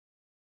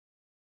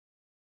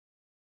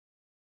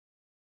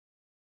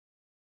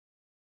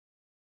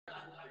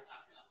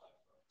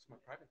my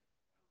private.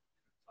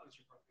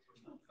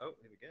 Oh,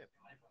 here we go.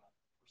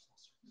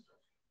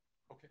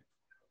 Okay.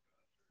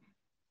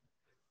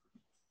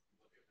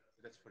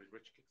 That's for the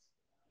rich kids.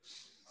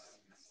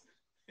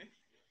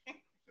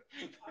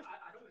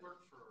 I don't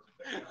work for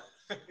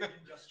big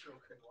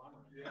industrial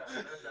conglomerate. Yeah,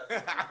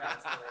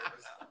 that's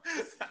hilarious.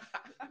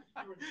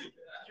 You and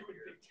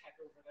big tech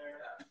over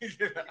there.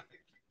 Yeah.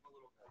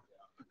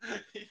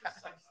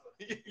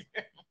 Precisely.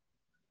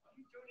 Are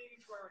you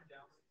donating to our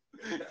endowment?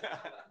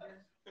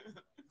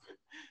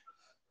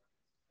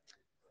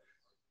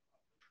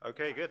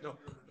 Okay, good. No.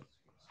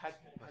 Had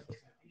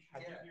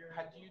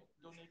you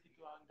donated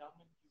to our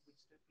endowment, you would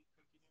still be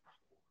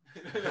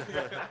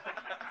continuing.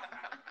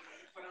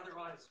 But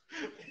otherwise.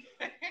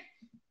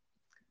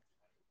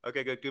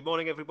 Okay, good. Good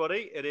morning,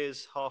 everybody. It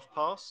is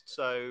past,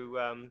 so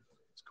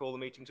let's call the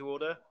meeting to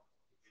order.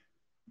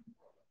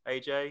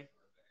 AJ,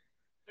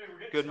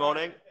 good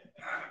morning.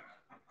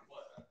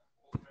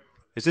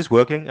 Is this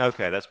working?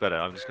 Okay, that's better.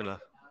 I'm just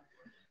gonna,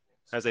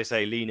 as they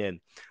say, lean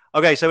in.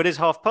 Okay, so it is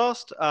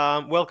past.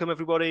 Welcome,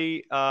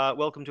 everybody.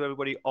 Welcome to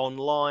everybody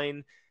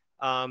online.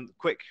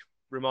 Quick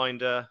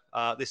reminder,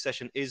 this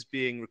session is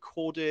being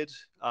recorded.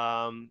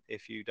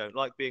 If you don't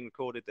like being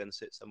recorded, then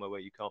sit somewhere where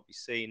you can't be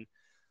seen.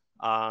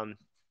 And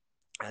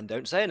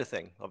don't say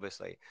anything,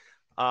 obviously.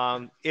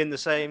 In the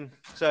same,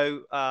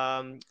 so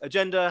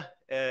agenda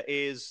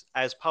is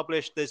as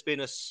published. There's been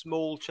a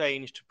small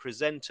change to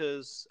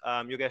presenters.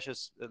 Yogesh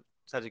has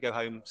had to go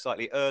home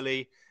slightly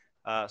early.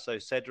 So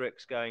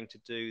Cedric's going to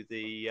do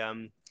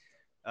the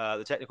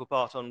technical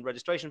part on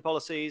registration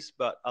policies,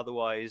 but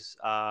otherwise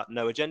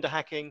no agenda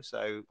hacking.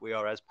 So we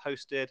are as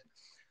posted.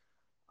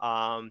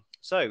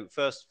 So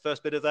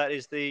first bit of that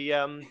is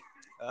the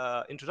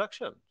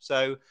introduction.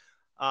 So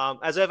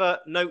as ever,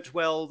 note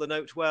well.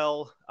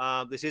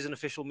 This is an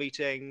official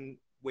meeting.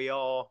 We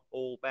are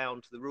all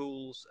bound to the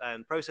rules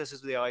and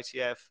processes of the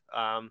IETF.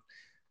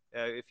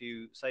 If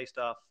you say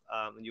stuff,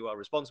 then you are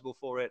responsible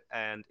for it.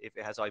 And if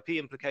it has IP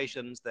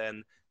implications,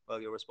 then,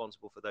 well, you're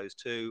responsible for those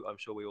too. I'm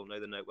sure we all know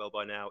the note well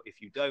by now.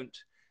 If you don't,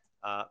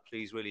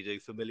 please really do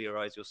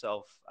familiarize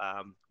yourself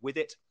with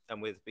it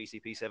and with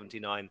BCP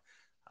 79,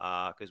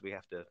 because we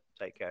have to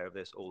take care of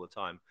this all the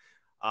time.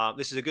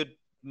 This is a good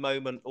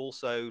moment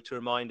also to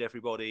remind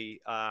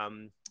everybody,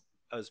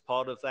 as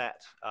part of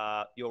that,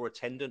 your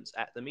attendance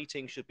at the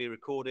meeting should be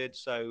recorded.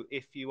 So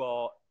if you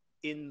are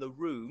in the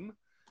room,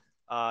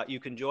 you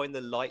can join the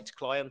Lite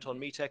client on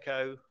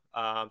MeetEcho.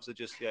 So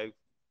just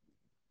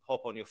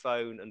hop on your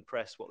phone and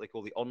press what they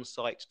call the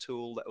on-site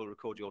tool that will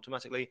record you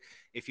automatically.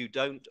 If you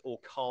don't or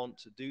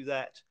can't do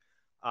that,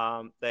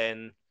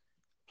 then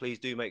please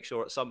do make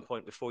sure at some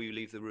point before you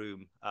leave the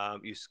room,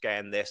 you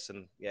scan this,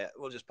 and yeah,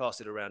 we'll just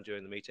pass it around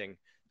during the meeting.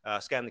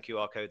 Scan the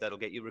QR code, that'll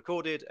get you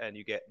recorded, and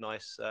you get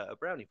nice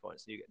brownie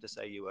points. You get to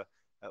say you were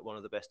at one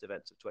of the best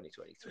events of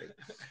 2023.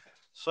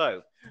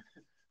 So,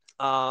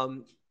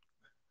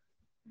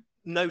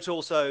 note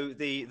also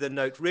the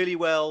note really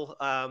well.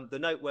 The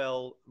note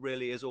well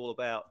really is all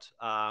about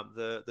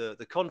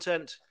the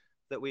content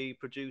that we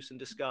produce and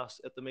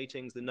discuss at the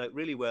meetings. The note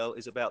really well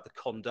is about the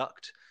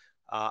conduct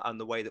and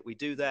the way that we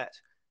do that.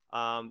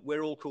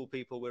 We're all cool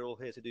people. We're all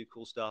here to do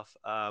cool stuff.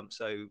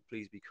 So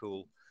please be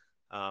cool.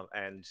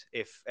 And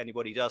if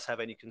anybody does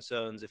have any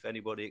concerns, if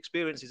anybody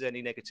experiences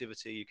any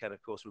negativity, you can,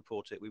 of course,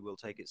 report it. We will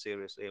take it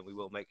seriously, and we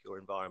will make your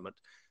environment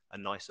a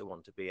nicer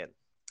one to be in.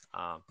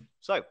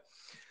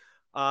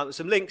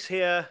 Some links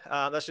here.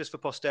 That's just for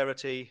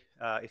posterity,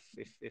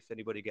 if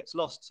anybody gets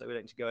lost, so we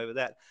don't need to go over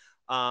that.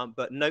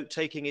 But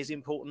note-taking is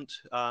important.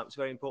 It's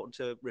very important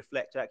to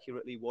reflect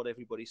accurately what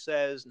everybody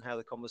says and how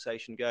the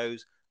conversation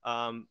goes.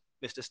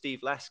 Mr.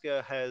 Steve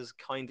Lasker has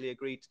kindly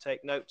agreed to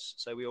take notes,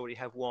 so we already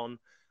have one.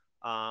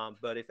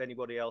 But if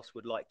anybody else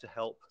would like to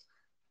help,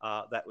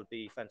 that would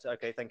be fantastic.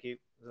 Okay, thank you.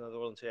 Another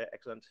volunteer,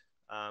 excellent.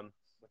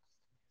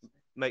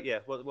 Mate, yeah,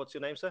 what's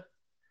your name, sir?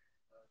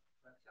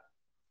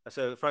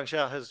 So Frank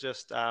Shah has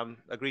just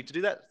agreed to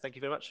do that. Thank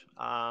you very much.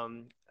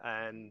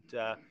 And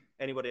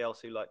anybody else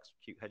who likes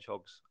cute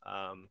hedgehogs,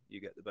 you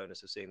get the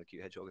bonus of seeing the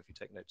cute hedgehog if you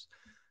take notes.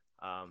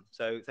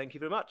 So thank you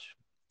very much.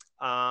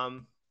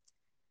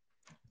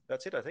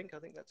 That's it, I think. I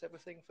think that's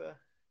everything for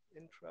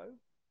intro.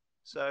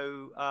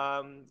 So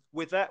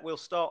with that, we'll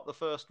start the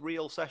first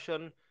real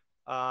session.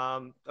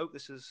 I'm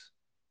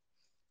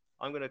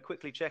going to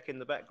quickly check in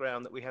the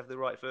background that we have the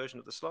right version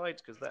of the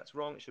slides, because that's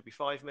wrong. It should be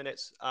 5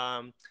 minutes.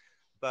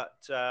 But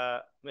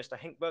Mr.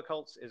 Henk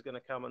Berkholz is going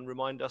to come and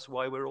remind us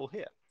why we're all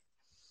here.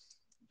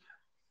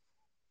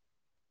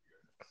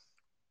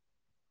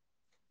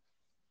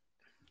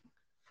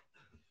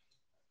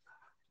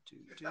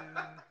 The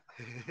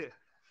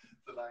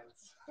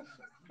lines.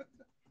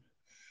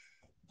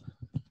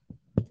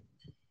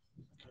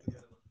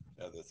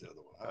 Yeah, that's the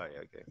other one. Oh,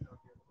 yeah, okay.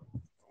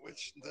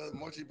 Which the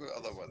multiple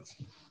other ones?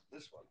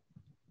 This one.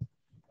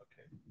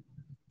 Okay.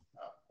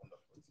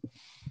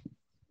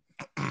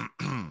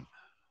 Wonderful.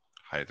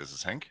 Hi, this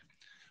is Hank.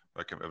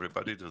 Welcome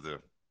everybody to the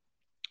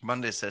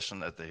Monday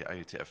session at the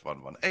IETF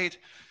 118.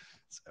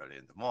 It's early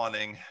in the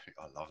morning. We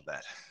all love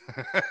that.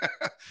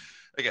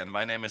 Again,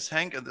 my name is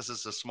Hank, and this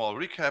is a small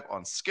recap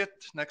on SCITT.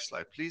 Next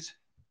slide, please.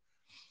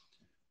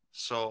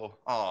 So,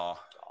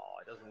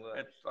 it doesn't work.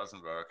 it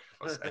doesn't work.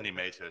 It was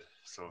animated,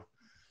 so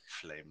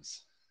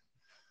flames.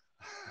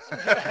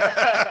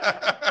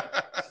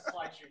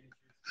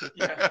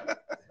 Yeah.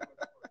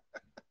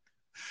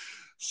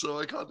 So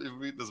I can't even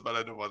read this, but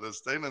I know what is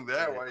staying in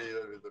there. What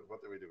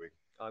are we doing?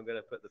 I'm going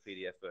to put the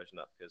PDF version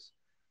up because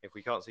if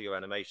we can't see your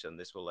animation,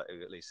 this will let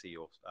you at least see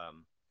your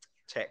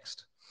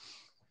text.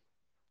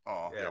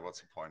 Oh, yeah. What's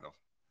the point of?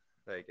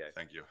 There you go.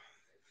 Thank you.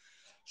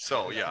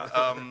 So,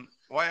 yeah.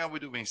 Why are we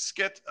doing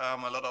SCITT? A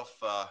lot of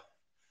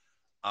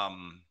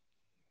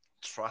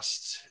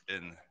trust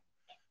in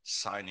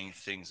signing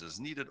things is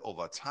needed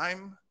over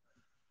time.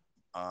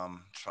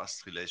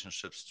 Trust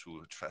relationships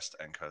to trust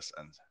anchors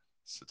and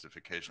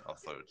certification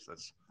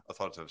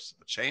authorities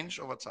change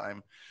over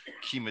time.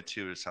 Key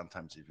material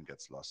sometimes even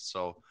gets lost.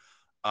 So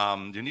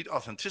you need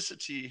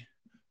authenticity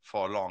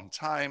for a long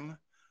time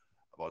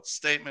about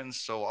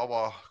statements. So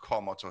our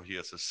core motto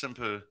here is a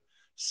simple,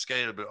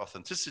 scalable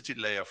authenticity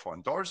layer for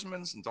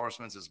endorsements.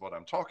 Endorsements is what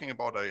I'm talking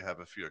about. I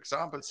have a few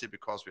examples here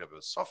because we have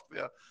a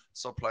software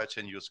supply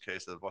chain use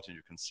case. At the bottom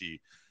you can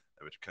see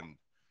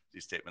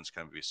these statements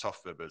can be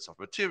software bills of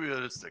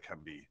materials. There can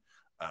be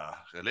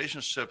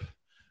relationship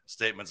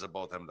statements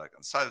about them, like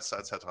on sites,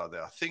 etc.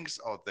 There are things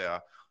out there.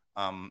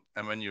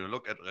 And when you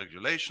look at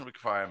regulation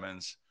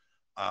requirements,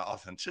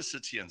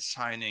 authenticity and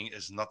signing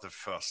is not the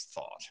first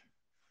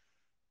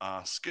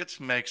thought. SCITT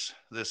makes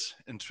this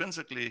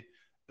intrinsically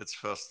its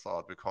first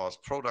thought because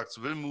products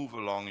will move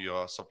along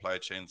your supply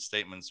chain.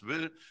 Statements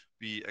will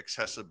be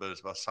accessible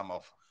by some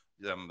of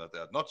them that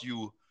they're not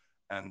you.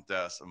 And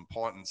there's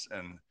importance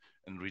in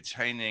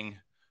retaining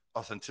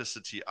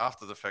authenticity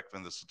after the fact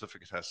when the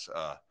certificate has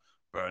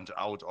burned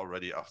out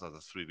already after the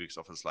 3 weeks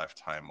of its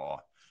lifetime, or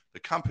the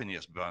company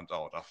is burned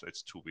out after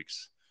its 2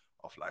 weeks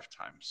of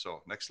lifetime.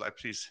 So next slide,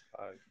 please.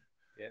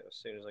 Yeah, as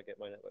soon as I get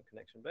my network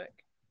connection back.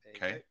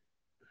 Okay.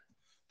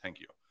 Thank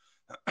you.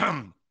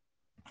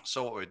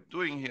 So what we're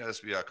doing here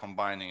is we are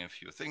combining a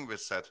few things. We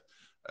said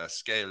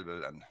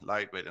scalable and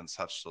lightweight and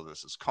such. So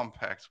this is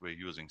compact. We're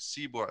using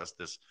CBOR as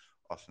this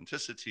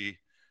authenticity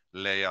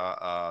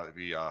layer.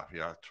 We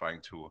are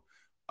trying to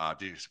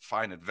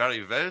define it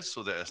very well,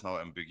 so there is no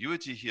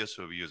ambiguity here.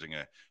 So we're using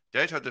a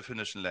data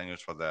definition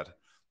language for that.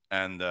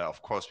 And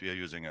of course, we are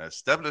using an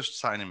established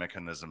signing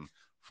mechanism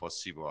for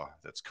CBOR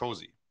that's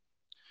cozy.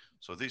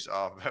 So these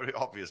are very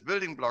obvious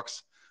building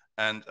blocks.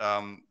 And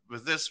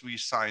with this, we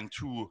sign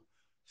two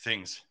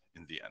things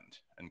in the end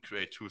and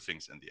create two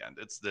things in the end.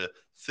 It's the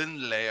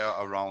thin layer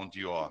around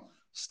your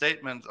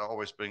statement. I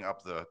always bring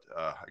up the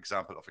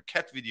example of a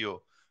cat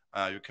video.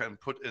 You can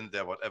put in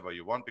there whatever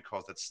you want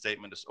because that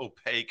statement is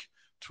opaque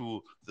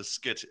to the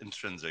SCITT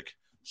intrinsic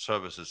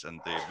services and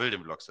the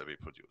building blocks that we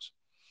produce.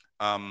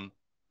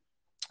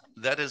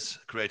 That is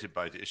created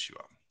by the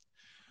issuer.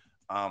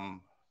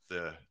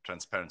 The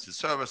transparency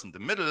service in the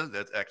middle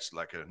that acts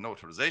like a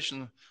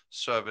notarization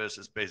service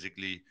is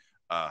basically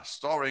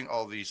storing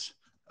all these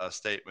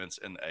statements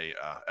in a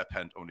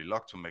append-only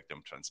log to make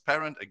them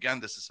transparent. Again,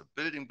 this is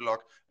a building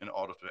block in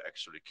order to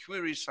actually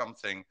query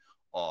something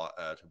or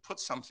to put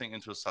something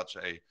into such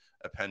a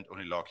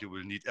append-only log. You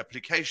will need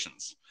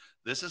applications.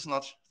 This is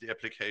not the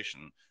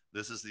application.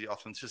 This is the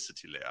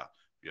authenticity layer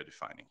we are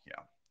defining here.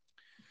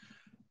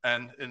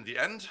 And in the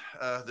end,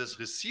 these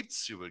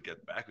receipts you will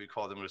get back, we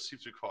call them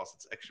receipts because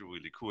it's actually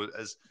really cool,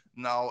 is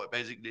now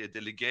basically a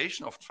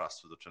delegation of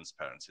trust to the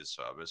transparency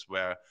service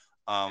where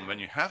when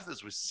you have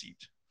this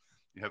receipt,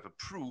 you have a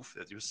proof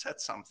that you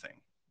said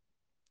something.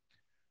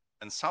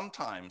 And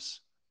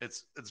sometimes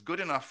it's good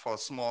enough for a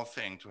small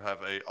thing to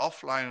have a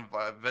offline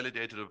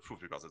validated proof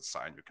because it's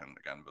signed. You can,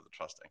 again, with the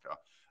trust anchor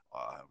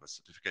with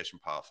certification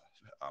path,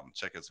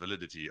 check its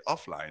validity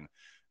offline.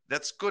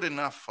 That's good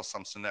enough for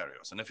some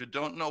scenarios. And if you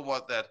don't know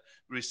what that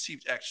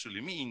receipt actually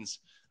means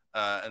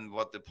and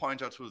what the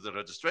pointer to the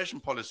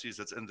registration policies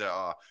that's in there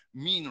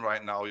mean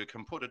right now, you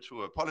can put it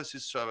to a policy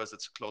service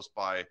that's close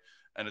by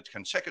and it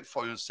can check it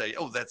for you and say,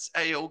 oh, that's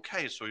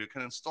A-OK. So you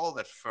can install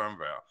that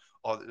firmware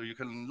or you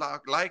can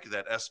like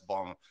that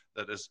SBOM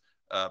that is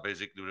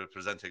basically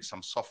representing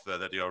some software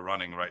that you're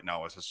running right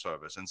now as a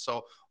service. And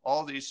so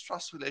all these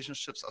trust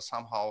relationships are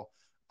somehow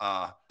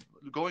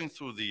going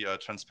through the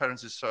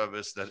transparency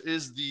service that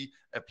is the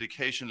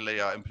application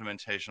layer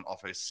implementation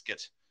of a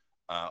SCITT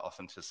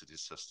authenticity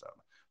system.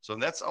 So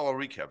that's our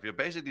recap. We're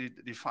basically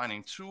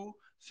defining two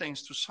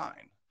things to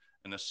sign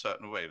in a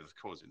certain way with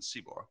COSI and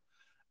CBOR.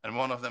 And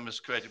one of them is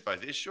created by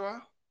the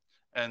issuer,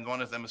 and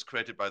one of them is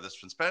created by this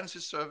transparency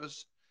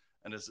service.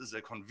 And this is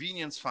a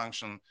convenience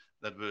function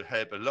that will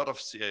help a lot of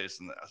CAs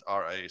and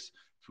RAs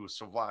to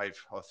survive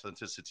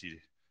authenticity,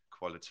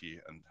 quality,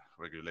 and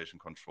regulation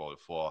control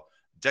for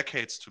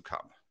decades to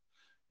come.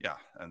 Yeah,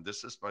 and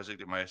this is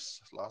basically my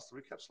last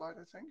recap slide,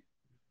 I think.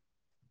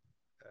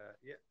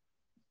 Yeah.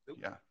 Oop.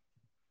 Yeah.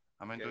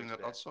 Am I doing that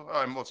there. also? Oh,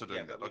 I'm also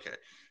doing that. Okay.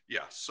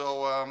 Yeah.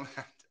 So,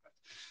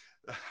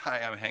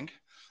 hi, I'm Hank.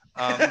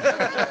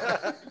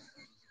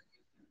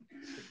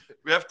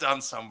 we have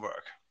done some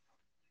work.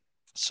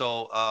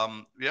 So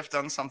we have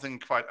done something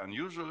quite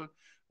unusual.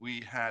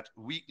 We had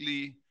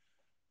weekly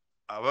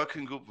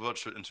working group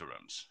virtual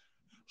interims.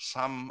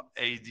 Some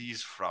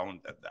ADs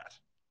frowned at that.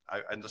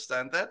 I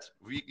understand that.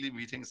 Weekly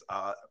meetings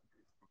are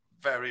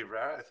very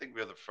rare. I think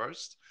we're the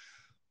first.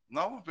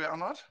 No, we are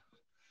not.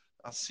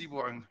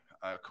 CBOR and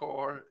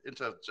core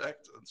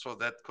interject, and so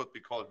that could be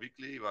called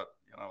weekly, but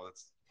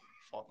that's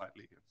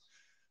fortnightly.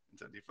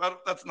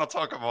 But let's not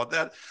talk about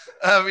that.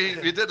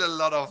 We did a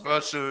lot of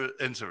virtual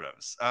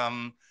interims.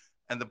 And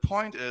the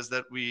point is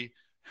that we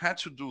had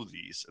to do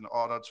these in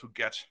order to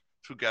get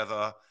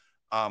together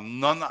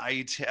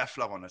non-IETF,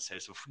 I want to say,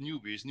 so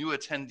newbies, new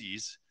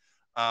attendees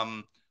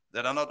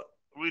that are not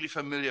really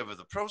familiar with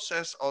the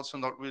process, also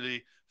not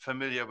really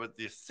familiar with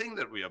the thing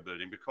that we are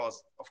building,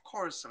 because of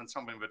course,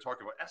 when we're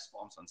talking about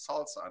S-bombs and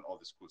salsa and all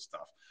this cool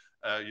stuff,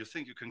 you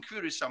think you can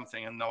query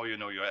something and now you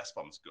know your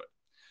S-bomb is good.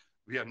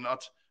 We are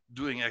not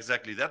doing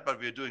exactly that, but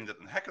we're doing that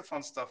in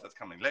hackathon stuff that's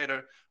coming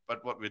later.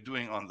 But what we're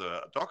doing on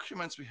the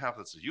documents we have,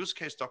 that's a use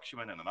case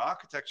document and an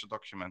architecture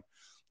document,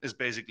 is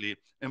basically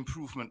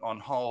improvement on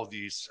how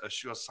these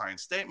sure sign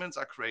statements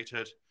are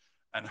created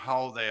and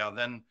how they are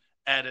then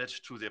added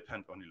to the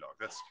append-only log.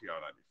 That's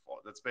PR94.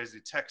 That's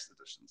basically text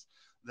additions.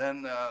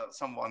 Then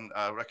someone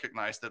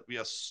recognized that we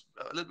are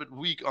a little bit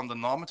weak on the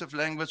normative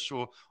language,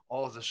 so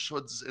all the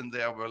shoulds in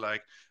there were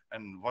like,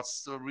 and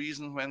what's the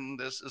reason when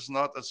this is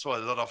not? So a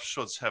lot of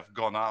shoulds have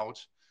gone out.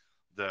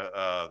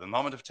 The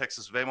normative text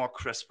is way more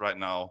crisp right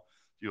now.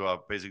 You are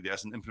basically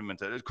as an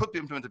implementer. It could be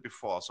implemented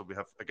before. So we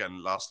have,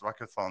 again, last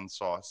hackathon,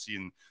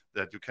 seen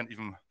that you can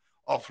even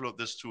offload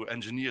this to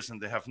engineers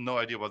and they have no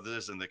idea what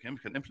this is and they can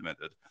implement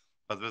it.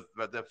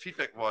 But the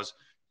feedback was,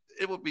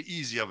 it would be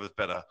easier with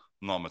better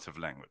normative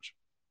language.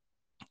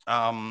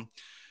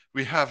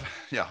 We have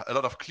a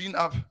lot of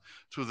cleanup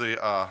to the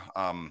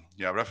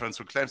reference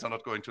to claims. I'm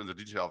not going into the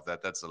detail of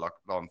that. That's a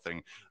lockdown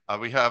thing.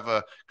 We have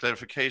a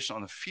clarification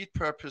on the feed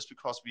purpose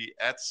because we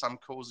add some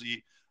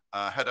cozy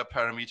header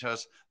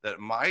parameters that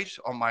might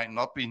or might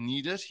not be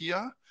needed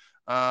here.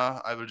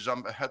 I will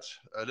jump ahead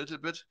a little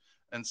bit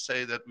and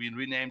say that we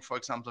renamed, for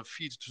example,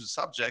 feed to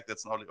subject.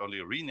 That's not only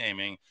a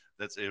renaming,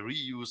 that's a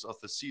reuse of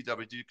the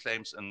CWD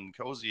claims and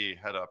cozy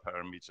header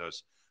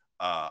parameters.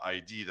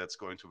 ID that's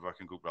going to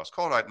work in Google Glass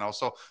Core right now.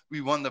 So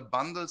we want to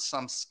bundle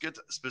some SCITT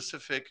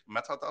specific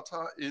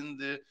metadata in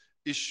the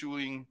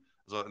issuing,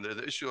 so in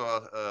the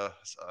issuer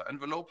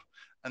envelope,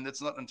 and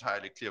it's not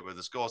entirely clear where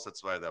this goes.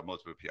 That's why there are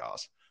multiple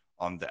PRs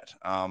on that.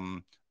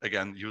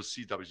 Again, use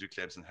CWD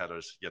claims and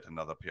headers, yet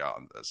another PR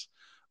on this.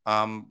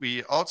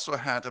 We also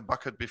had a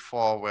bucket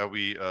before where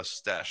we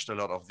stashed a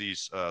lot of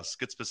these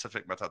SCITT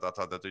specific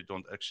metadata that we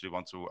don't actually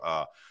want to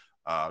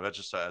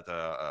register at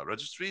a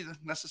registry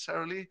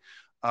necessarily.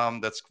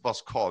 That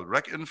was called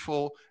rec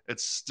info.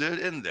 It's still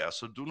in there,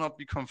 so do not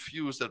be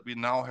confused that we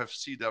now have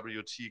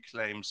CWT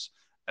claims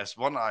as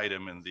one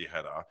item in the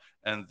header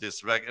and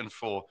this rec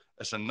info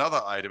as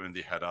another item in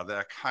the header.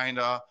 They're kind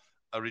of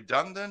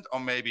redundant or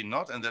maybe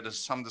not, and there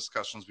is some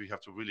discussions we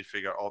have to really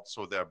figure out.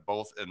 So they're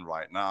both in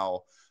right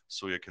now,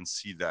 so you can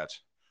see that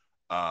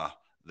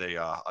they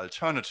are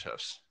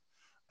alternatives.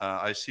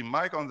 I see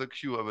Mike on the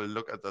queue. I will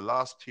look at the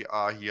last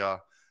PR here.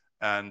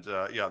 And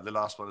the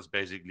last one is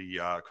basically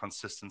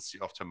consistency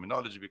of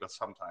terminology, because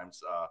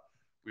sometimes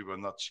we were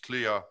not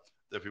clear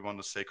that we want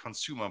to say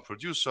consumer and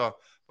producer,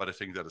 but I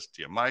think that is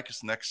clear. Mike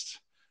is next,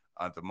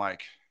 and the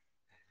mic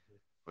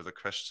with a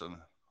question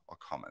or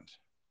comment.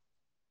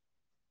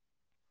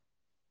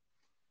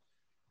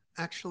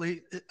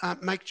 Actually,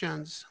 Mike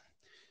Jones,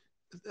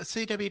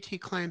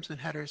 CWT claims and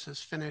headers has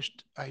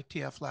finished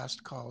IETF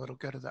last call. It'll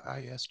go to the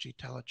ISG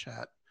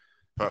telechat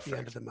at the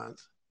end of the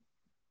month.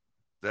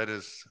 That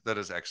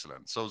is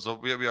excellent. So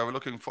we are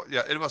looking for,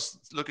 it was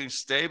looking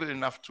stable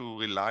enough to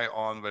rely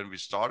on when we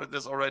started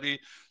this already.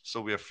 So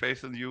we have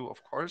faith in you,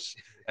 of course,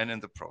 and in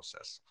the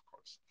process, of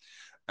course.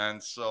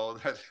 And so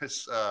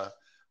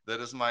that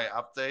is my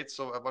update.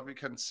 So what we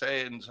can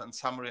say in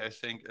summary, I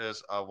think,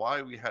 is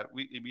why we had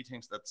weekly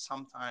meetings that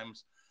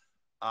sometimes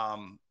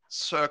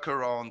circle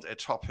around a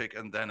topic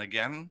and then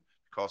again,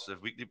 because they're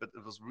weekly, but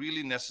it was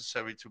really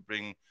necessary to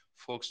bring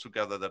folks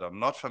together that are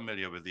not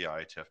familiar with the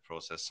IETF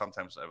process,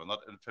 sometimes are not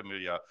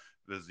familiar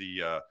with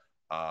the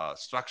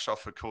structure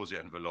of a cozy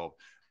envelope,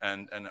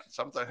 and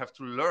sometimes have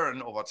to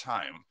learn over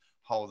time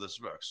how this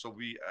works. So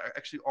we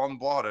actually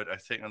onboarded, I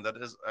think, and that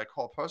is, I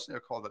call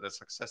that a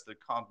success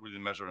that can't really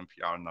measure in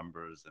PR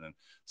numbers and in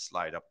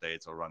slide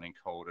updates or running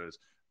coders.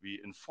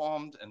 We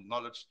informed and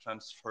knowledge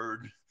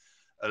transferred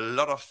a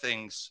lot of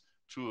things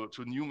to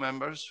new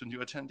members, to new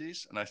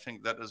attendees, and I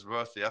think that is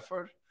worth the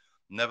effort.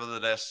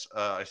 Nevertheless,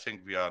 I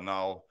think we are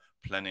now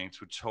planning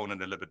to tone it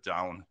a little bit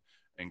down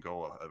and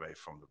go away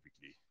from the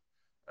weekly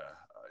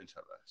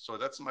interval. So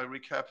that's my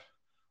recap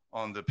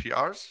on the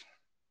PRs.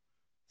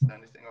 Is there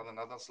anything on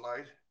another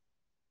slide?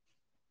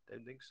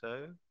 Don't think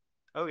so.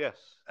 Oh, yes.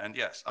 And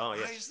yes. Oh,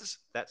 yes. Is this?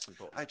 That's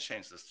important. I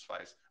changed this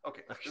twice.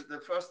 Okay. The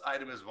first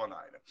item is one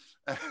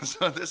item.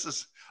 So this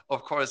is,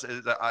 of course,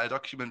 the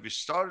document we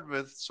started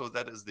with. So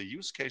that is the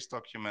use case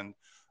document.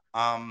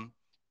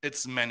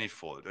 It's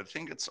manifold. I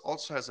think it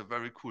also has a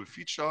very cool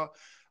feature.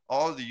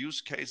 All the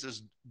use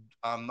cases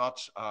are not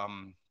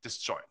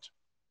disjoint.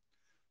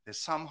 They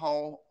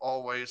somehow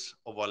always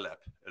overlap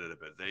a little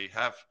bit. They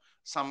have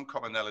some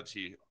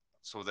commonality.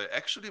 So they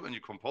actually, when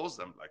you compose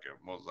them like a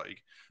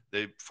mosaic,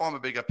 they form a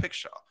bigger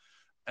picture.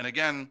 And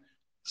again,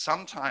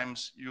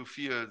 sometimes you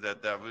feel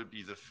that there will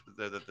be the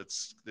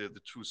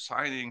true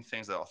signing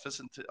things, the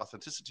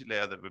authenticity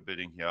layer that we're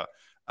building here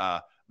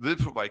will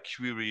provide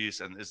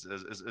queries and is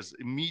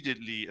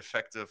immediately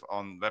effective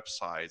on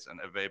websites and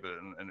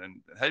available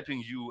and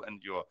helping you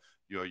and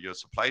your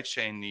supply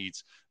chain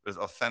needs with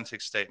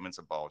authentic statements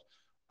about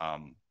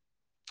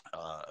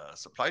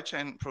supply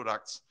chain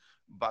products.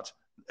 But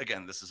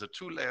again, this is a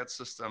two-layered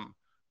system.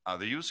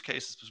 The use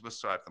cases will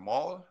describe them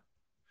all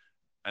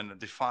and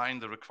define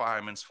the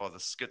requirements for the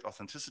SCITT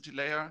authenticity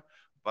layer.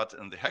 But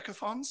in the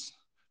hackathons,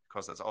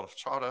 because that's out of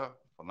charter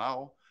for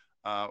now,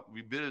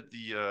 we build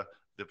the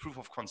proof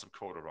of concept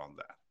code around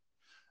that.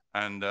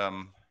 And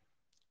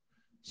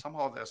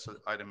somehow there's an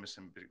item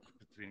missing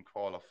between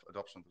call of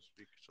adoption to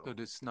speak. So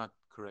that's not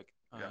correct.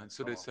 Yeah,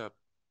 so there's a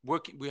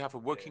we have a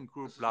working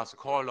group last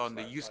call on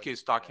the use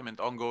case document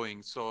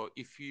ongoing. So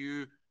if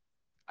you,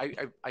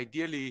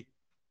 ideally,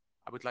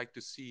 I would like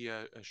to see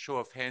a show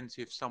of hands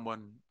if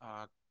someone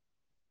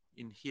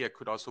in here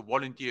could also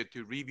volunteer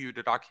to review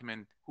the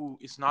document who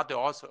is not the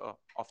author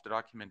of the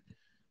document.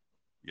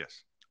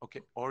 Yes.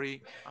 Okay,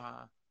 Ori,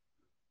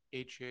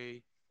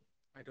 HA,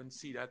 I don't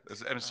see that.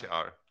 It's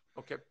MCR.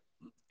 Okay,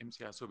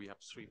 MCR, so we have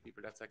 3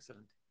 people, that's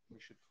excellent. We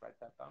should write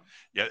that down.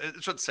 Yeah,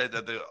 it should say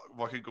that the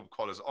working group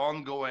call is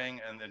ongoing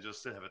and then you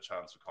still have a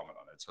chance to comment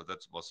on it. So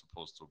that was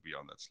supposed to be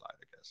on that slide,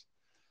 I guess.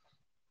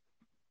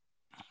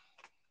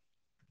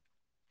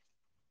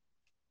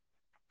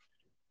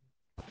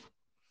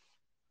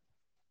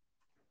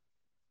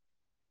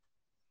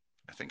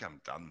 I think I'm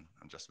done.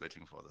 I'm just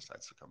waiting for the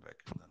slides to come back.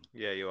 And then...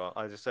 Yeah, you are.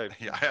 I just said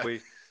yeah.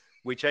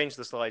 we changed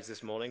the slides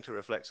this morning to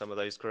reflect some of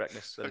those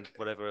correctness and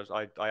whatever.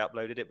 I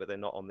uploaded it, but they're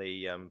not on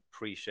the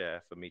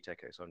pre-share for Meet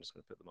Echo, so I'm just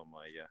going to put them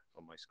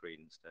on my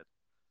screen instead.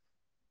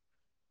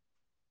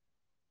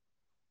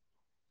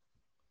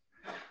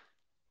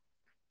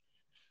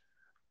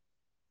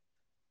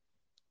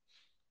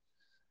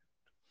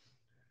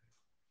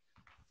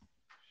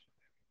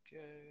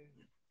 Okay.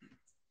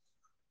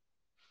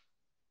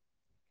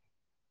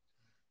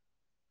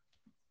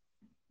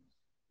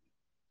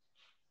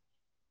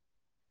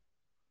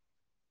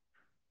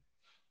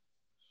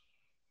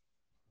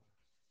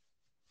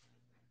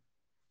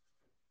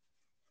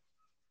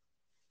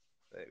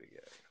 There we go.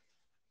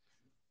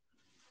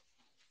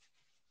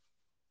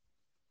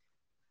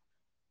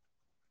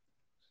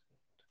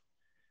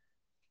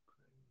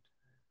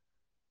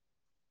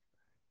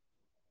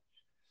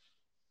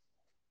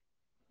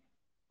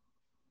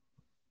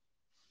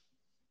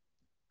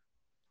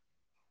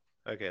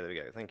 Okay, there we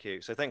go. Thank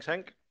you. So thanks,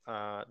 Hank.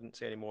 Didn't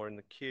see any more in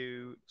the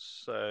queue.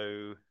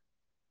 So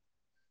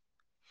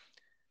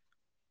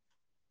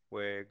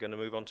we're going to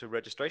move on to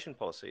registration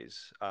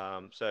policies.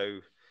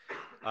 So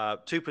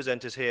 2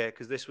 presenters here,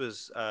 because this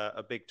was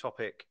a big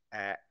topic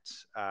at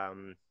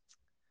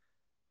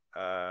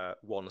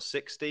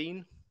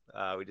 116.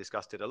 We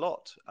discussed it a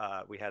lot.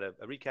 We had a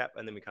recap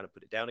and then we kind of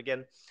put it down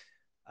again.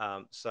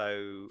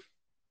 Sorry?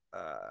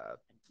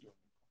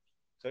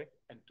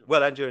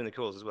 Well, and during the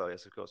course as well,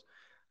 yes, of course.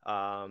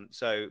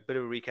 So a bit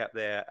of a recap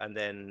there, and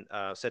then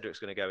Cedric's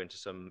going to go into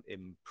some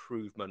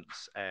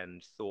improvements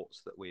and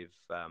thoughts that we've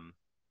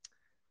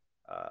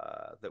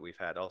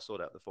had. I'll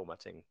sort out the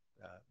formatting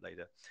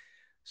later.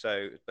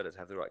 So better to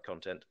have the right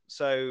content.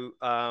 So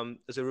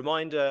as a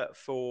reminder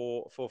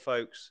for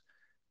folks,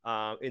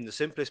 in the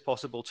simplest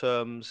possible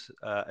terms,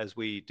 as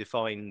we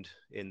defined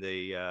in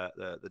the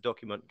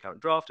document current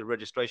draft, a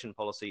registration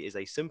policy is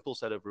a simple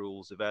set of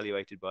rules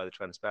evaluated by the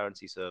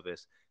Transparency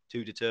Service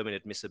to determine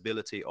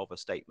admissibility of a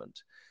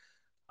statement.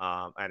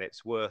 And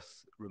it's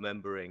worth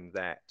remembering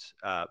that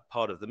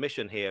part of the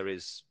mission here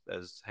is,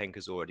 as Henk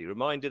has already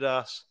reminded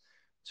us,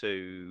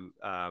 to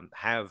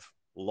have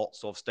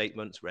lots of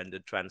statements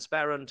rendered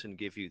transparent and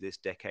give you this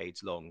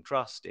decades-long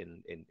trust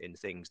in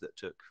things that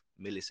took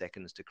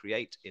milliseconds to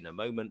create in a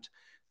moment,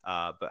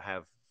 but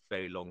have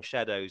very long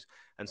shadows.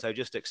 And so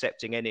just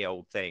accepting any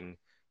old thing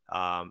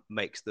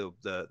makes the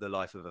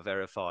life of a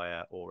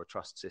verifier or a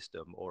trust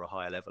system or a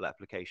higher level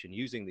application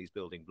using these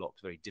building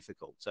blocks very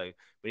difficult. So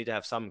we need to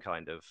have some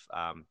kind of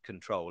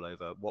control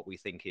over what we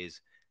think is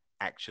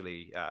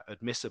actually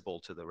admissible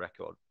to the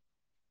record.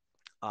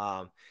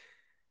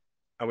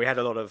 And we had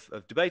a lot of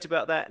debate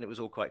about that, and it was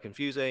all quite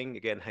confusing.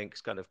 Again, Henk's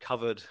kind of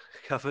covered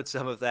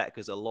some of that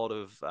because a lot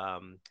of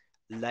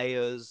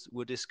layers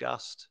were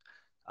discussed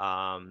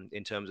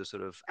in terms of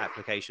sort of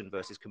application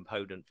versus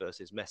component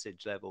versus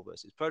message level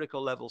versus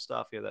protocol level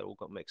stuff. Yeah, that all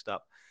got mixed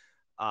up.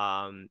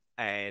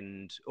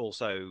 And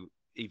also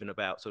even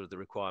about sort of the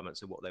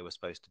requirements of what they were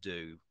supposed to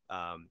do,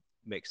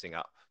 mixing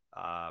up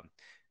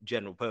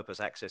general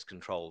purpose access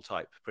control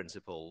type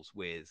principles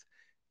with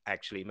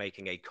actually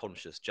making a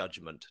conscious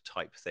judgment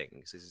type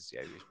things. This is,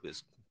 it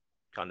was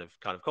kind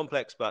of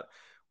complex, but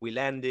we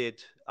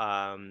landed.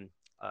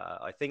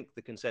 I think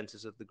the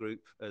consensus of the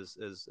group, as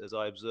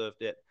I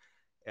observed it,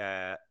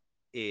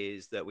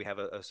 is that we have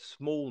a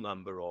small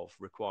number of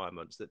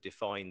requirements that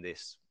define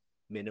this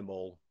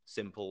minimal,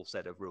 simple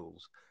set of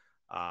rules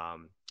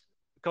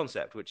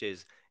concept, which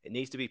is it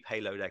needs to be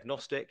payload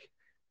agnostic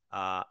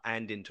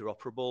and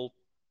interoperable.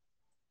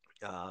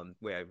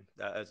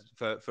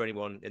 For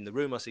anyone in the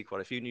room, I see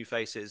quite a few new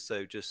faces.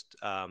 So just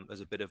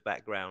as a bit of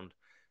background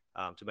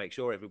to make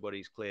sure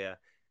everybody's clear,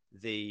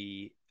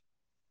 the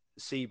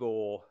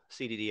CBOR,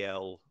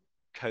 CDDL,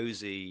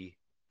 COSI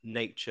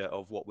nature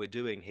of what we're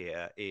doing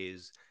here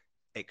is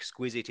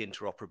exquisite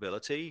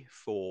interoperability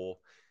for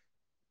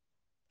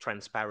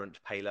transparent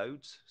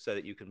payloads so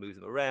that you can move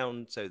them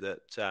around, so that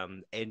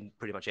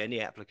pretty much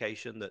any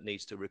application that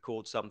needs to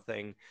record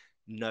something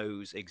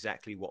knows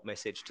exactly what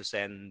message to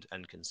send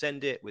and can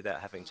send it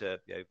without having to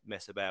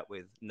mess about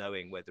with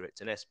knowing whether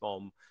it's an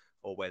SBOM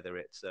or whether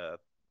it's a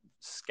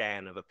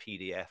scan of a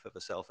PDF of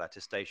a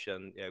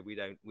self-attestation. We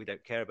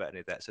don't care about any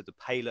of that. So the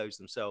payloads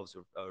themselves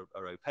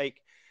are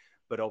opaque,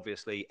 but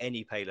obviously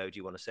any payload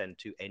you want to send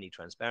to any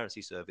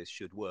transparency service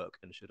should work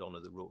and should honor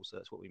the rules. So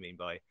that's what we mean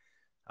by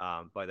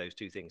those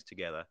two things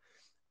together.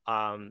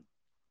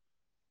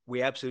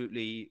 We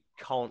absolutely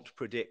can't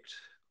predict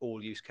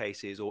all use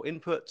cases or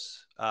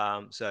inputs.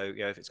 So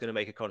if it's going to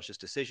make a conscious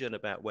decision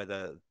about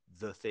whether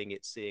the thing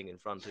it's seeing in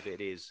front of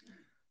it is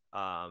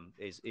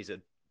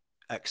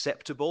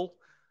acceptable,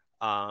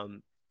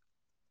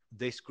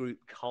 this group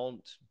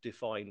can't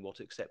define what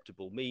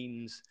acceptable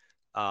means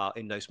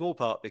in no small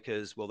part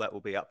because, well, that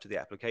will be up to the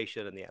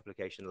application, and the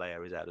application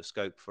layer is out of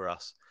scope for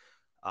us.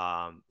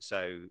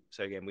 So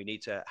again, we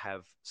need to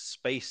have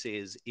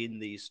spaces in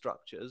these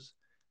structures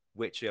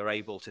which are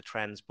able to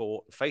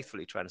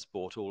faithfully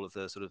transport all of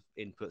the sort of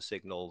input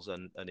signals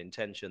and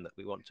intention that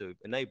we want to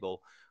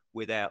enable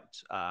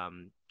without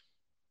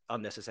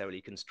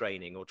unnecessarily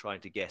constraining or trying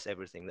to guess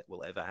everything that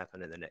will ever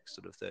happen in the next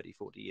sort of 30,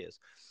 40 years.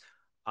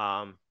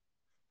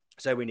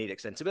 So we need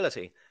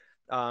extensibility.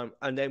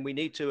 And then we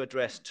need to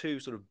address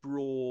two sort of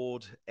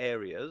broad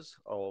areas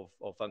of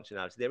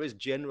functionality. There is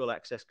general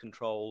access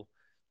control,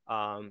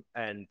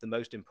 and the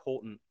most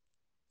important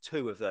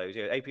two of those,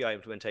 API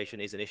implementation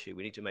is an issue.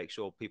 We need to make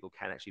sure people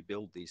can actually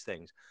build these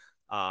things.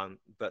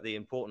 But the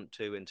important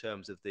two in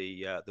terms of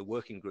the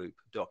working group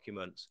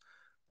documents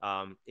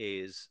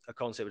is a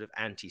concept of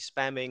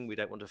anti-spamming. We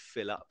don't want to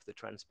fill up the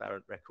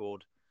transparent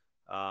record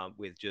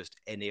with just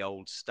any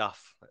old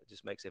stuff. It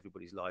just makes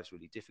everybody's lives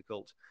really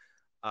difficult.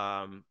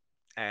 And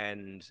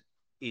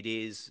it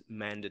is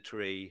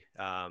mandatory,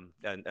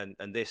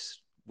 and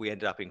this we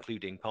ended up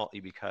including partly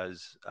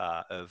because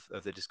of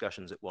the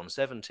discussions at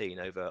 117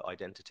 over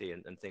identity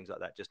and things like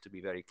that, just to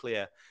be very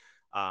clear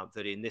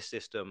that in this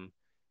system,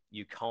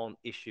 you can't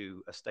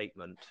issue a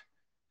statement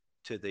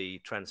to the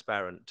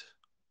transparent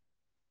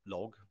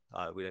log.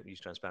 We don't use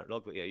transparent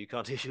log, but you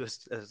can't issue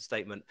a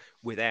statement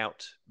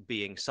without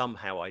being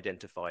somehow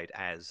identified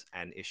as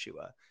an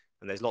issuer.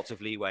 And there's lots of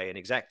leeway in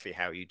exactly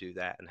how you do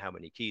that and how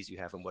many keys you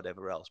have and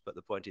whatever else. But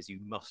the point is you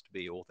must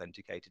be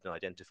authenticated and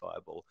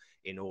identifiable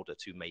in order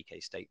to make a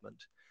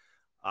statement.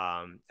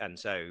 And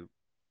so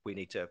we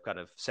need to kind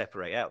of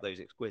separate out those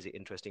exquisite,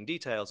 interesting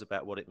details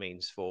about what it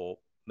means for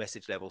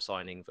message level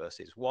signing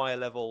versus wire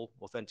level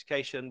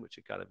authentication, which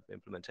are kind of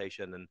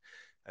implementation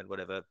and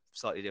whatever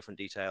slightly different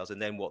details.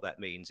 And then what that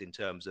means in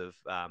terms of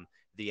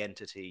the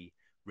entity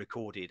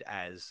recorded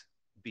as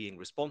being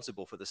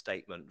responsible for the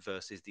statement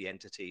versus the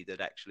entity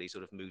that actually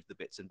sort of moved the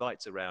bits and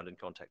bytes around and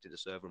contacted a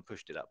server and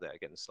pushed it up there.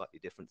 Again, slightly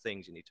different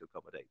things. You need to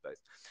accommodate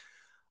both.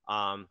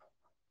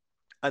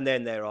 And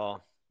then there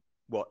are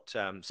what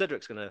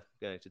Cedric's going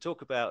to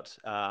talk about,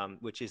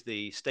 which is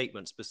the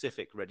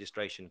statement-specific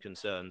registration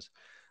concerns.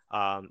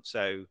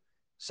 So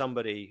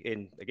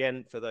somebody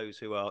again, for those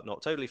who are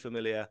not totally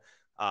familiar,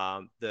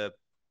 the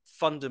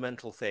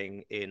fundamental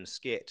thing in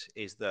SCITT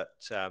is that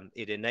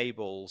it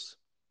enables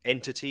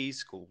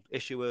entities called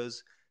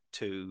issuers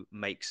to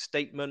make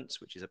statements,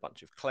 which is a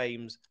bunch of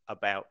claims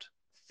about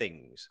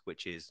things,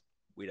 which is,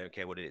 we don't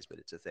care what it is, but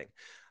it's a thing.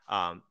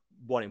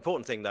 One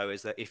important thing, though,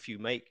 is that if you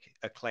make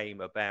a claim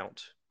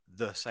about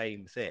the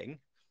same thing,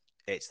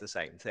 it's the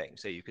same thing.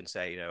 So you can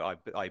say,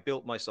 I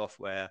built my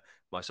software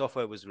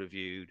was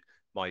reviewed,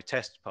 my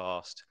test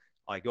passed,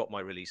 I got my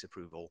release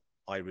approval,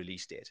 I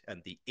released it.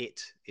 And the it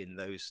in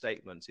those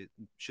statements, it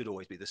should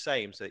always be the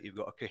same so that you've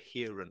got a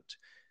coherent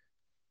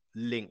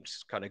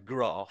linked kind of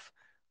graph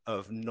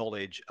of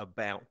knowledge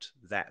about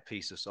that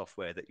piece of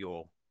software that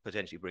you're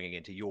potentially bringing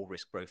into your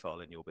risk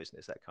profile in your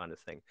business, that kind of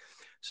thing.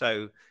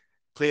 So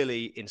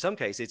clearly, in some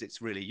cases,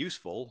 it's really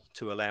useful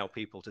to allow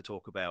people to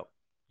talk about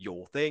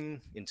your thing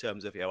in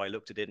terms of, I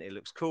looked at it and it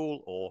looks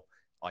cool, or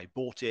I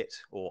bought it,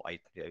 or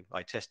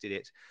I tested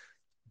it.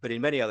 But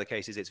in many other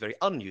cases, it's very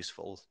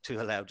unuseful to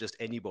allow just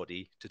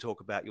anybody to talk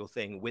about your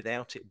thing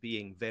without it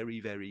being very,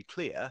 very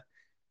clear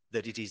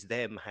that it is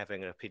them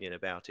having an opinion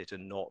about it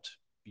and not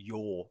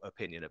your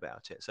opinion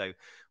about it. So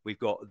we've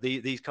got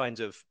these kinds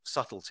of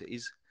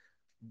subtleties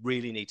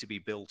really need to be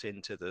built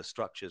into the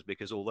structures,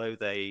 because although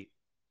they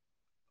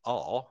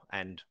are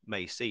and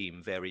may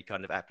seem very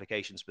kind of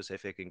application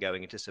specific and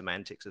going into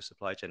semantics of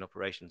supply chain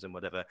operations and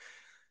whatever,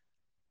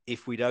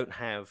 if we don't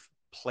have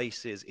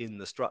places in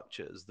the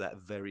structures that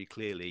very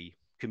clearly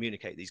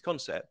communicate these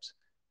concepts,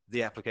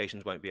 the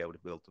applications won't be able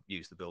to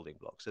use the building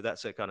blocks. So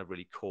that's a kind of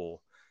really core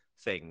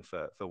thing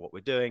for what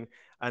we're doing.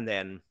 And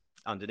then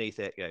underneath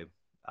it,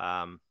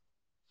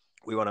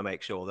 we want to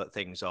make sure that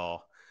things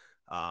are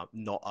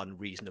not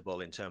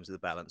unreasonable in terms of the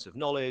balance of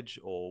knowledge,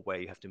 or where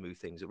you have to move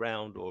things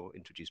around or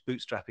introduce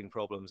bootstrapping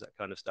problems, that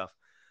kind of stuff.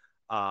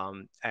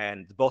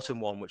 And the bottom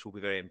one, which will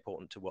be very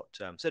important to what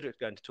Cedric's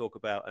going to talk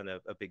about, and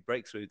a big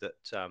breakthrough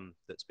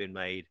that's been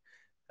made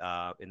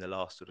in the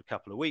last sort of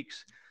couple of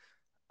weeks,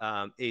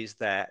 is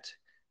that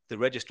the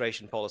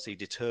registration policy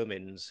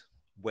determines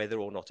whether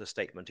or not a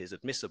statement is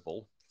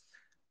admissible.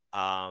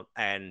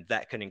 And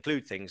that can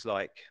include things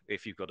like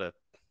if you've got a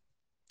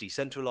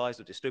decentralized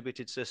or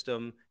distributed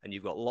system and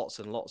you've got lots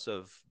and lots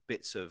of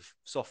bits of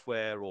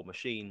software or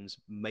machines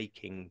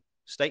making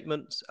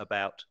statements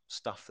about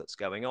stuff that's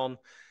going on,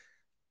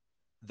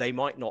 they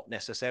might not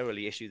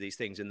necessarily issue these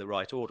things in the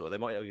right order. They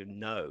might not even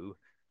know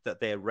that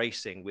they're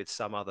racing with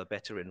some other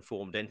better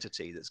informed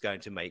entity that's going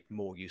to make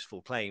more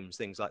useful claims,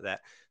 things like that.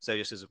 So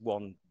just as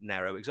one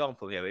narrow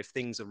example, if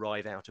things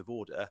arrive out of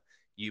order,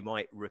 you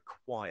might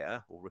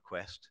require or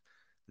request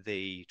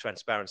the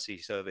transparency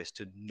service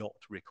to not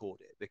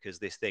record it, because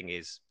this thing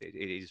it's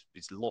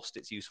lost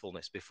its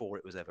usefulness before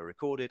it was ever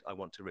recorded. I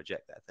want to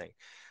reject that thing.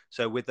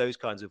 So with those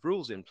kinds of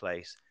rules in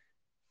place,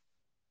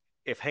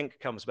 if Henk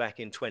comes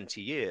back in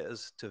 20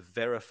 years to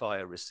verify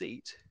a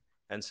receipt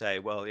and say,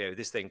 well,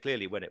 this thing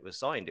clearly when it was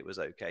signed, it was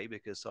okay,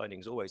 because signing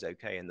is always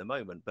okay in the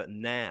moment. But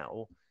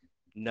now,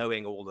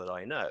 knowing all that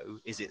I know,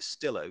 is it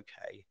still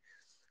okay?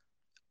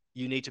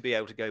 You need to be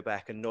able to go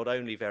back and not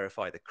only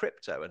verify the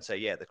crypto and say,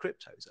 yeah, the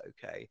crypto's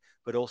okay,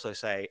 but also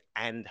say,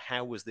 and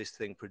how was this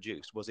thing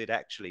produced? Was it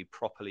actually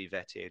properly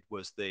vetted?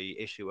 Was the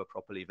issuer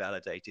properly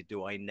validated?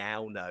 Do I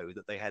now know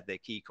that they had their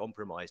key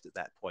compromised at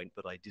that point,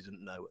 but I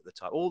didn't know at the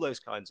time? All those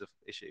kinds of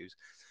issues.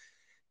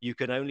 You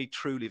can only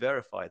truly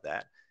verify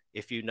that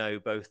if you know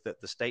both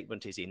that the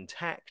statement is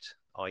intact,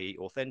 i.e.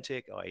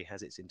 authentic, i.e.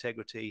 has its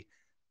integrity,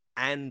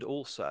 and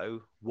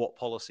also what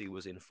policy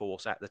was in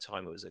force at the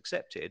time it was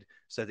accepted,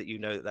 so that you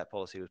know that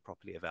policy was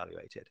properly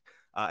evaluated.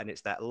 And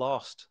it's that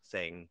last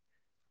thing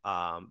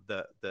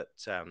that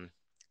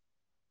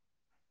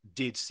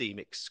did seem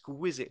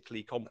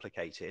exquisitely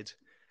complicated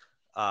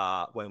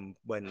when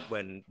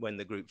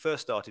the group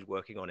first started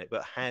working on it,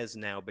 but has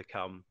now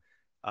become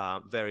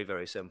very,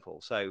 very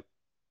simple. So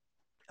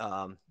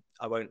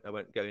I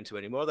won't go into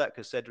any more of that,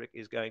 because Cedric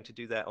is going to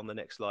do that on the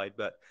next slide.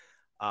 But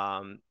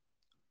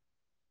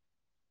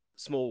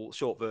small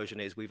short version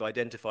is we've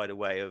identified a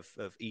way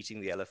of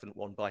eating the elephant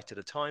one bite at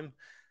a time.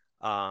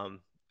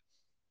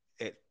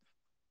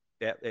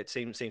 It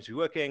seems to be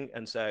working,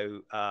 and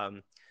so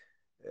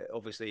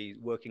obviously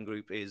working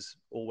group is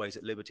always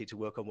at liberty to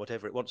work on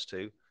whatever it wants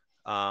to,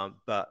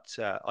 but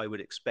I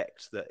would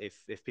expect that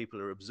if people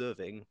are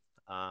observing,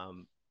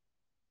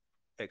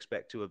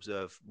 expect to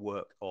observe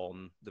work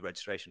on the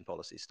registration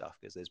policy stuff,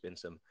 because there's been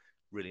some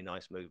really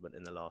nice movement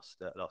in the last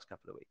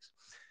couple of weeks.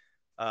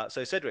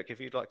 So Cedric, if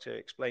you'd like to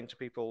explain to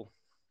people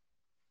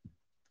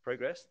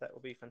progress, that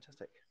would be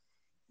fantastic.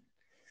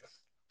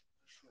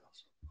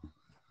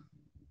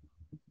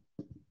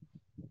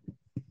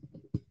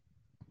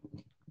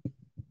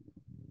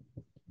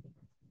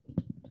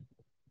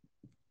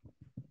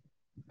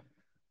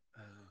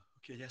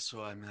 Okay, yes,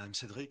 so I'm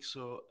Cedric.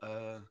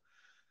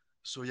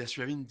 So yes,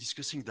 we have been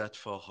discussing that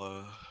for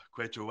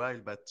quite a while,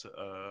 but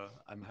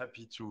I'm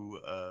happy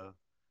to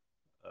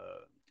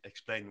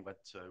explain what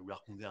we are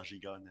converging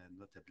on, and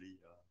notably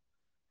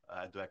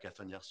at the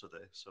hackathon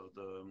yesterday.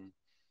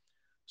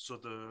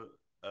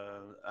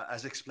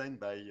 As explained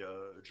by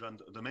John,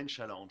 the main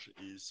challenge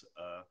is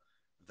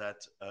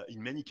that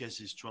in many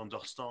cases, to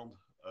understand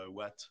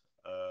what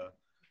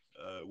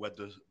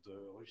the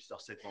register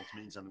statement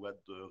means and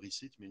what the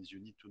receipt means, you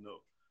need to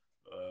know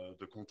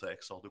the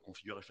context or the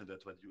configuration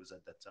that was used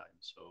at that time.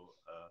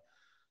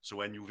 So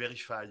when you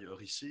verify a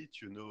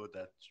receipt, you know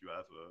that you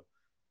have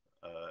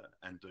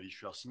and the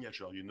issuer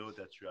signature, you know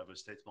that you have a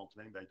statement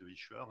made by the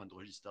issuer and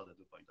registered at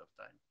the point of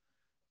time.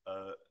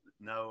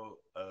 Now,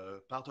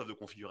 part of the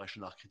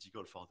configuration are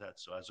critical for that.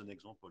 So as an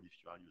example, if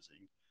you are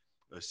using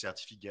a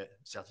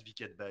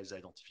certificate-based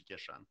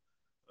identification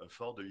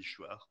for the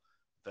issuer,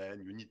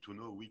 then you need to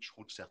know which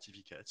root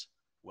certificates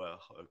were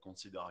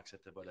considered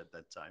acceptable at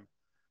that time.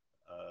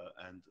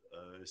 And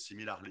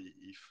similarly,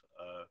 if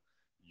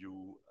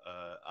you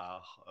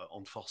are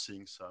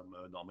enforcing some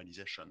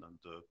normalization on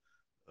the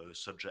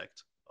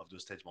subject of the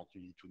statement,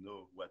 you need to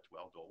know what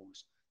were the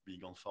rules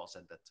being enforced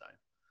at that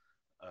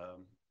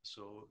time.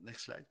 So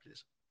next slide,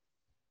 please.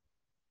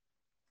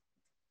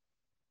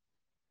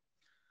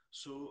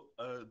 So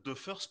the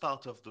first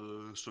part of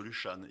the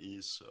solution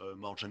is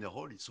more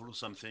general. It's also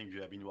something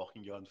we have been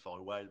working on for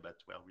a while, but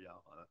where we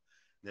are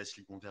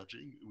nicely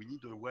converging. We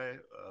need a way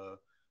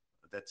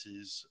that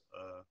is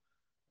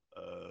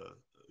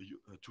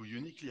to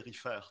uniquely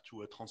refer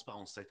to a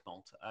transparent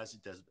statement as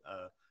it has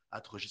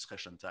at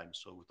registration time.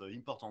 So the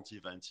important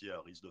event here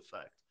is the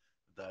fact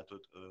that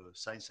a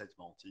signed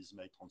statement is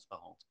made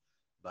transparent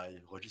by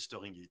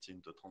registering it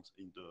in the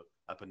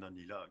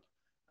app-only log.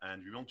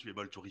 And we want to be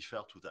able to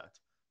refer to that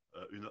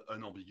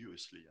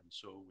unambiguously. And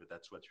so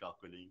that's what we are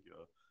calling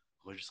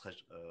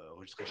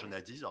registration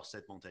IDs or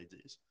statement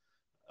IDs.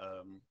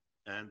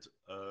 And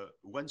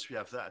once we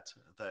have that,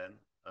 then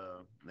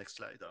next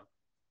slide,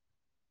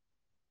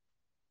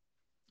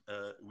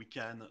 we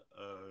can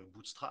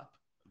bootstrap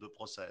the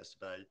process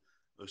by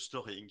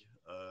storing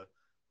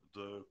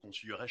the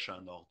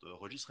configuration or the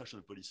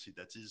registration policy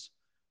that is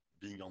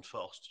being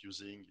enforced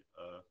using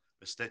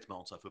a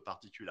statement of a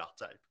particular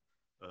type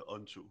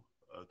onto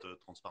the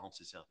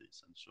transparency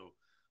service. And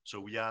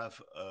so we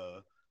have,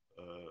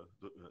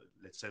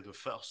 let's say, the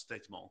first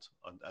statement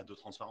at the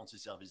transparency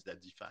service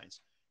that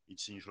defines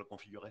its initial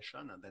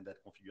configuration, and then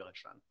that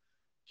configuration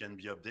can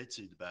be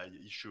updated by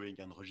issuing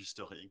and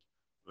registering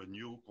a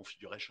new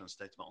configuration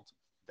statement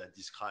that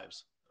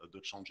describes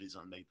the changes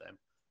and make them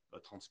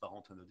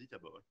transparent and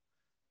auditable.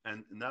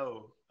 And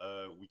now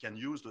we can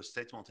use the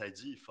statement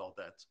ID for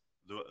that,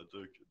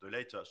 the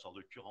latest or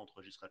the current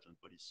registration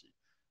policy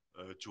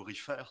to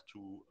refer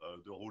to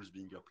the rules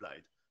being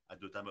applied at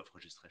the time of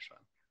registration.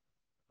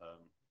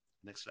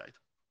 Next slide.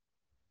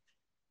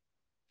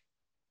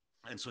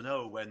 And so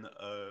now when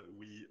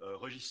we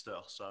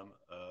register some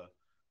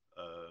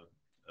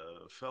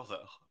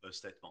further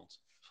statements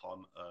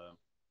from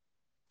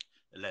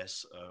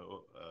less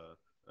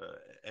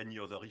any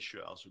other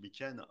issuers, we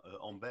can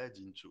embed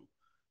into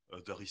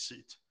the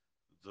receipt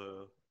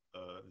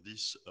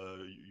this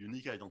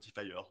unique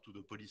identifier to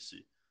the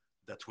policy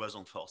that was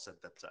enforced at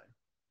that time.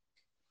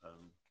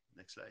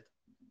 Next slide.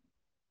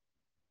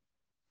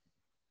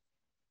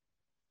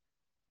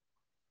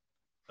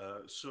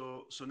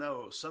 So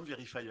now some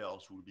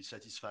verifiers will be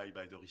satisfied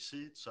by the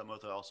receipt, some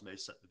others may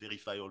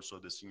verify also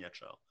the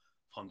signature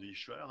from the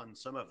issuer, and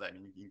some of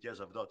them, in case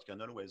of doubt,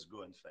 can always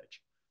go and fetch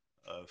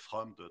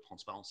from the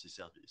transparency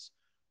service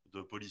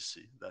the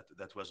policy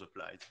that was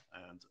applied,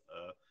 and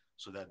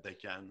so that they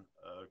can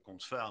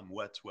confirm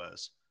what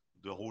was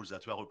the rules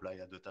that were applied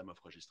at the time of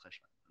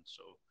registration. And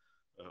so,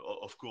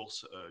 of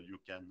course, you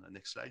can,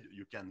 next slide,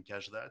 you can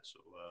cache that. So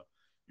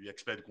you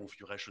expect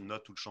configuration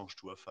not to change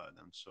too often.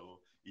 And so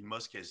in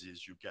most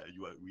cases, we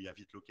have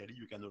it locally.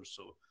 You can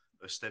also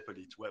staple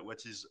it.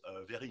 What is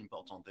very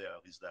important there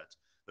is that,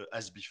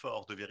 as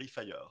before, the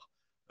verifier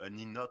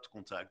need not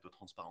contact the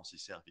transparency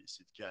service.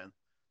 It can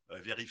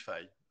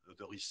verify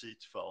the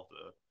receipt for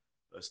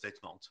the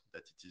statement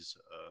that it is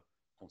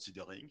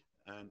considering,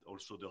 and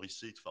also the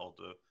receipt for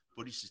the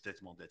policy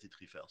statement that it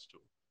refers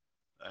to.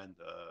 And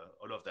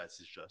all of that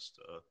is just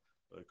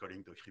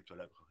calling the crypto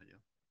library.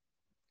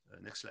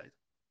 Next slide.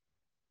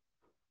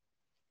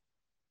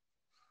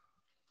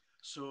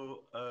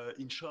 So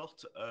in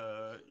short,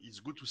 it's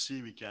good to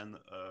see we can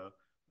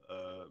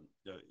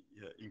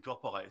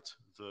incorporate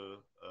the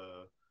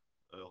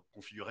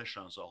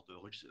configurations or the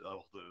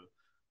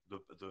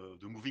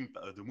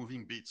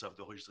moving bits of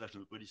the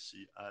registration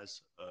policy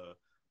as a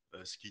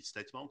SCITT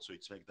statement. So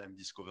it makes them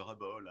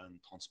discoverable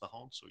and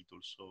transparent. So it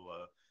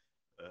also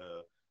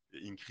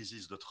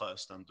increases the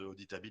trust and the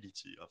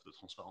auditability of the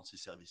transparency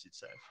service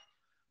itself.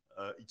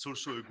 It's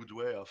also a good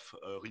way of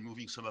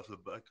removing some of the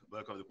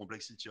bulk of the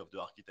complexity of the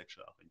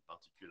architecture. In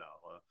particular,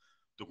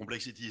 the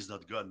complexity is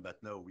not gone,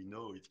 but now we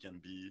know it can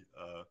be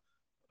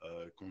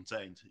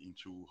contained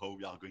into how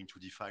we are going to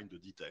define the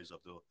details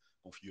of the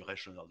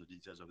configuration or the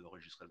details of the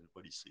registration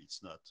policy.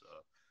 It's not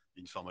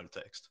informal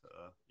text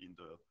in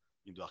the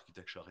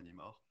architecture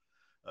anymore.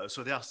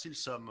 So there are still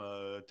some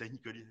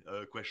technical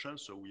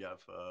questions. So we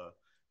have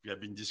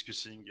been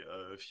discussing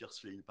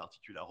fiercely, in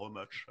particular, how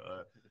much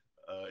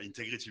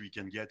integrity we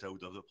can get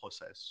out of the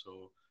process.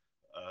 So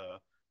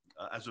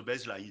as a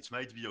baseline, it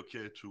might be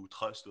okay to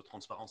trust the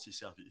transparency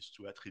service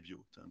to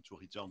attribute and to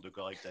return the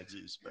correct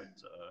IDs,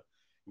 but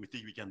we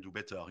think we can do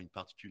better. In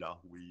particular,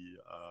 we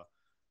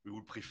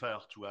would prefer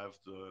to have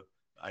the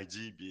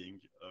ID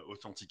being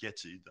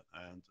authenticated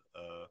and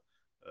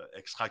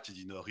extracted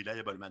in a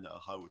reliable manner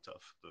out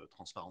of the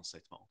transparent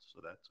statement, so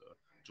that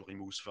to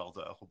remove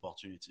further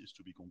opportunities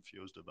to be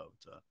confused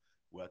about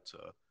what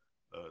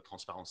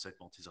transparent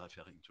statement is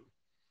referring to.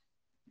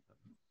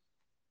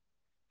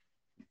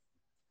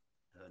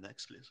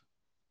 Next, please.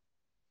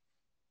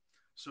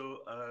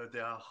 So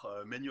there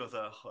are many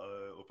other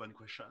open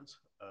questions,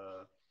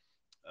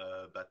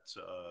 but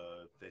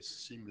they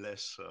seem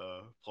less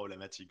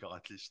problematic, or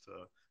at least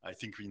I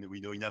think we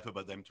know enough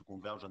about them to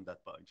converge on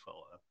that point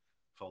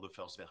for the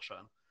first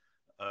version.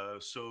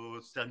 So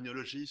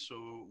terminology,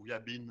 so we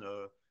have been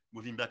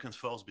moving back and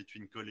forth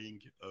between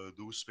calling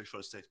those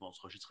special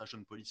statements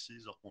registration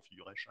policies or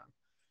configuration.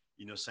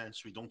 In a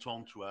sense, we don't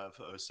want to have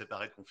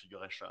separate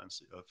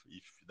configurations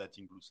if that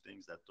includes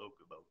things that talk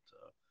about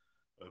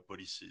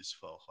policies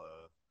for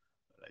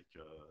like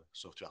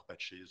software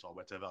patches or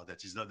whatever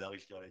that is not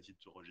directly related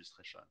to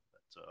registration.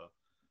 But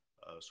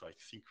So I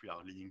think we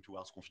are leaning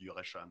towards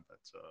configuration,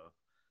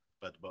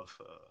 but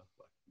both.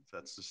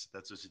 That's the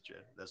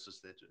situation. That's the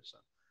status.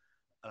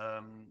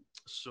 I've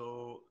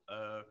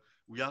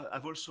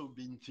also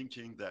been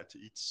thinking that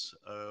it's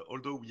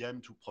although we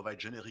aim to provide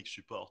generic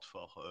support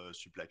for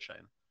supply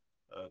chain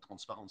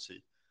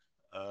transparency,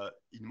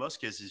 in most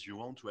cases you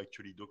want to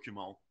actually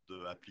document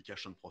the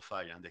application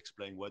profile and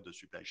explain what the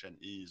supply chain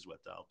is,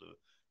 what are the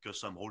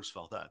custom rules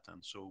for that,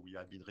 and so we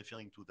have been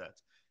referring to that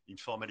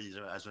informally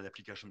as an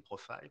application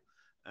profile,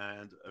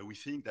 and we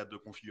think that the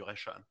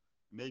configuration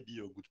may be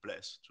a good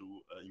place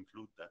to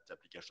include that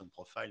application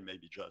profile,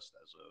 maybe just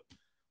as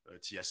a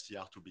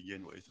TSTR to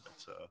begin with,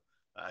 but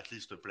at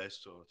least a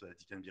place that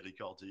it can be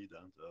recorded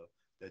and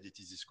that it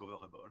is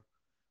discoverable.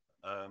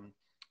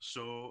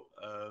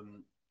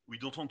 We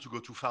don't want to go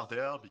too far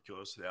there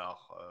because there are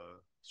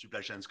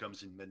supply chains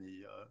comes in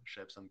many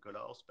shapes and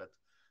colors, but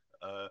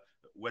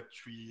what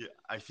we,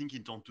 I think,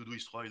 intend to do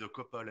is provide a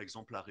couple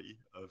exemplary,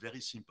 very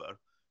simple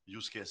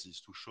use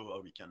cases to show how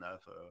we can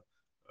have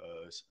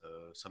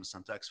some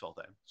syntax for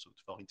them, so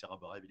for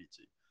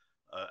interoperability.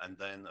 And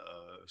then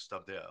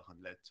stop there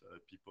and let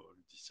people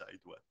decide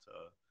what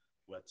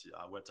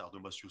are the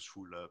most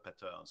useful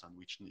patterns and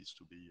which needs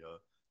to be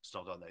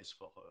standardized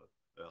for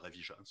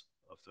revisions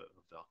of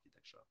the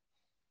architecture.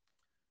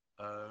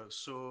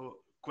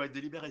 So quite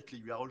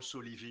deliberately, we are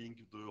also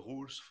leaving the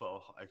rules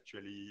for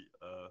actually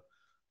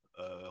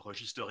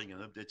registering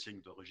and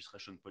updating the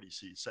registration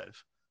policy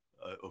itself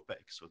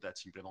opaque. So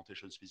that's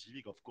implementation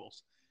specific, of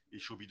course.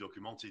 It should be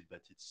documented,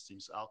 but it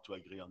seems hard to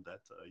agree on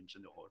that in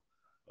general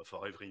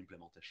for every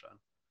implementation.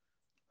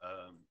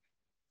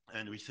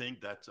 And we think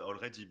that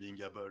already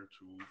being able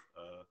to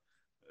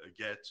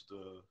get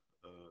the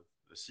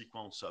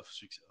sequence of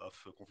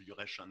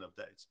configuration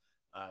updates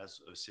as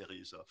a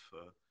series of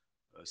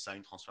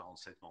signed transparent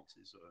statements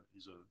is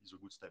a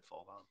good step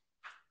forward.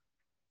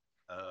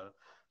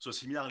 So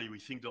similarly, we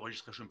think the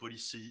registration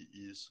policy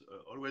is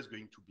always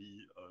going to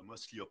be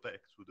mostly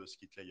opaque to the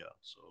SCITT layer.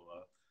 So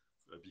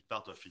a big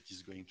part of it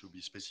is going to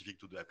be specific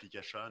to the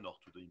application or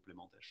to the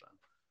implementation,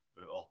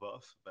 or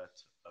both,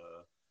 but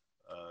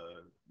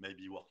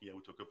maybe working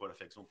out a couple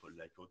of examples,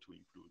 like how to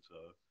include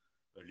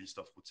a list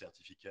of root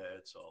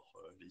certificates or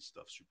a list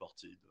of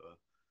supported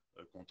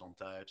content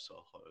types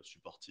or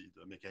supported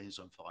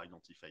mechanism for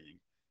identifying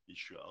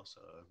issuers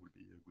will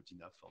be good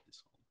enough for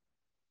this one.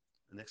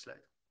 The next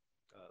slide.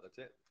 That's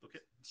it. Okay,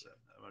 so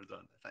well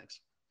done. Thanks.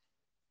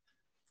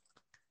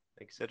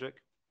 Thank you,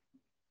 Cedric.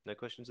 No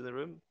questions in the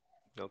room?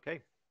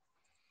 Okay.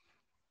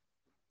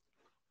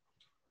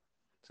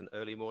 It's an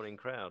early morning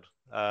crowd.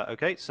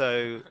 Okay,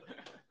 so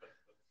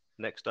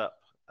next up,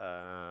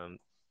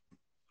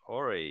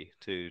 Ori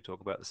to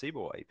talk about the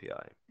CBOR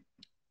API.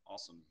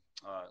 Awesome.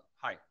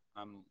 Hi,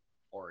 I'm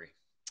Ori.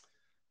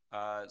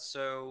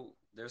 So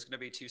there's going to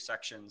be two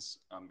sections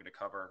I'm going to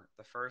cover.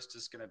 The first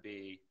is going to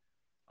be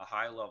a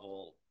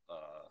high-level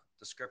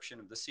description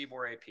of the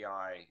CBOR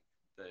API,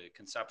 the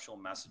conceptual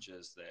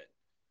messages that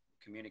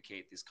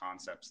communicate these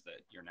concepts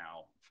that you're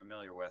now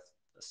familiar with,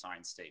 the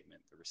signed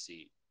statement, the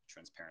receipt,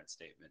 transparent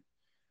statement.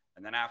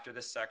 And then after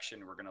this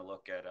section, we're going to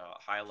look at a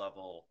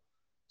high-level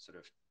sort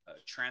of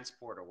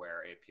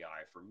transport-aware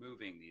API for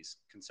moving these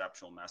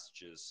conceptual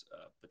messages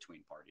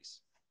between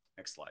parties.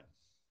 Next slide.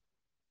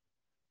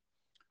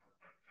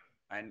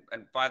 And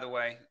by the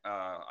way,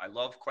 I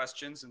love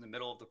questions in the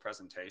middle of the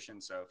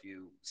presentation. So if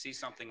you see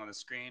something on the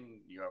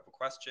screen, you have a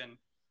question,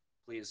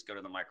 please go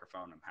to the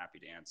microphone. I'm happy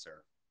to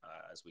answer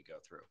as we go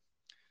through.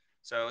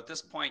 So at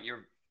this point,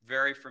 you're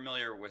very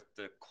familiar with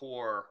the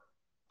core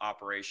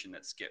operation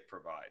that SCITT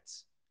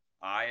provides.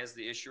 I, as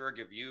the issuer,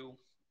 give you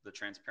the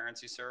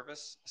transparency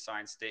service, a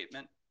signed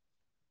statement.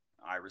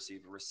 I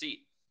receive a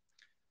receipt.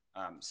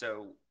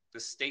 So the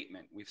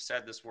statement, we've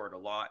said this word a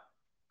lot,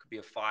 could be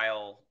a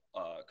file,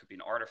 could be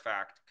an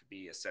artifact, could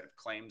be a set of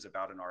claims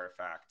about an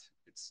artifact.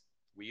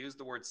 We use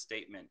the word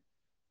statement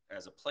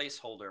as a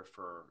placeholder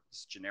for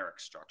this generic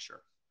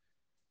structure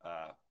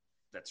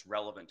that's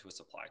relevant to a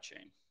supply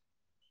chain.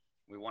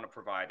 We want to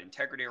provide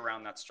integrity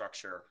around that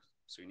structure,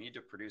 so we need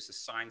to produce a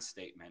signed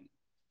statement.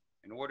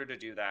 In order to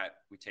do that,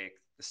 we take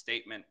the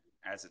statement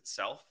as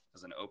itself,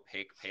 as an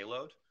opaque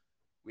payload.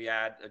 We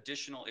add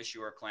additional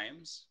issuer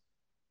claims.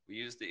 We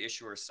use the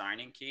issuer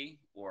signing key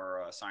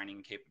or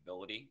signing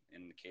capability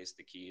in the case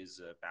the key is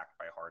backed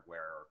by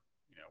hardware or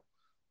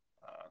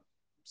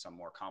some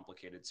more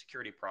complicated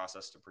security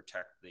process to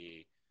protect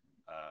the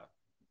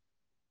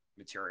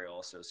material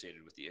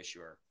associated with the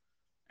issuer.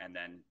 And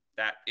then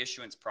that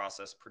issuance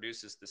process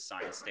produces the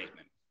signed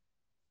statement.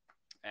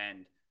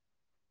 And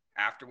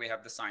after we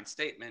have the signed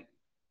statement,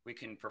 we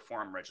can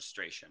perform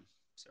registration.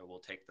 So we'll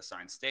take the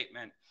signed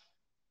statement.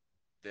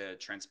 The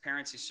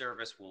transparency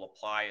service will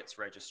apply its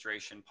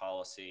registration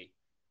policy.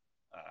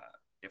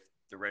 If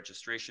the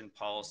registration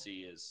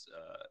policy is,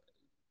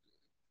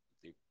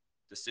 the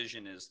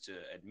decision is to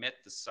admit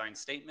the signed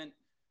statement,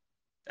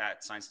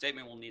 that signed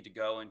statement will need to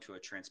go into a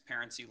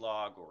transparency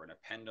log or an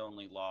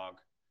append-only log.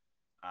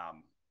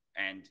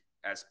 And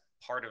as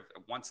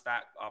once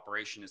that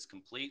operation is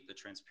complete, the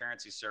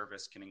transparency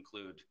service can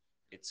include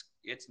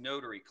its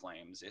notary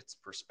claims, its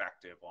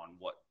perspective on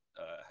what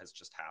has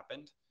just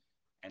happened,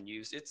 and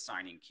use its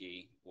signing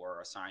key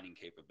or a signing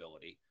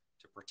capability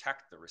to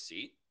protect the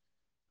receipt,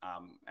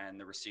 and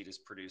the receipt is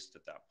produced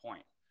at that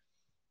point.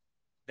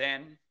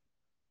 Then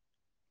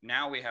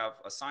now we have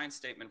a signed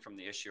statement from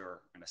the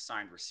issuer and a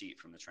signed receipt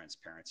from the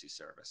transparency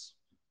service.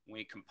 When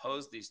we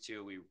compose these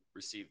two, we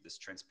receive this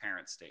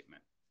transparent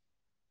statement.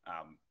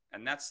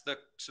 And that's the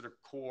sort of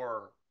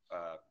core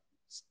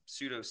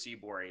pseudo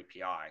CBOR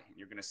API.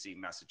 You're going to see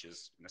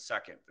messages in a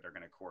second that are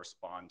going to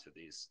correspond to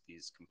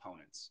these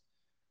components.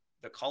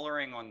 The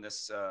coloring on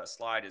this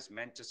slide is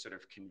meant to sort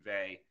of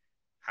convey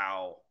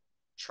how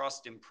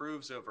trust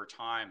improves over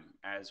time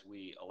as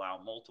we allow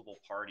multiple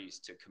parties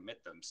to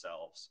commit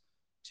themselves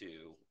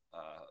to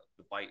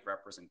the byte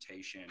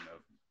representation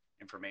of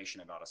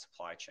information about a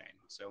supply chain.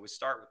 So we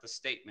start with the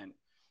statement.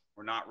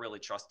 We're not really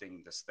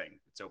trusting this thing.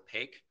 It's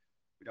opaque.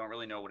 We don't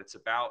really know what it's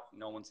about.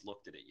 No one's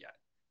looked at it yet.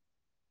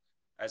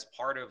 As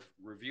part of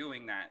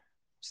reviewing that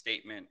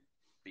statement,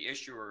 the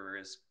issuer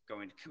is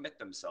going to commit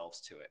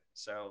themselves to it.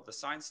 So the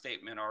signed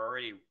statement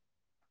already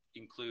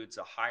includes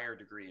a higher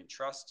degree of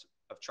trust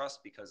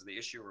because the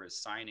issuer is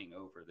signing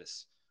over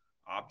this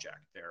object.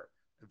 They're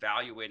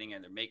evaluating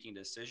and they're making a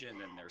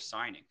decision and they're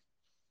signing.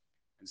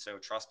 And so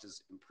trust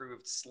is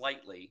improved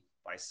slightly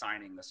by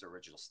signing this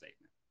original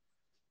statement.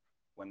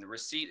 When the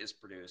receipt is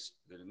produced,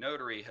 the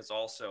notary has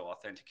also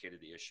authenticated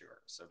the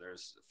issuer. So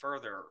there's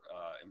further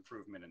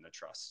improvement in the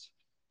trust.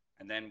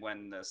 And then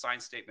when the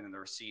signed statement and the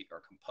receipt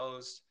are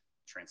composed,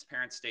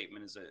 transparent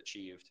statement is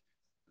achieved.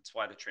 That's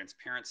why the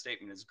transparent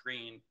statement is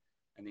green,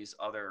 and these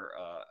other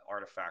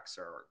artifacts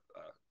are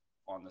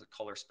on the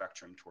color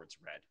spectrum towards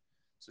red.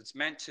 So it's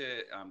meant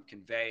to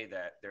convey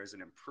that there's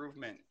an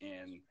improvement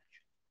in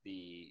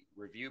the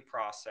review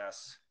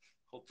process,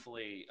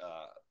 hopefully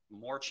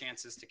more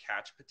chances to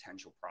catch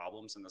potential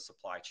problems in the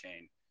supply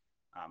chain,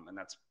 and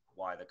that's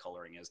why the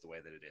coloring is the way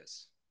that it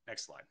is.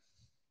 Next slide.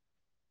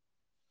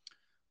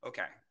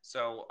 Okay,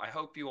 so I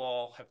hope you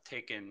all have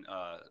taken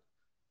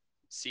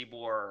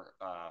CBOR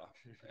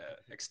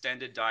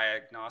Extended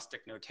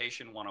Diagnostic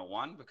Notation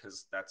 101,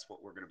 because that's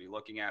what we're going to be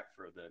looking at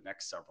for the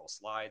next several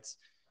slides.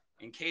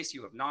 In case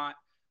you have not,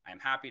 I'm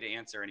happy to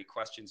answer any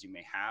questions you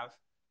may have.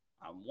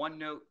 One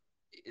note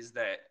is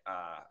that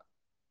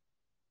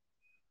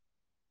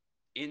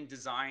in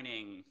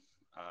designing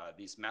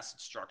these message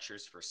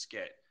structures for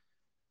SCITT,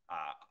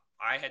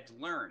 I had to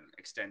learn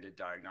Extended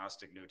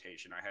Diagnostic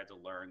Notation. I had to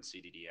learn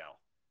CDDL.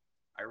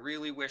 I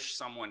really wish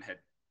someone had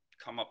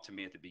come up to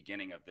me at the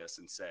beginning of this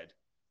and said,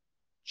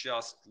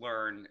 just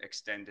learn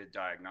Extended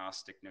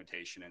Diagnostic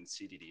Notation and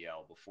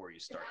CDDL before you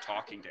start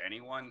talking to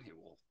anyone. It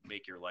will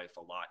make your life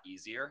a lot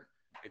easier.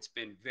 It's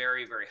been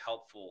very, very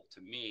helpful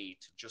to me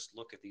to just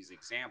look at these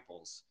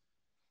examples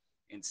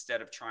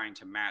instead of trying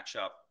to match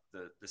up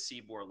the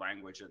CBOR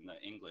language and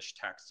the English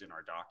text in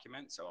our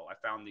document. So I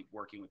found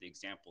working with the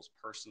examples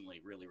personally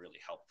really, really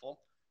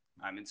helpful.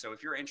 And so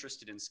if you're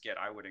interested in SCITT,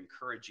 I would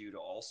encourage you to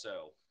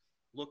also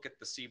look at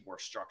the CBOR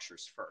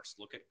structures first.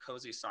 Look at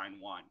COSI sign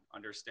 1,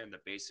 understand the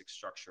basic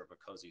structure of a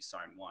COSI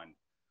sign 1.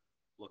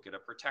 Look at a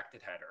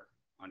protected header,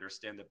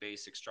 understand the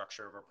basic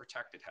structure of a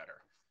protected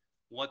header.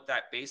 What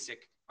that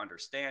basic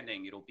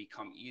understanding, it'll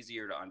become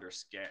easier to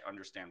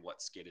understand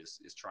what SCITT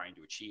is trying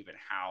to achieve and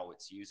how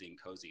it's using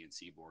COSI and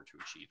CBOR to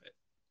achieve it.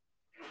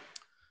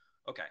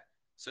 Okay,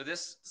 so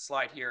this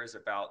slide here is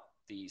about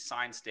the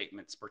signed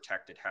statements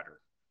protected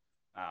header.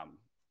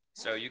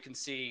 So you can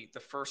see the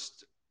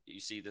first,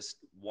 you see this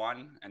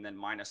 1 and then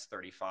minus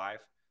 35.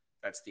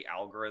 That's the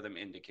algorithm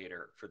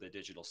indicator for the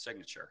digital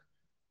signature.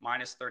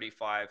 Minus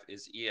 35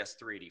 is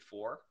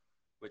ES384,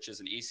 which is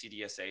an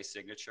ECDSA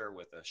signature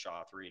with a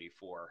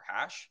SHA-384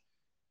 hash.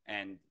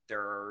 And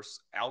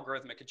there's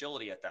algorithmic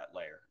agility at that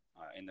layer.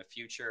 In the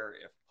future,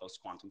 if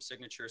post-quantum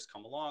signatures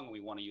come along and we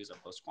want to use a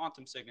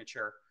post-quantum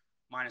signature,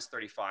 minus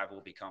 35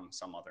 will become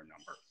some other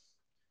number.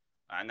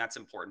 And that's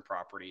an important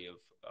property of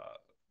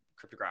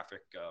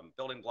cryptographic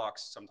building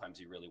blocks. Sometimes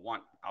you really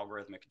want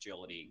algorithmic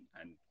agility,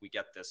 and we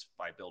get this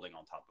by building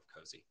on top of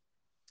COSI.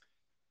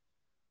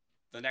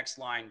 The next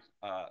line,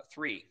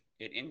 3,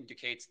 it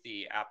indicates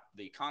the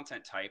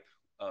content type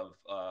of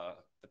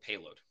the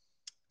payload.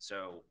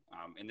 So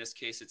in this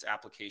case, it's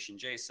application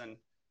JSON,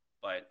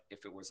 but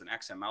if it was an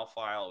XML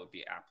file, it would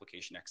be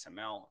application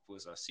XML. If it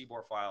was a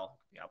CBOR file, it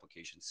could be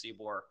application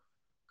CBOR.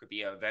 It could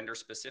be a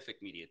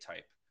vendor-specific media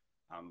type.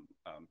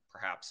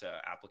 Perhaps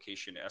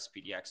application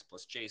SPDX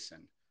plus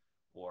JSON,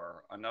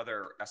 or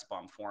another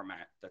SBOM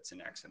format that's in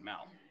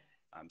XML.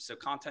 So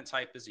content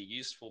type is a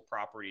useful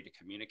property to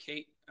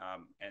communicate.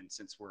 And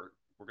since we're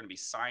going to be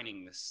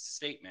signing this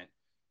statement,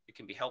 it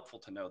can be helpful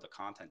to know the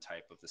content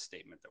type of the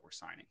statement that we're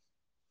signing.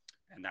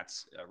 And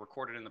that's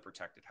recorded in the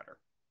protected header.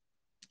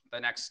 The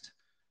next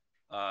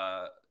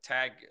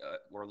tag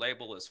or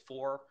label is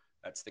 4.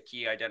 That's the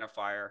key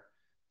identifier.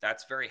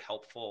 That's very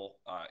helpful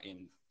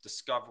in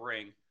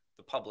discovering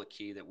the public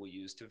key that we'll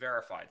use to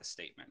verify the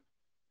statement.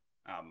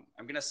 I'm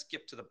going to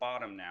skip to the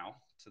bottom now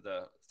to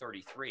the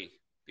 33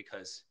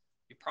 because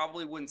you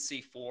probably wouldn't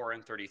see 4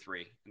 and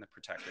 33 in the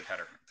protected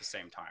header at the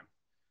same time.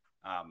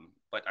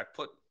 But I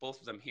put both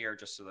of them here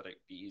just so that it'd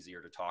be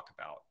easier to talk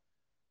about.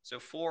 So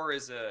 4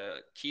 is a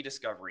key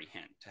discovery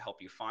hint to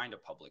help you find a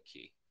public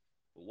key.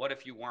 But what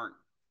if you weren't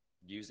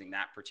using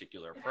that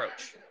particular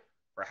approach?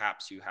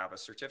 Perhaps you have a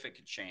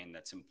certificate chain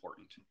that's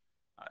important.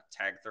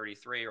 Tag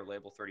 33 or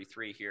label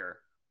 33 here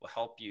will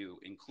help you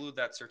include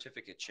that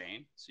certificate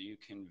chain so you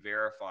can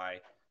verify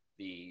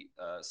the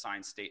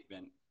signed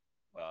statement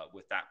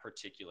with that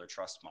particular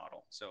trust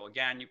model. So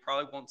again, you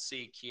probably won't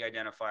see key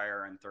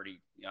identifier and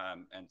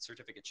and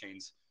certificate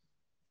chains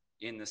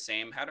in the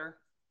same header.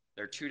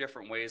 There are 2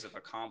 different ways of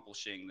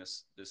accomplishing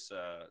this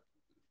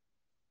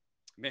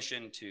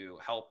mission to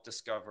help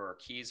discover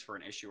keys for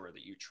an issuer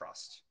that you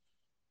trust.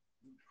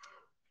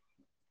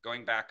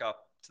 Going back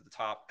up to the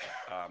top,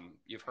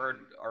 you've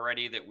heard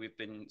already that we've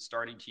been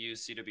starting to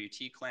use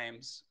CWT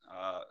claims.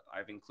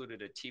 I've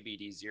included a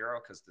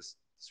TBD0 because this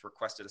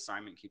requested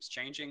assignment keeps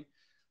changing.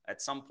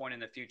 At some point in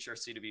the future,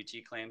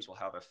 CWT claims will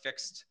have a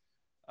fixed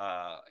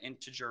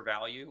integer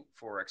value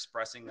for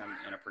expressing them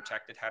in a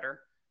protected header.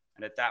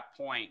 And at that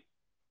point,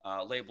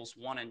 labels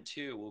 1 and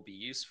 2 will be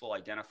useful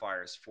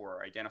identifiers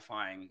for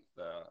identifying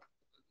the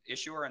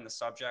issuer and the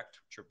subject,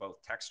 which are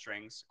both text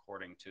strings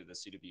according to the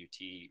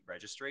CWT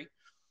registry.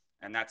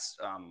 And that's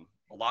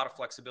a lot of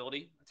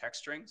flexibility, a text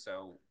string.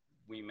 So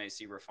we may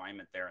see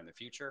refinement there in the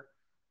future.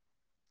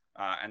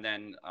 And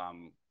then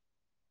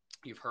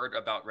you've heard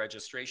about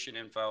registration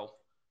info.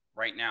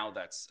 Right now,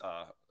 that's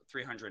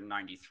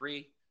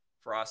 393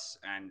 for us.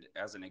 And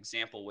as an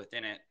example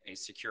within it, a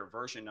secure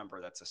version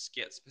number that's a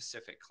SCITT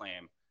specific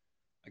claim.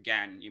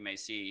 Again, you may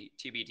see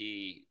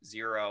TBD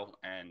 0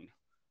 and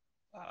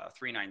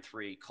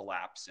 393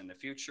 collapse in the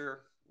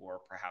future, or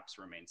perhaps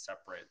remain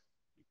separate.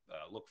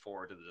 Look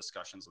forward to the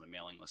discussions on the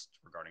mailing list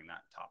regarding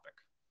that topic.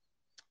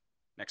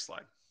 Next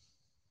slide.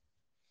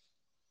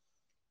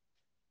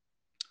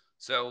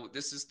 So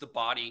this is the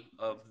body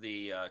of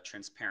the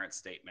transparent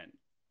statement.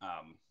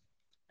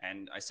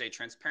 And I say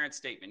transparent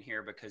statement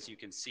here because you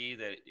can see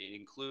that it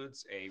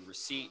includes a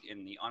receipt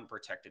in the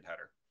unprotected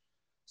header.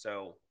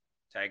 So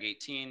tag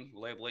 18,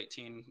 label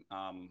 18,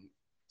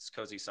 it's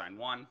cozy sign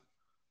 1.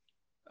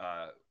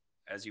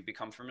 As you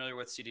become familiar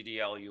with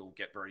CDDL, you'll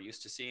get very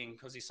used to seeing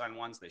cozy sign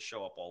 1s. They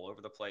show up all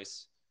over the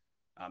place.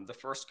 The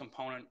first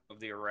component of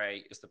the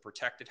array is the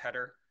protected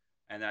header,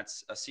 and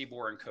that's a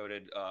CBOR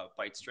encoded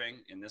byte string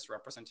in this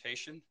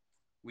representation.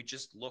 We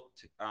just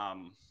looked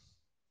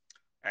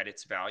at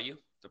its value,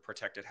 the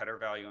protected header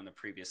value in the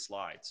previous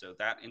slide. So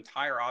that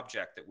entire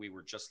object that we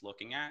were just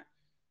looking at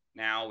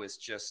now is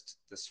just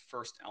this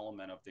first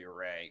element of the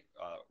array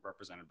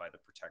represented by the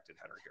protected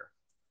header here.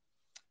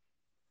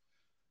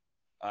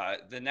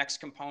 The next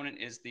component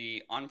is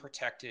the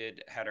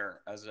unprotected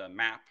header as a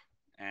map,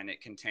 and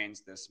it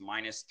contains this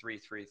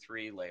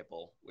 -333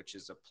 label, which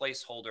is a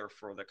placeholder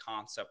for the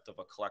concept of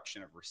a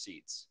collection of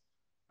receipts.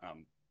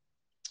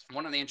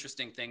 One of the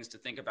interesting things to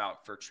think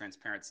about for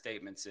transparent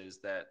statements is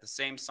that the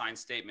same signed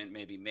statement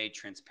may be made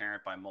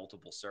transparent by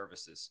multiple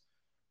services.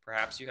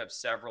 Perhaps you have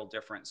several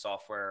different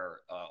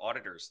software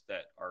auditors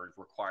that are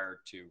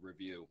required to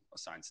review a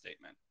signed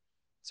statement.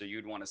 So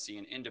you'd want to see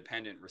an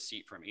independent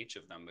receipt from each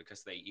of them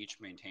because they each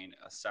maintain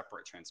a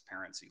separate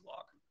transparency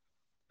log.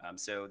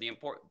 So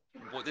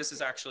this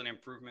is actually an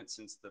improvement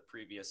since the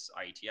previous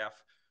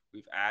IETF.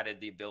 We've added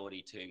the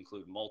ability to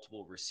include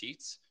multiple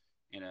receipts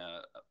in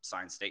a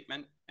signed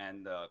statement.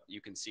 And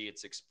you can see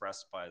it's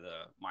expressed by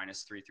the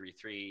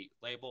 -333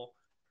 label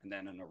and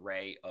then an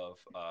array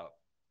of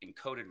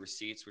encoded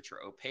receipts, which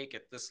are opaque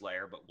at this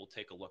layer, but we'll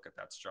take a look at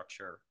that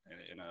structure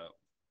in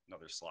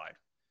another slide.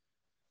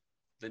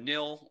 The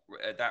nil,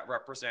 that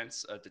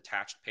represents a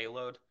detached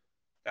payload.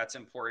 That's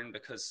important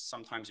because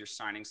sometimes you're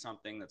signing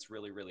something that's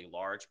really, really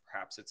large.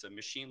 Perhaps it's a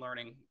machine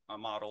learning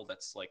model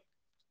that's like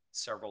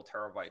several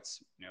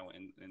terabytes,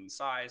 in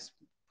size.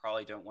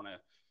 Probably don't want to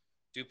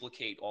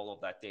duplicate all of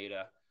that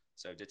data.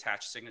 So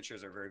detached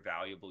signatures are very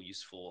valuable,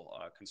 useful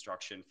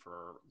construction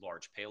for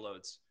large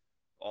payloads.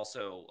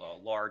 Also,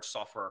 large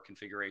software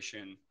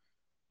configuration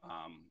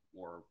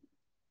or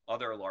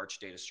other large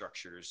data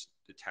structures,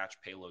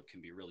 detached payload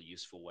can be a really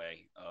useful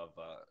way of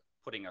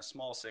putting a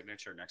small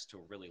signature next to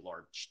a really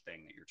large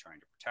thing that you're trying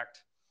to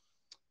protect.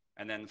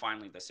 And then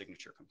finally, the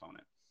signature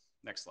component.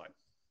 Next slide.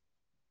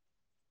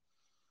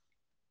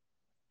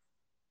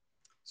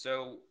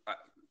 So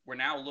we're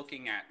now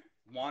looking at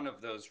one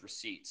of those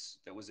receipts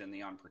that was in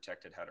the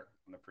unprotected header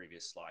on the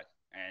previous slide,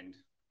 and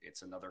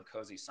it's another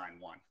cozy sign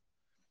 1.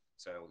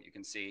 So you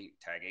can see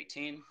tag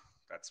 18,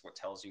 that's what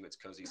tells you it's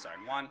cozy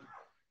sign 1.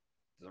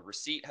 The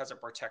receipt has a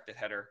protected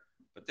header,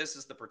 but this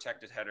is the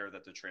protected header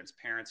that the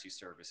transparency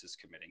service is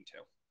committing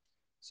to.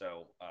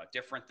 So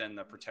different than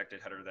the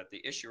protected header that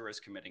the issuer is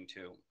committing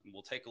to. And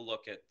we'll take a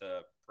look at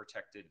the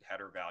protected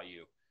header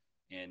value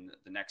in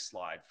the next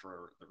slide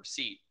for the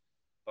receipt.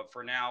 But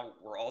for now,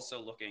 we're also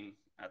looking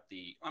at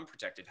the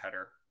unprotected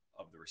header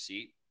of the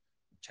receipt,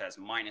 which has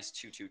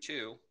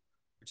 -222,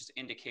 which is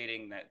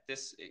indicating that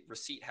this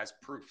receipt has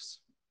proofs,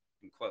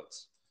 in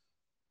quotes.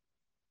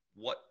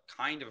 What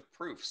kind of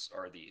proofs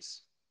are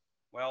these?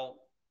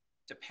 Well,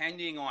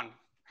 depending on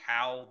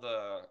how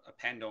the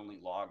append-only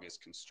log is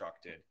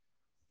constructed,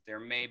 there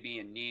may be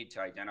a need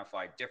to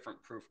identify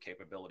different proof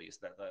capabilities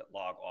that the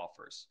log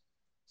offers.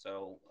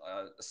 So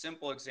a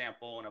simple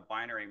example in a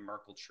binary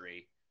Merkle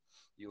tree,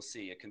 you'll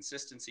see a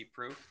consistency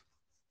proof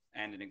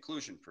and an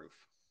inclusion proof.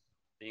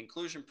 The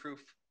inclusion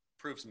proof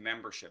proves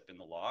membership in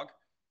the log.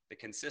 The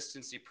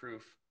consistency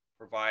proof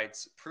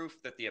provides proof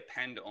that the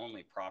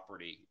append-only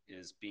property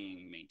is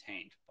being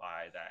maintained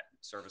by that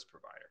service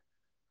provider.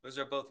 Those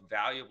are both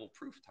valuable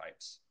proof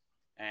types,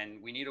 and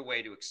we need a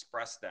way to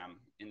express them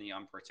in the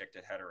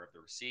unprotected header of the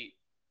receipt.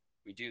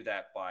 We do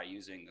that by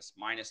using this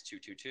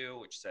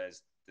 -222, which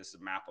says this is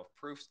a map of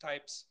proof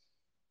types.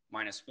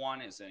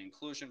 -1 is an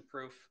inclusion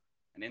proof,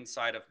 and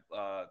inside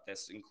of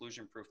this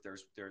inclusion proof,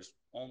 there's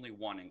only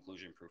one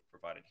inclusion proof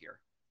provided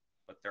here.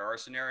 But there are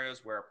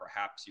scenarios where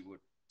perhaps you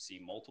would see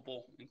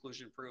multiple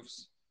inclusion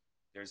proofs.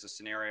 There's a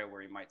scenario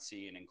where you might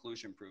see an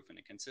inclusion proof and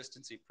a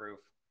consistency proof.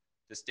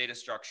 This data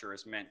structure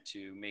is meant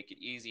to make it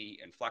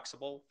easy and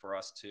flexible for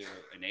us to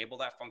enable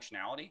that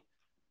functionality,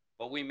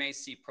 but we may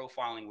see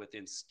profiling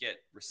within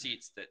SCITT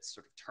receipts that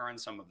sort of turn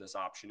some of this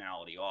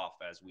optionality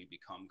off as we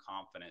become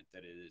confident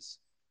that it is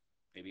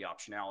maybe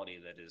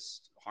optionality that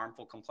is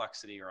harmful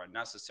complexity or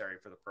unnecessary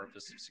for the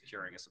purpose of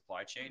securing a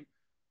supply chain.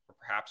 Or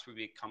perhaps we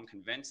become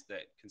convinced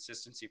that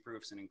consistency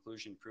proofs and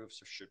inclusion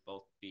proofs should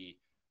both be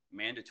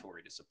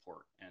mandatory to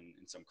support and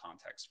in some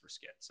context for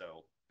SCITT.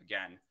 So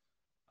again,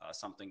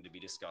 something to be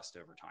discussed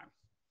over time.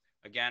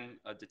 Again,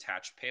 a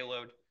detached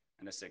payload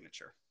and a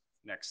signature.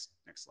 Next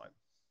slide.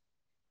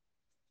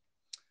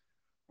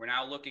 We're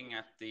now looking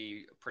at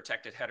the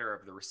protected header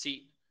of the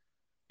receipt.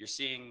 You're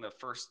seeing the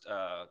first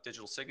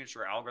digital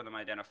signature algorithm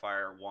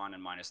identifier 1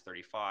 and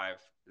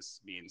 -35.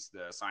 This means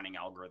the signing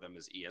algorithm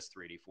is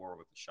ES384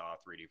 with the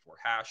SHA-384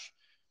 hash.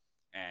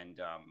 And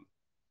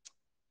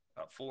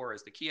 4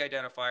 is the key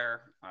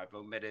identifier. I've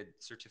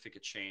omitted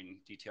certificate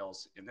chain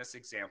details in this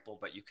example,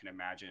 but you can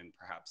imagine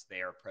perhaps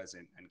they are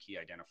present and key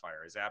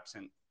identifier is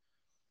absent.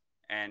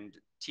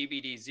 And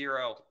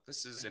TBD0,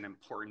 this is an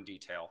important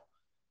detail.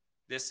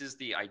 This is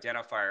the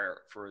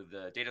identifier for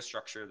the data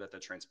structure that the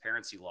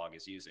transparency log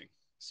is using.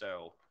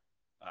 So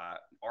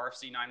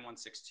RFC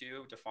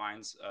 9162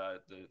 defines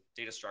the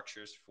data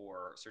structures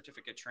for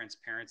certificate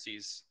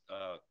transparencies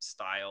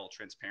style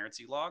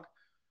transparency log,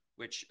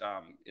 which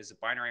is a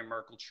binary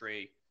Merkle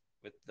tree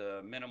with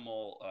the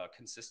minimal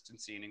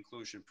consistency and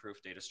inclusion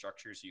proof data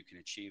structures you can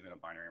achieve in a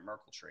binary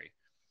Merkle tree.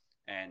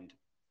 And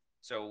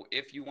so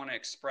if you want to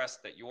express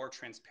that your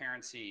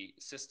transparency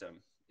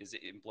system is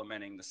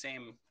implementing the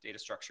same data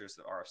structures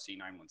that RFC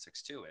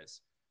 9162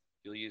 is,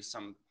 you'll use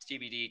some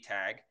TBD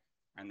tag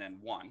and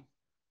then 1,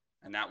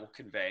 and that will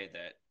convey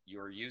that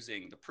you're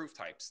using the proof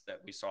types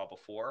that we saw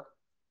before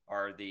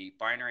are the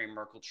binary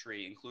Merkle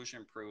tree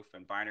inclusion proof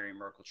and binary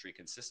Merkle tree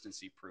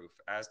consistency proof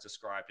as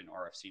described in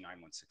RFC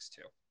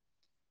 9162.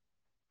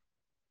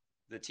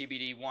 The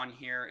TBD1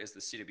 here is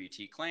the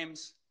CWT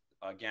claims.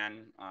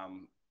 Again,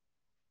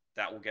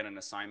 that will get an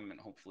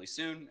assignment hopefully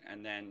soon,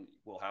 and then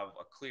we'll have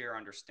a clear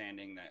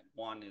understanding that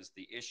 1 is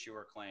the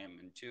issuer claim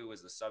and 2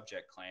 is the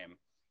subject claim.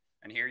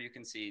 And here you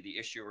can see the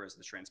issuer is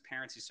the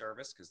transparency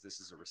service because this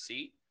is a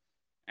receipt,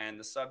 and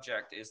the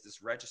subject is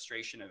this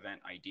registration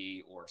event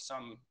ID or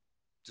some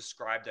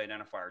described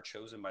identifier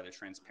chosen by the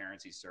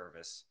transparency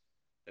service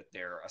that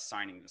they're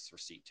assigning this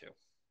receipt to.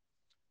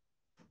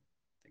 I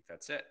think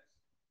that's it.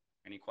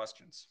 Any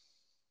questions?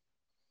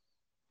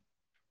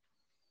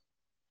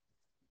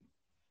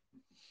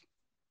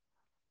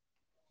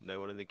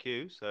 No one in the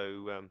queue.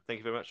 So thank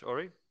you very much,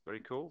 Ori.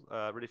 Very cool.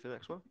 Ready for the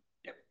next one?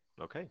 Yep.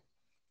 Okay.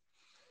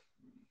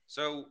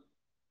 So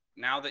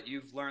now that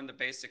you've learned the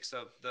basics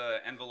of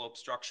the envelope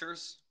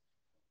structures,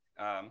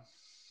 why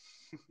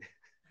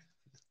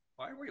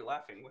were you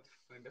laughing? What, did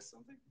I miss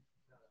something?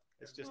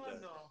 It's just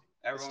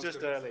Everyone's it's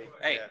just early.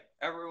 Hey, yeah.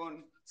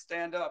 Everyone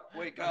stand up,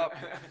 wake up.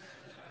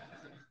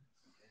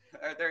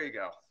 There you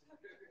go.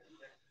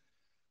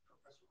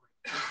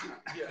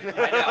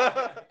 I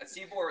know.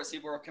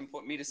 Cibor can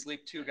put me to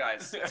sleep too,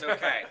 guys. It's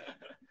okay.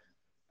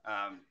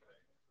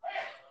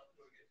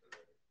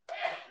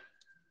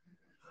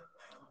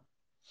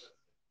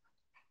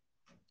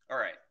 All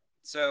right.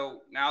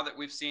 So now that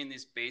we've seen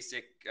these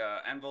basic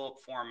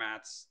envelope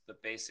formats, the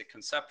basic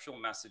conceptual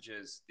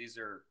messages, these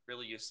are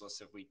really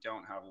useless if we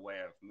don't have a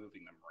way of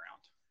moving them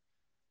around.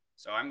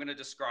 So I'm going to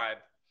describe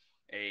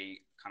a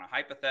kind of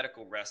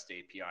hypothetical REST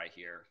API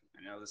here.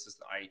 I know this is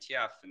the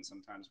IETF, and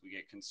sometimes we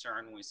get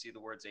concerned when we see the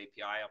words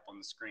API up on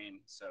the screen.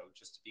 So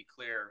just to be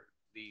clear,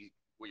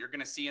 what you're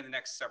going to see in the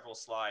next several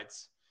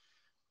slides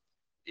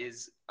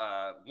is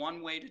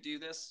one way to do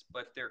this,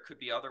 but there could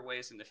be other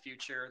ways in the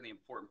future. And the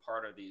important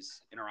part are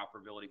these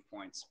interoperability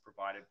points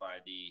provided by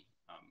the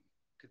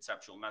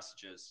conceptual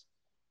messages.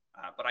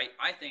 But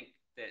I think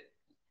that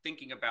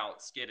thinking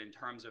about SCITT in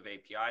terms of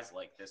APIs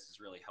like this is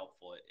really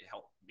helpful. It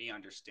helped me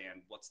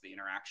understand what's the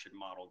interaction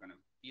model going to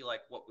be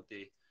like, what would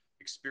the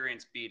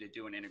experience be to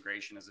do an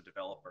integration as a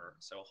developer.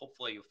 So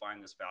hopefully you'll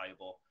find this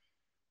valuable.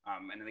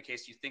 And in the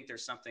case you think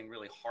there's something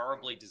really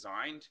horribly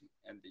designed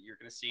and that you're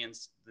going to see in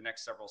the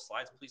next several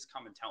slides, please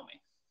come and tell me.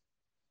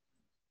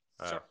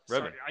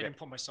 Sorry, I didn't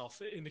put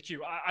myself in the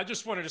queue. I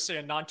just wanted to say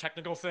a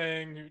non-technical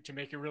thing to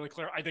make it really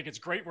clear. I think it's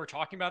great we're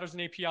talking about it as an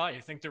API. I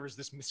think there is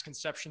this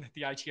misconception that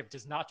the IETF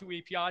does not do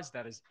APIs.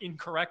 That is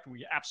incorrect.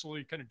 We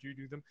absolutely kind of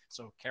do them.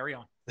 So carry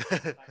on.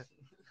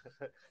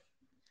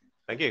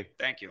 Thank you.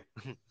 Thank you.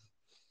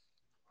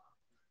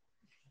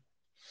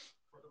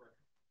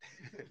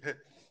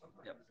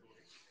 Yep.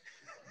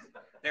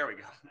 There we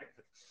go.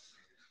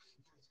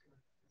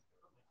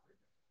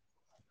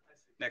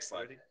 Next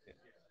slide.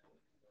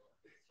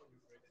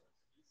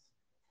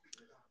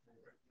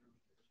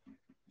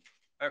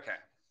 Okay,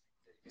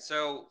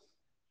 so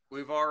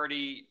we've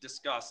already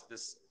discussed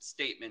this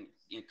statement.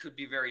 It could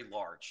be very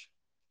large.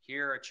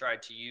 Here I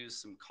tried to use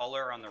some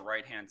color on the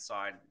right-hand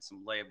side,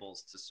 some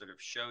labels to sort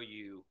of show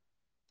you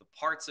the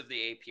parts of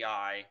the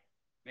API,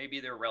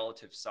 maybe their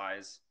relative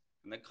size,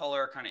 and the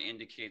color kind of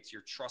indicates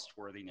your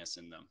trustworthiness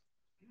in them.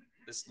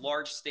 This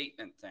large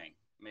statement thing,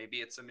 maybe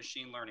it's a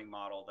machine learning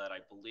model that I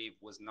believe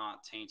was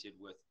not tainted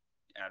with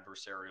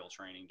adversarial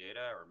training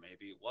data, or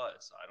maybe it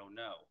was. I don't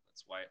know.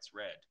 That's why it's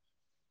red.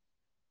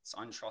 It's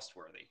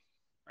untrustworthy,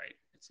 right?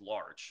 It's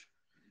large,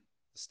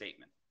 the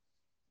statement.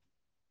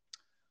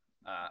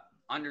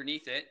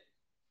 Underneath it,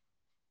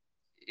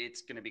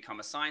 it's going to become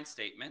a signed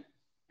statement.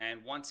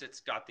 And once it's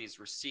got these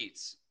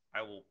receipts,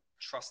 I will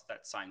trust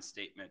that signed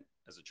statement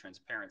as a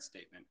transparent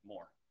statement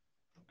more.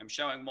 I'm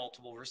showing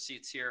multiple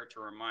receipts here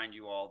to remind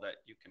you all that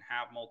you can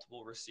have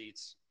multiple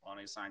receipts on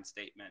a signed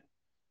statement.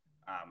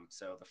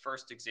 So the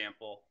first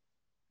example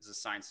is a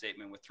signed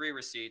statement with 3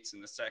 receipts,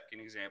 and the second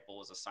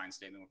example is a signed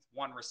statement with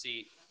 1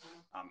 receipt.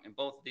 In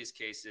both of these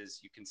cases,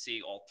 you can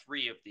see all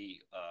 3 of the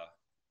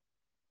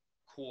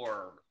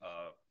core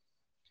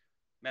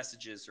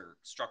messages or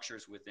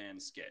structures within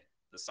SCITT: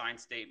 the signed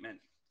statement,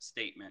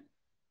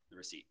 the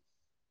receipt.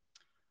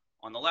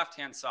 On the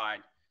left-hand side,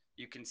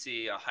 you can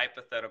see a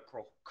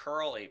hypothetical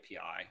curl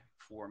API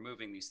for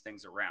moving these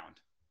things around.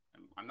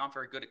 I'm not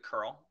very good at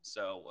curl,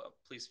 so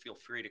please feel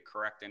free to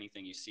correct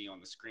anything you see on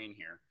the screen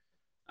here.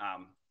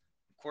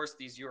 Of course,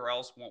 these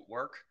URLs won't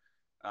work,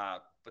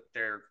 but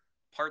they're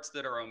parts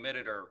that are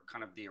omitted are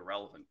kind of the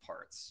irrelevant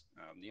parts.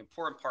 The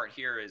important part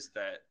here is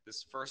that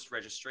this first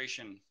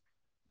registration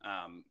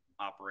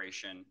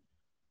operation,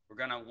 we're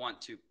going to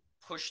want to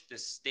push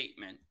this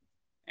statement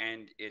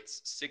and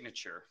its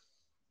signature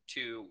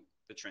to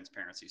the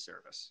transparency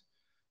service.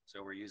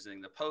 So we're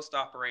using the post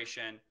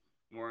operation,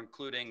 and we're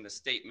including the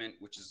statement,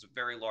 which is a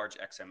very large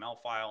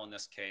XML file in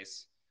this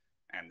case,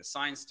 and the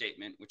signed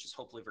statement, which is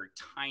hopefully a very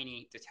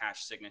tiny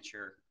detached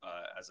signature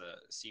as a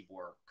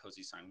CBOR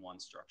cozy sign 1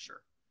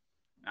 structure.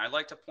 And I'd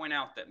like to point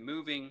out that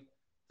moving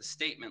the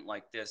statement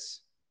like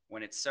this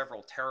when it's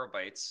several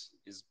terabytes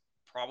is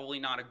probably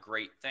not a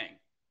great thing.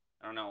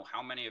 I don't know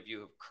how many of you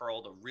have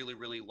curled a really,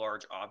 really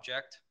large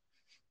object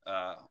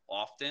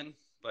often,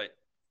 but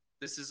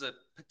this is a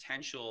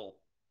potential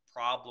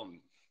problem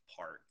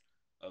part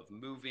of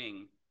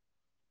moving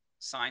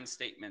signed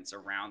statements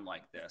around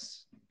like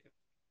this.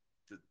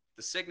 If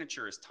the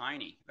signature is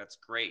tiny, that's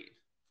great.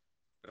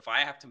 But if I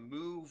have to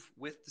move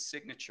with the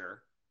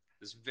signature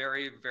this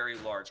very, very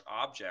large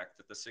object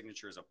that the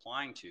signature is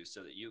applying to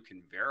so that you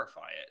can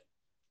verify it,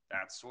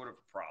 that's sort of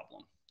a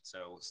problem.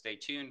 So stay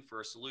tuned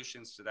for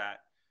solutions to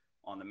that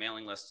on the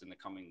mailing list in the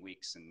coming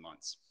weeks and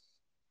months.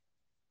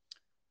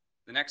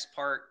 The next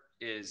part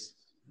is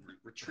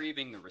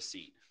retrieving the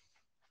receipt.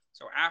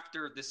 So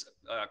after this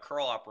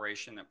curl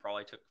operation that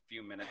probably took a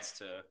few minutes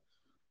to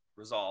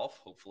resolve,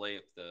 hopefully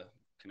if the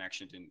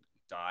connection didn't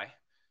die,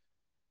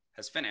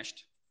 has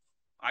finished,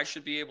 I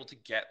should be able to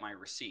get my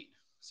receipt.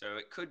 So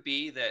it could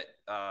be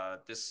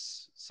that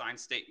this signed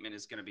statement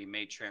is going to be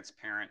made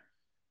transparent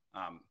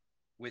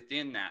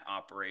within that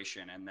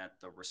operation, and that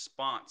the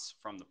response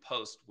from the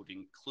post would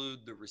include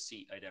the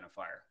receipt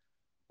identifier.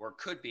 Or it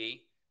could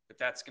be that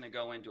that's going to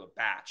go into a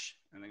batch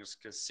and then it's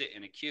going to sit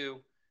in a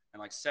queue,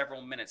 and like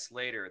several minutes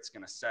later, it's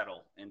going to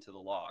settle into the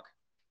log.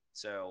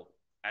 So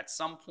at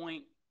some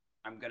point,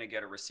 I'm going to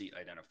get a receipt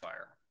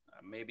identifier.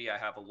 Maybe I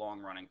have a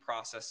long-running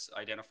process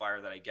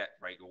identifier that I get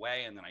right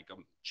away, and then I go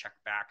check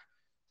back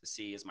to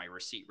see, is my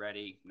receipt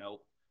ready?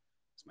 Nope.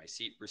 Is my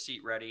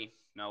receipt ready?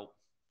 Nope.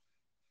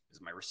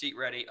 Is my receipt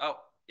ready? Oh,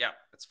 yeah,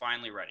 it's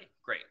finally ready.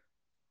 Great.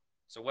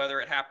 So whether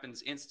it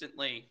happens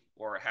instantly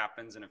or it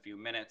happens in a few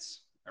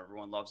minutes,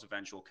 everyone loves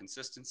eventual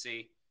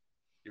consistency.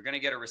 You're going to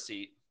get a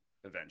receipt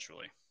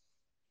eventually.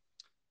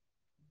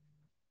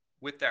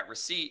 With that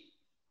receipt,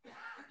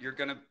 you're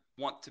going to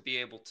want to be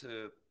able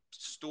to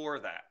store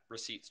that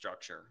receipt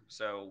structure.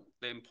 So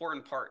the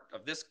important part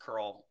of this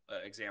curl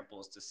example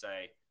is to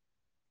say,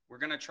 we're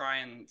going to try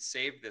and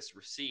save this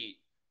receipt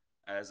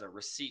as a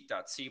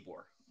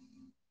receipt.cbor.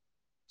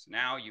 So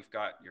now you've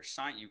got your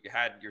sign, you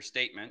had your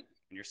statement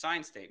and your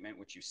signed statement,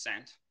 which you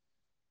sent.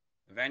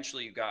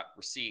 Eventually you got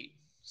receipt.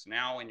 So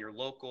now in your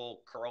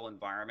local curl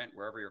environment,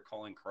 wherever you're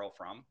calling curl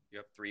from, you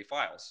have 3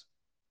 files.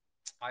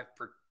 I've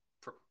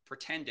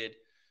pretended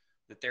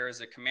that there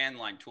is a command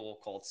line tool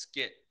called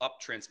SCITT up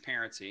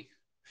transparency.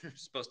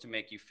 It's supposed to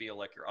make you feel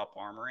like you're up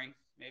armoring,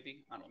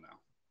 maybe. I don't know.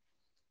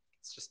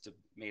 It's just a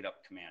made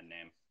up command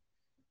name.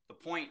 The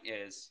point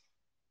is,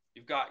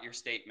 you've got your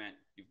statement,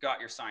 you've got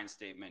your signed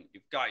statement,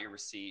 you've got your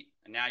receipt,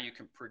 and now you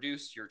can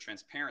produce your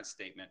transparent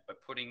statement by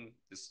putting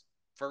this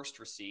first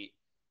receipt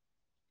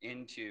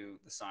into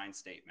the signed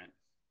statement.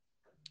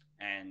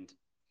 And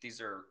these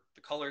are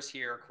the colors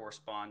here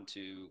correspond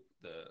to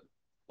the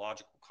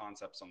logical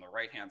concepts on the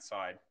right-hand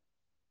side.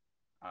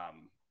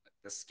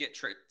 The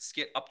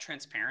SCITT up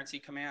transparency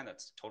command,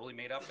 that's totally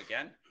made up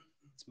again.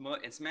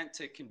 It's meant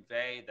to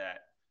convey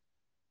that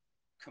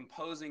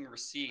composing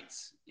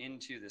receipts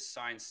into the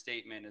signed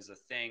statement is a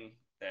thing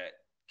that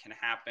can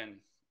happen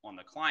on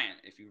the client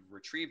if you've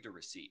retrieved a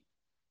receipt.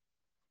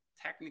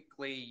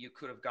 Technically, you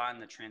could have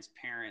gotten the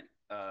transparent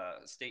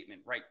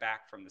statement right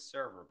back from the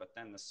server, but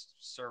then the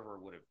server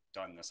would have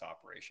done this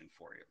operation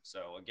for you.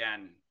 So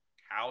again,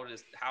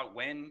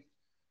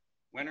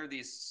 when are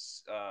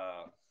these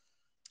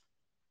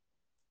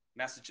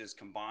messages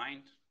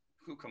combined?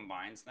 Who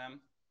combines them?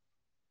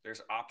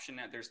 There's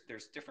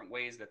different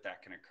ways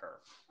that can occur.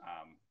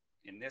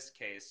 In this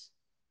case,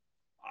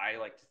 I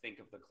like to think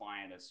of the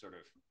client as sort of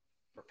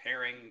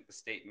preparing the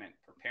statement,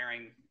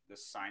 preparing the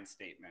signed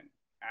statement,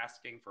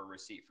 asking for a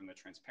receipt from the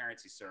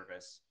transparency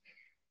service,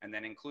 and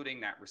then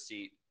including that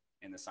receipt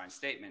in the signed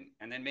statement,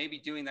 and then maybe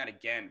doing that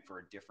again for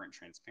a different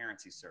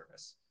transparency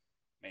service.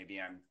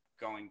 Maybe I'm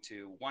going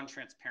to one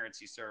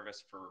transparency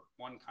service for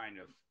one kind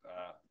of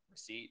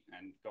receipt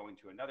and going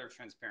to another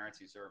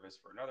transparency service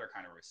for another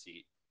kind of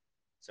receipt.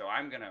 So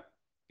I'm going to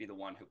be the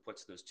one who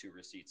puts those two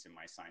receipts in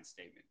my signed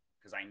statement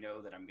because I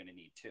know that I'm going to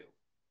need two.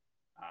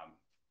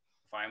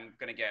 If I'm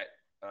going to get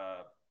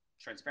a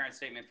transparent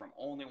statement from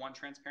only one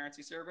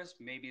transparency service,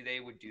 maybe they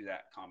would do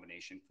that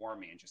combination for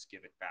me and just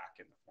give it back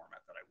in the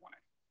format that I wanted.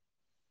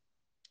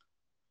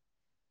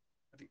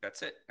 I think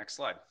that's it. Next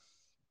slide.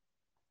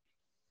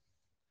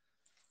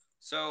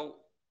 So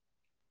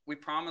we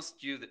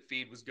promised you that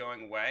feed was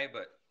going away,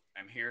 but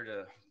I'm here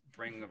to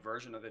bring a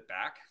version of it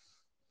back.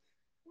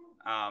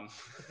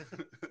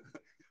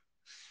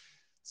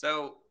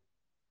 So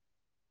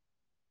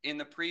in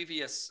the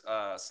previous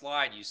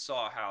slide, you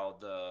saw how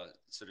the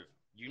sort of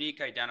unique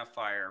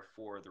identifier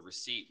for the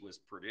receipt was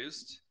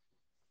produced.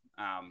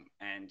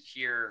 And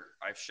here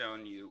I've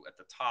shown you at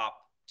the top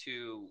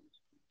two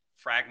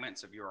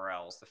fragments of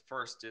URLs. The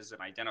first is an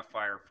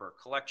identifier for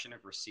a collection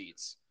of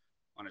receipts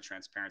on a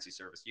transparency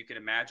service. You can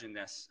imagine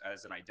this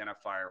as an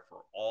identifier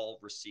for all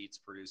receipts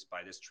produced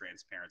by this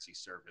transparency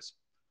service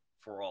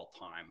for all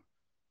time.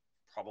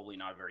 Probably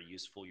not a very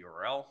useful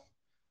URL,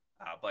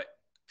 but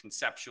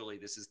conceptually,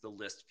 this is the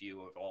list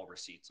view of all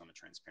receipts on a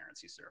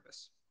transparency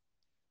service.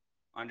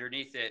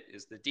 Underneath it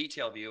is the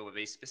detail view of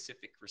a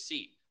specific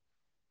receipt.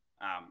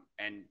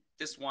 And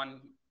this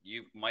one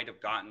you might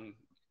have gotten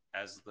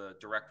as the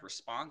direct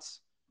response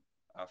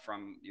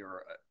from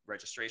your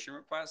registration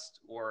request,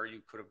 or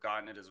you could have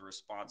gotten it as a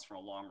response from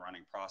a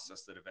long-running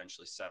process that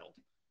eventually settled.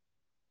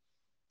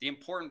 The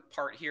important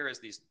part here is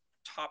these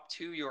top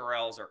two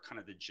URLs are kind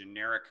of the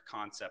generic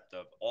concept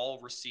of all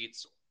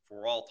receipts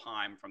for all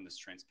time from this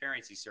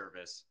transparency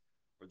service,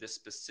 or this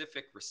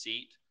specific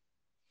receipt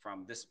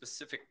from this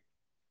specific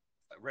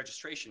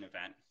registration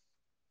event.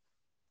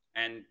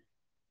 And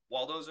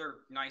while those are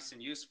nice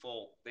and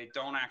useful, they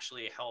don't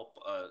actually help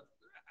a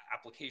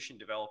application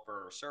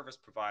developer or service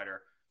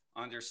provider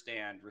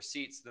understand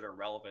receipts that are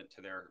relevant to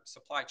their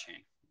supply chain.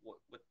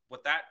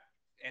 What that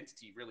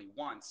entity really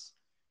wants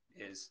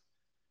is,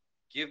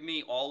 give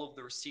me all of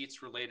the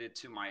receipts related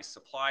to my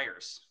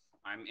suppliers.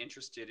 I'm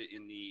interested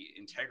in the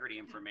integrity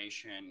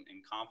information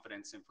and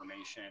confidence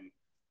information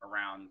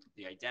around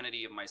the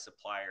identity of my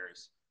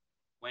suppliers.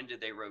 When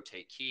did they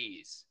rotate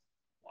keys?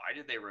 Why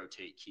did they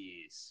rotate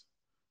keys?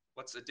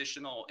 What's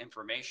additional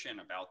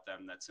information about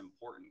them that's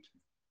important?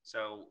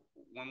 So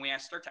when we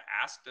start to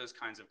ask those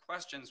kinds of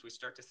questions, we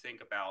start to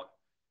think about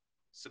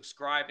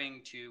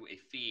subscribing to a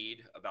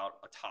feed about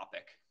a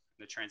topic.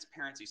 The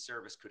transparency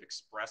service could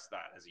express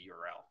that as a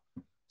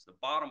URL. So the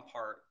bottom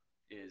part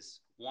is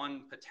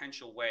one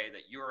potential way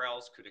that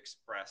URLs could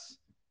express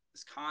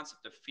this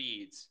concept of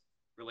feeds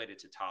related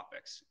to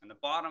topics. And the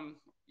bottom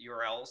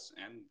URLs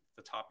and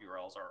the top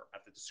URLs are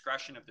at the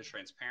discretion of the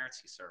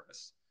transparency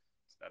service.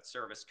 So that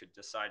service could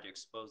decide to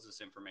expose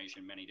this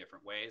information many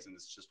different ways, and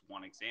this is just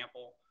one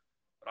example.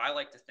 But I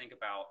like to think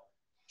about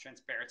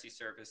transparency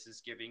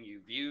services giving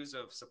you views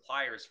of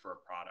suppliers for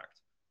a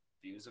product,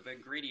 views of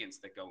ingredients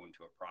that go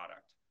into a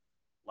product,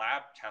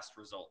 lab test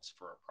results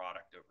for a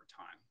product over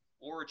time,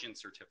 origin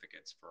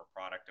certificates for a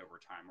product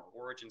over time, or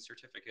origin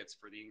certificates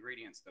for the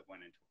ingredients that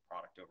went into a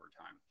product over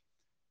time.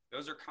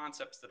 Those are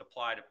concepts that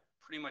apply to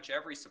pretty much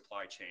every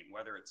supply chain,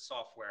 whether it's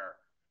software,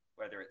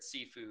 whether it's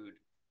seafood,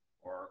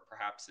 or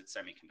perhaps it's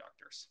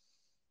semiconductors.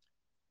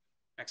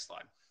 Next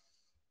slide.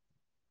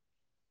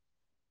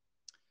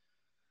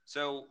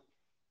 So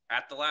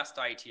at the last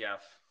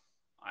IETF,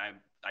 I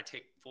I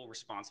take full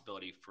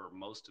responsibility for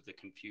most of the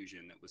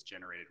confusion that was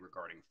generated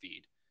regarding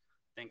feed.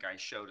 I think I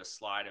showed a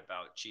slide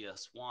about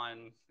GS1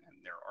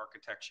 and their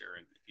architecture.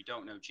 And if you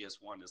don't know,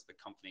 GS1 is the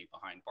company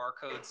behind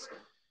barcodes.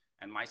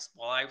 And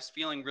while I was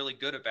feeling really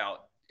good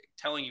about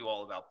telling you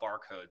all about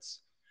barcodes,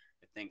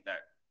 I think that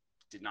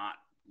did not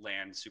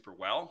land super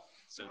well.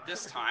 So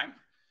this time,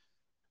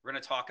 we're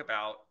going to talk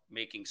about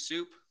making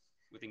soup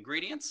with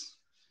ingredients.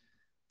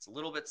 It's a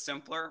little bit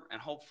simpler,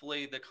 and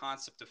hopefully the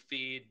concept of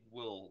feed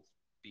will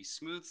be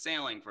smooth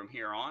sailing from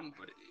here on.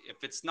 But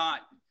if it's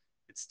not,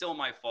 it's still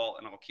my fault,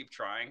 and I'll keep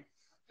trying.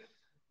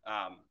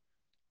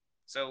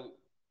 So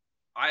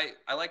I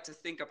like to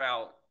think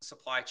about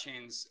supply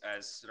chains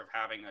as sort of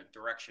having a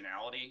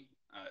directionality.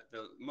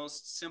 The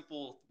most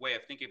simple way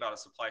of thinking about a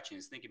supply chain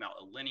is thinking about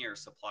a linear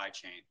supply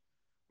chain.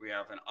 We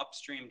have an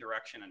upstream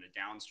direction and a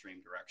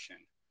downstream direction.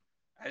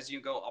 As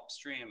you go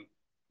upstream,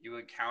 you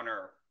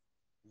encounter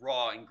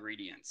raw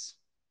ingredients,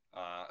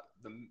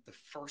 the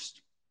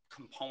first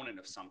component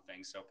of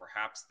something. So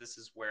perhaps this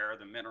is where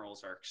the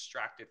minerals are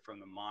extracted from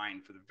the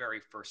mine for the very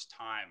first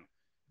time,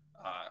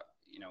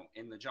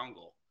 in the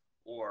jungle,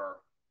 or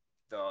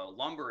the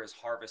lumber is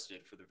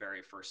harvested for the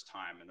very first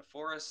time in the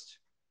forest,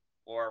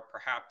 or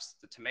perhaps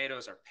the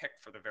tomatoes are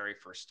picked for the very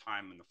first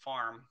time in the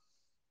farm.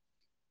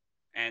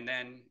 And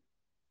then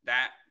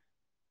that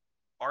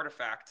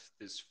artifact,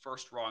 this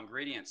first raw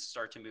ingredients,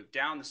 start to move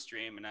down the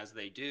stream, and as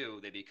they do,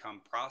 they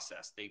become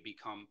processed. They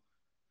become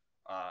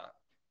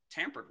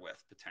tampered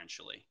with,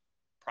 potentially.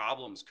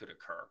 Problems could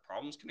occur.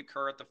 Problems can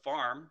occur at the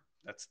farm.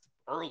 That's the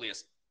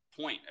earliest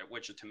point at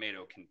which a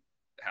tomato can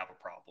have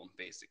a problem,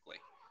 basically.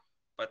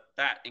 But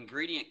that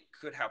ingredient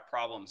could have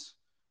problems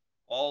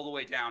all the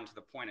way down to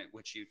the point at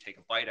which you take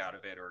a bite out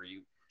of it, or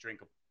you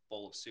drink a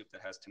bowl of soup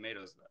that has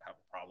tomatoes that have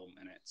a problem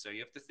in it. So you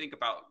have to think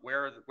about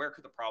where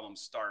could the problems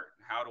start,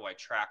 and how do I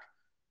track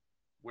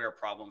where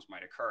problems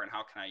might occur, and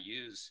how can I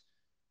use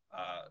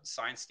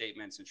sign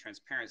statements and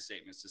transparent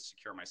statements to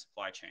secure my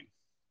supply chain.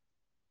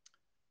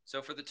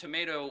 So for the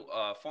tomato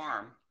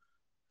farm,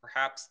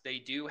 perhaps they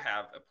do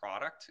have a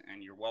product,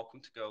 and you're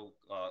welcome to go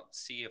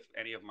see if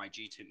any of my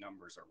GTIN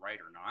numbers are right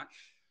or not.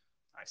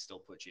 I still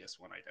put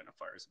GS1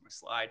 identifiers in my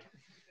slide.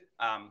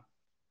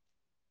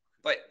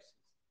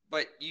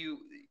 But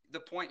the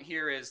point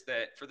here is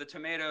that for the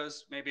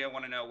tomatoes, maybe I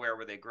want to know where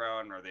were they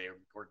grown, are they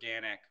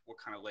organic, what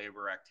kind of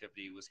labor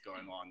activity was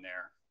going on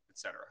there,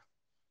 etc.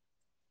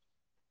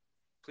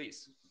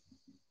 Please.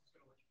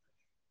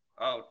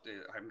 Oh,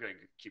 I'm going to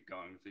keep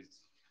going.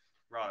 Please.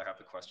 Rather have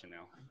the question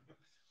now.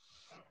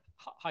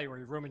 Hi,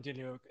 Roman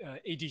Dinio,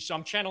 AD. So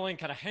I'm channeling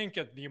kind of Hank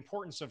at the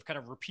importance of kind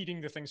of repeating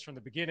the things from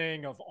the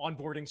beginning, of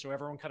onboarding, so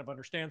everyone kind of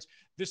understands.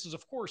 This is,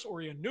 of course,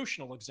 only a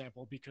notional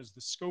example, because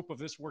the scope of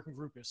this working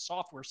group is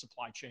software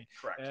supply chain.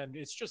 Correct. And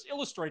it's just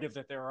illustrative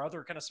that there are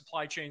other kind of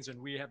supply chains, and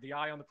we have the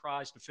eye on the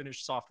prize to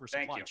finish software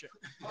supply chain.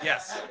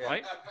 Yes.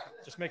 Right?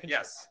 Just making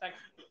yes. sure. Thank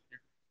you.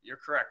 You're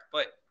correct.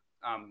 But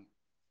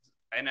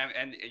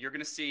and you're going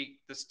to see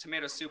this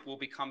tomato soup will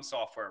become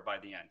software by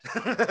the end.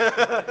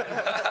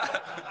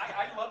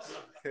 I love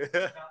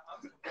software.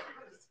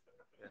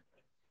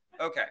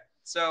 Okay,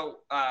 so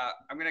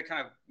I'm going to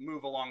kind of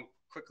move along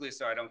quickly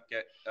so I don't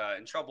get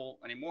in trouble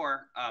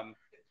anymore.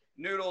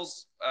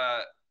 Noodles,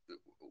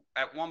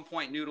 at one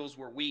point noodles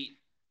were wheat,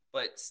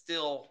 but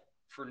still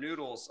for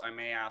noodles, I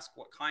may ask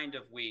what kind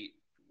of wheat,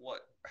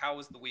 how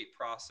was the wheat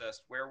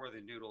processed, where were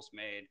the noodles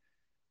made?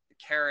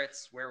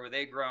 Carrots, where were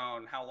they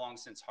grown? How long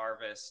since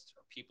harvest?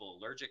 Are people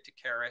allergic to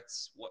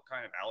carrots? What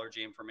kind of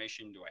allergy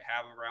information do I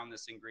have around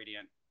this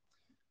ingredient?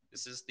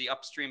 This is the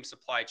upstream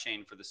supply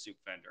chain for the soup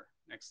vendor.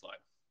 Next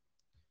slide.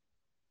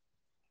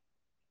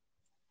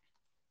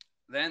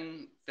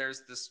 Then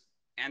there's this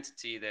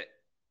entity that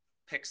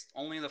picks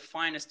only the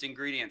finest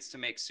ingredients to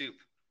make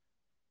soup.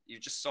 You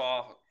just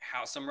saw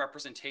how some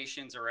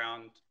representations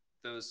around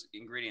those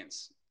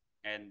ingredients.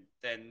 And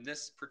then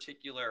this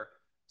particular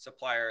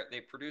supplier,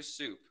 they produce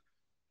soup,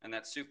 and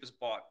that soup is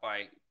bought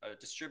by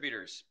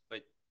distributors.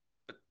 But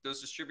those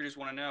distributors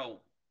want to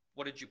know,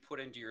 what did you put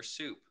into your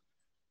soup?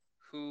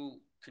 Who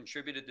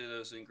contributed to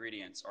those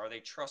ingredients? Are they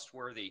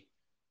trustworthy?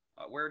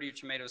 Where do your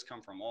tomatoes come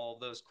from? All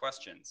of those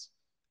questions.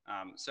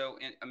 So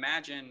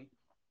imagine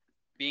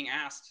being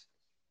asked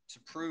to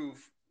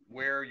prove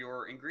where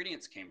your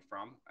ingredients came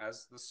from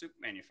as the soup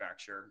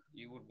manufacturer.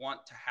 You would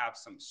want to have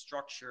some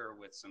structure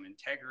with some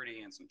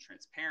integrity and some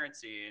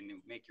transparency, and it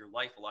would make your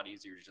life a lot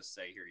easier to just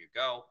say, here you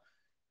go,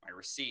 my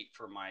receipt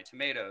for my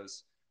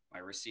tomatoes, my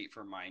receipt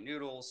for my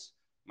noodles,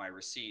 my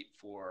receipt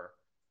for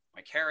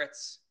my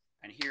carrots,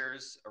 and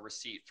here's a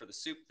receipt for the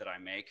soup that I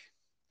make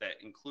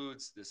that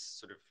includes this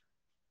sort of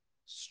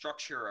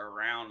structure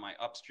around my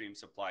upstream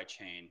supply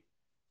chain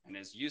and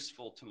is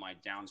useful to my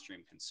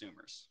downstream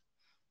consumers.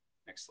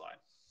 Next slide.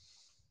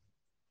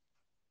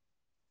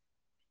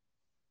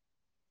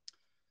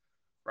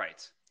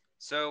 Right.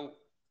 So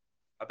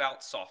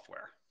about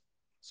software.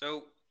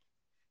 So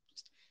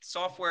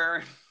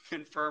software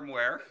and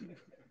firmware,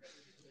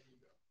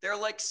 they're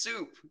like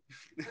soup.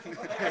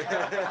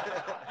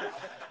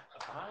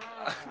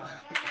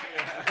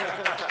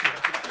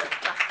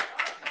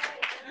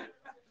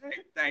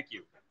 Thank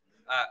you.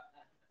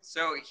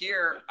 So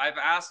here I've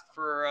asked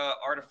for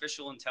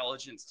artificial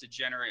intelligence to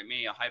generate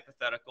me a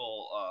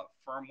hypothetical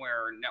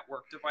firmware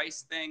network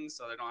device thing,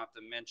 so they don't have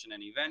to mention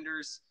any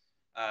vendors.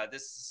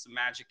 This is a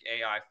Magic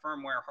AI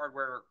firmware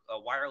hardware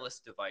wireless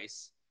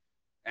device,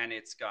 and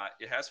it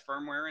has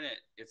firmware in it.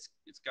 It's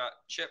got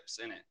chips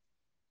in it.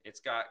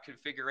 It's got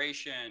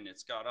configuration.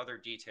 It's got other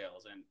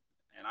details, and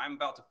I'm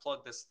about to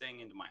plug this thing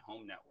into my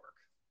home network.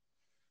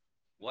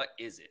 What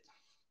is it?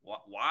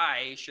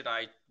 Why should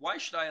I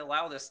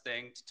allow this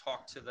thing to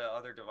talk to the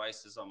other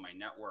devices on my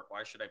network?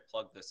 Why should I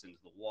plug this into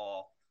the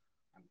wall?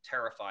 I'm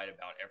terrified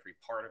about every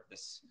part of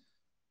this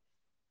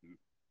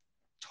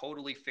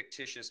totally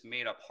fictitious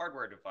made up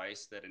hardware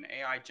device that an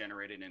AI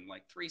generated in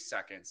like 3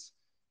 seconds.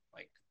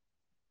 Like,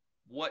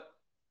 what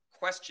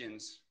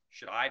questions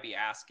should I be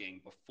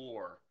asking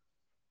before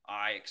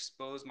I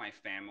expose my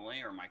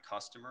family or my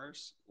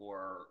customers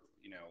or,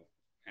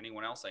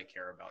 anyone else I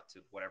care about to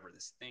whatever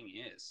this thing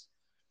is?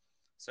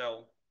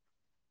 So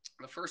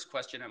the first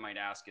question I might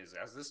ask is,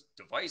 has this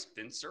device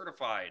been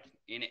certified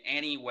in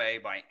any way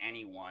by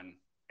anyone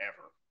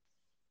ever?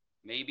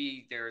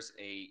 Maybe there's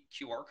a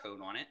QR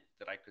code on it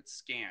that I could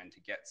scan to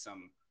get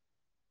some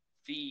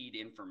feed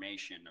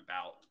information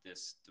about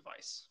this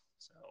device.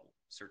 So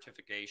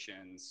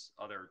certifications,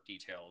 other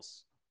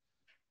details,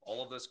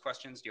 all of those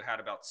questions you had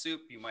about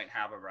soup, you might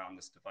have around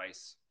this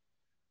device.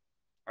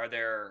 Are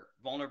there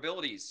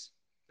vulnerabilities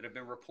that have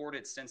been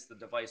reported since the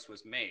device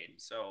was made?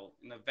 So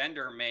the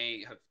vendor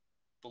may have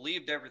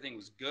believed everything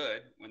was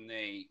good when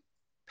they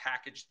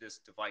packaged this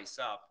device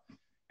up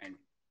and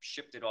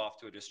shipped it off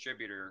to a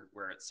distributor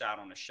where it sat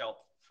on a shelf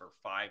for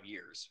 5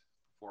 years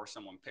before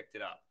someone picked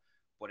it up.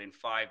 But in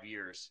 5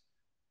 years,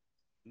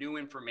 new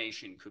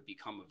information could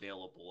become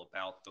available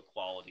about the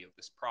quality of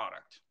this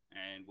product.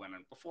 And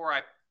before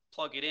I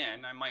plug it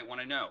in, I might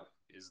want to know,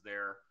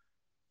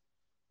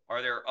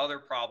 are there other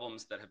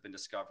problems that have been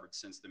discovered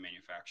since the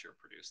manufacturer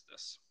produced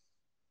this?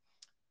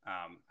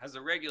 Has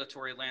the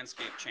regulatory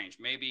landscape changed?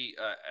 Maybe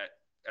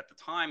at the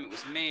time it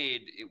was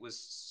made, it was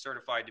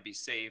certified to be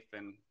safe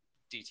and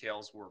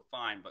details were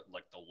fine, but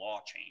like the law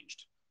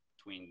changed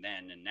between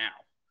then and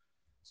now.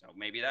 So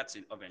maybe that's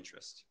of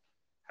interest.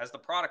 Has the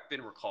product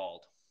been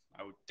recalled?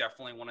 I would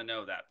definitely want to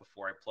know that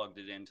before I plugged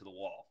it into the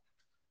wall.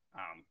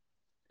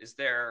 Is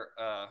there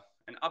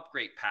an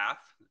upgrade path,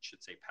 it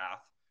should say path,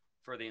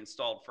 for the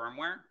installed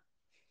firmware?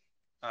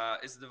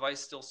 Is the device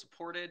still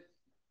supported?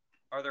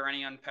 Are there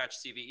any unpatched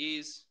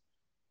CVEs?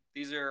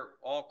 These are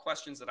all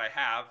questions that I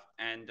have.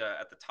 And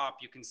at the top,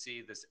 you can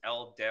see this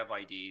LDEV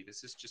ID.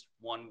 This is just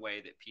one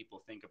way that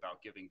people think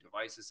about giving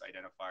devices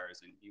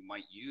identifiers. And you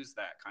might use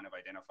that kind of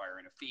identifier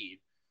in a feed.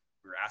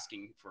 We're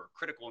asking for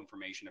critical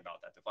information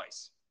about that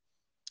device.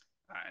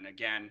 And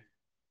again,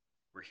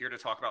 we're here to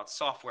talk about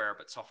software,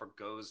 but software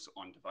goes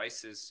on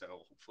devices.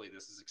 So hopefully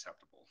this is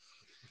acceptable.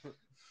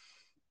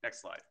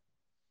 Next slide.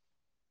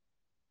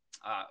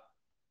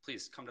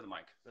 Please come to the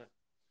mic.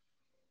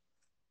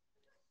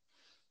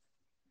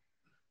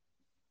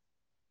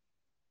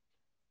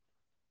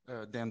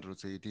 Dan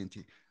Rhodes,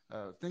 AT&T.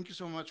 Thank you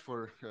so much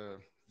for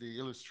the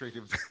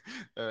illustrative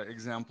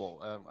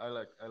example. I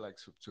like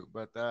soup too,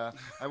 but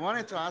I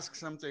wanted to ask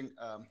something.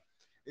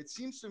 It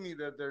seems to me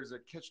that there's a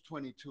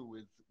catch-22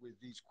 with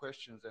these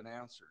questions and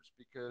answers,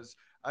 because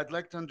I'd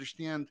like to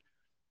understand,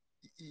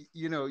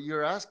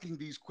 you're asking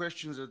these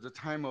questions at the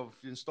time of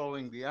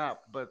installing the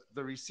app, but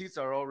the receipts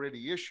are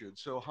already issued.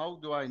 So how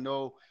do I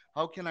know,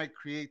 how can I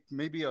create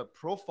maybe a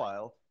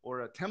profile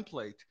or a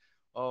template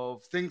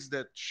of things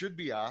that should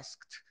be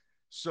asked?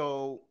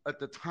 So at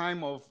the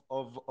time of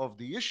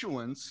the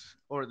issuance,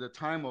 or the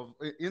time of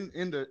in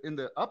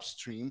the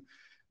upstream,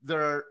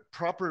 there are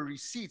proper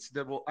receipts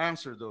that will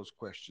answer those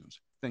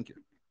questions. Thank you.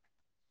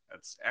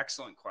 That's an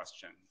excellent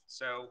question.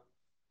 So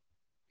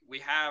we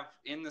have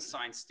in the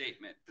signed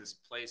statement this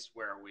place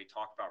where we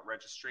talk about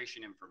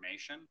registration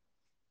information,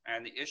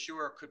 and the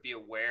issuer could be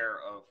aware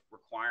of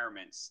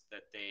requirements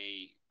that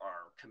they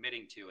are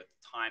committing to at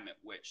the time at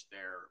which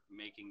they're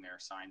making their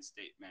signed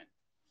statement.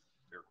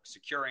 They're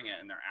securing it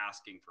and they're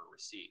asking for a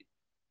receipt.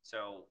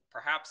 So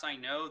perhaps I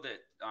know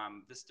that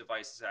this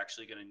device is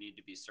actually going to need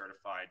to be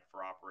certified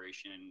for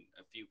operation in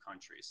a few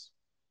countries.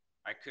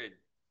 I could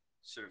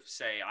sort of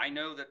say, I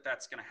know that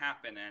that's going to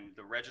happen, and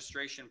the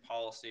registration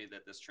policy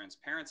that this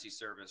transparency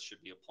service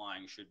should be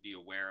applying should be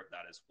aware of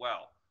that as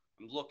well.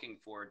 I'm looking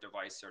for a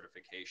device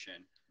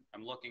certification.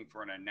 I'm looking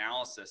for an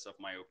analysis of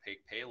my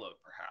opaque payload,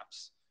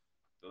 perhaps.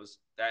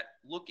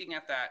 Looking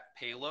at that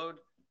payload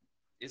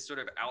is sort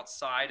of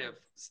outside of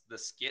the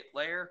SCITT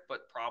layer,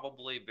 but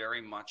probably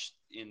very much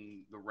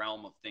in the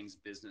realm of things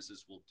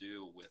businesses will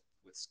do with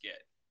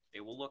SCITT.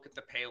 They will look at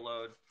the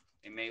payload.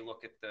 They may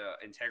look at the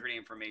integrity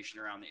information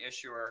around the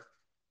issuer.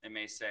 They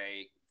may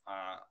say,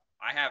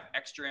 I have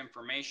extra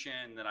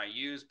information that I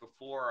use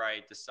before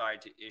I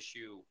decide to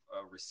issue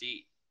a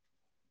receipt.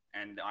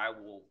 And I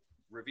will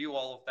review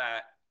all of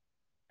that,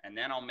 and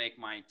then I'll make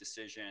my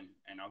decision,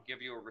 and I'll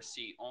give you a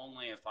receipt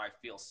only if I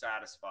feel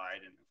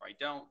satisfied. And if I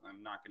don't,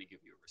 I'm not going to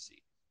give you a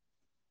receipt.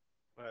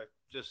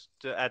 Just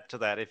to add to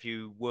that, if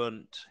you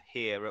weren't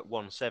here at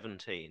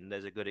 117,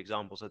 there's a good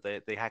example. So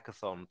the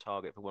hackathon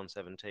target for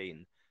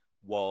 117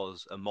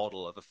 was a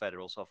model of a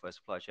federal software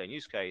supply chain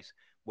use case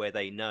where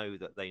they know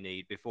that they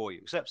need, before you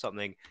accept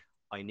something,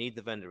 I need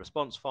the vendor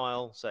response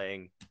file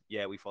saying,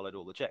 yeah, we followed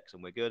all the checks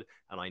and we're good.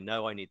 And I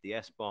know I need the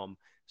SBOM.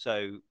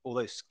 So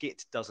although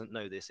SCITT doesn't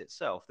know this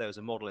itself, there was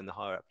a model in the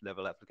higher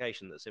level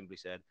application that simply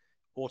said,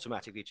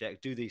 automatically check,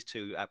 do these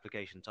two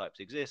application types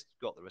exist?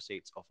 Got the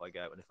receipts, off I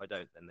go. And if I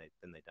don't, then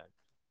they don't.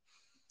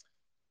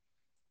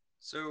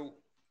 So,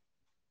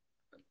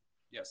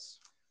 yes.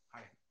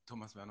 Hi,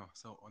 Thomas Werner.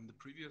 So on the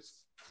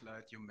previous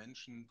slide, you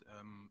mentioned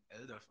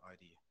LDAF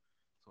ID.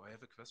 So I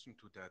have a question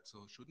to that.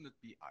 So shouldn't it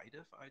be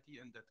IDEF ID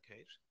in that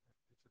case,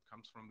 if it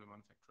comes from the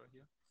manufacturer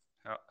here?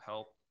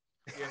 Help.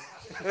 Yes.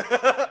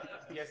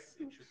 Yes,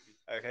 it should be.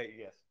 Okay,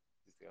 yes.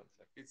 Is the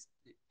answer. It's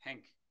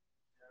Hank.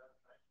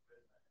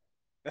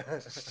 Okay,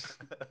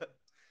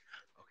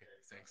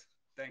 thanks.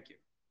 Thank you.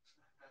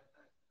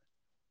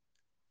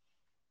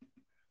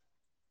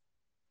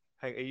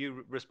 Hey, are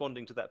you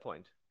responding to that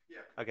point?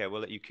 Yeah. Okay,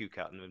 we'll let you cue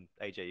cut, and then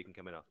AJ, you can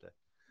come in after.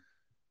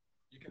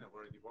 You can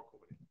already walk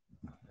over it.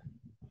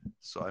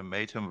 So I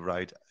made him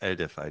write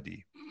LDEF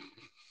ID.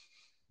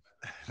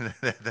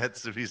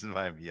 That's the reason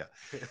why I'm here.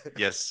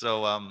 Yes.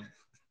 So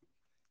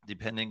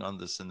depending on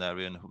the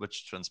scenario and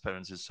which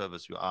transparency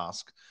service you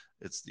ask,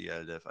 it's the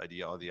LDEF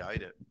ID or the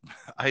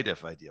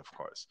IDEF ID, of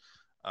course.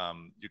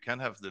 You can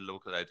have the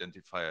local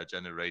identifier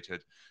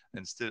generated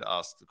and still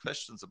ask the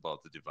questions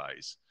about the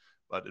device,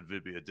 but it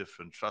will be a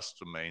different trust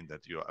domain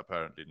that you're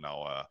apparently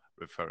now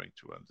referring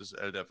to. And this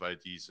LDEF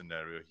ID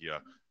scenario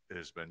here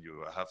is when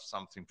you have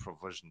something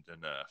provisioned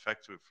in a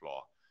factory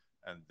floor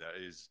and there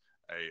is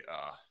a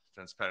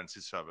transparency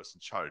service in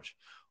charge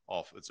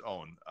of its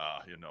own,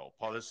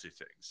 policy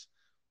things.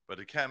 But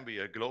it can be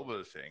a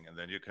global thing, and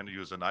then you can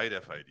use an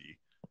IDEF ID.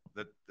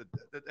 That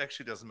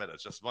actually doesn't matter.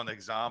 It's just one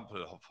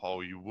example of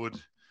how you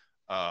would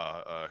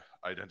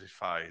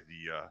identify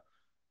the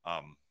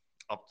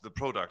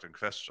product in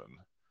question.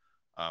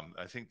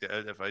 I think the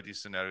LDEF ID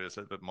scenario is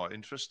a little bit more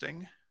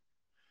interesting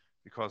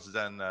because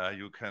then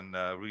you can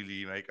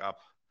really make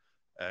up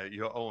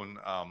your own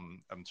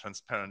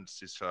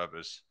transparency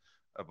service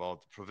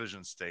about the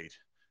provision state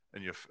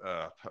and your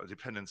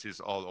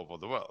dependencies all over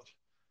the world.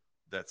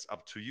 That's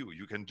up to you.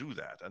 You can do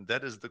that. And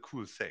that is the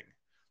cool thing,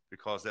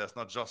 because there's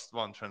not just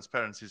one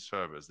transparency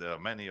service. There are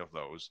many of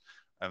those.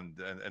 And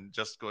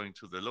just going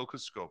to the local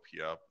scope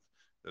here,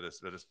 that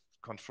is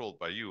controlled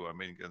by you. I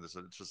mean, and it's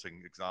an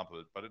interesting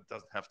example, but it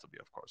doesn't have to be,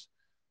 of course.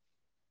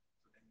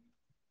 So then,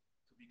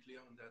 to be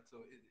clear on that,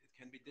 so it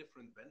can be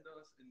different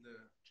vendors in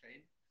the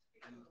chain.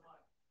 And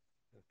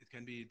it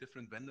can be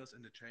different vendors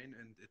in the chain,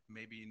 and it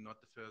may be not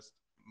the first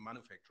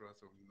manufacturer,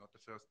 so not the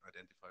first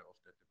identifier of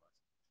that device.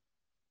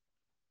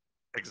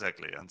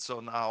 Exactly. And so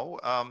now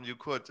you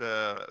could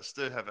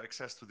still have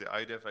access to the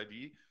IDEF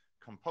ID,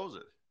 compose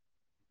it,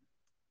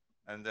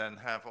 and then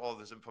have all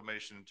this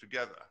information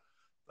together,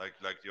 like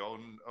your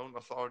own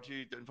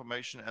authority, the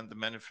information, and the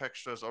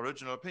manufacturer's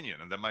original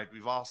opinion. And they might be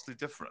vastly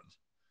different.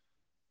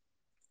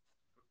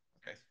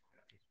 Okay.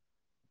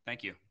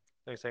 Thank you.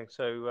 Thanks.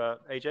 So,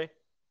 AJ? Can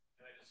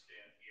I just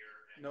stand here?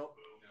 No.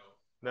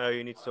 No,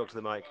 you need to talk to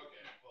the mic.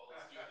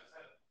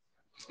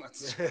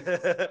 Let's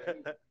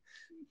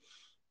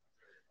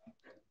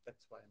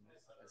That's why I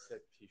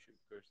said he should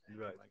first.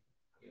 Right.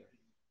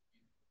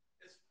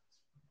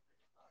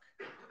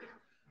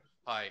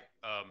 Hi,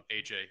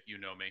 AJ, you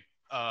know me.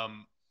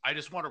 I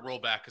just want to roll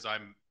back because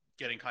I'm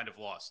getting kind of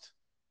lost.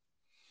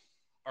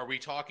 Are we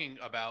talking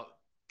about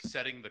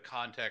setting the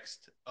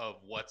context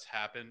of what's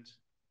happened?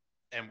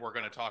 And we're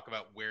going to talk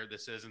about where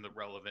this is in the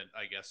relevant,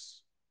 I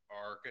guess,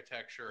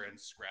 architecture and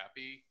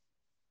Scrappy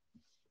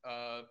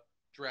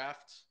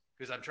draft?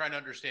 Because I'm trying to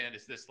understand,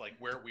 is this like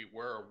where we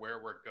were or where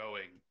we're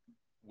going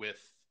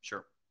with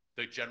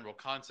the general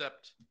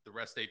concept, the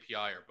REST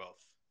API, or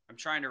both? I'm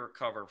trying to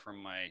recover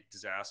from my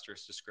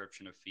disastrous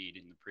description of feed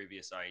in the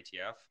previous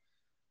IETF.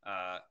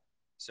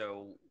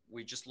 So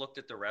we just looked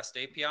at the REST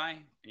API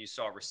and you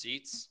saw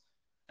receipts.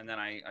 And then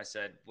I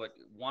said, what,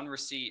 one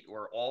receipt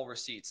or all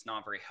receipts,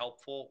 not very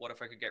helpful. What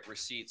if I could get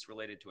receipts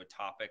related to a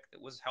topic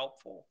that was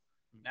helpful?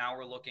 Mm-hmm. Now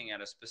we're looking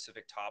at a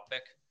specific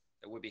topic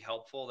that would be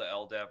helpful, the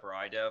LDEV or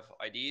IDEV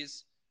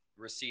IDs,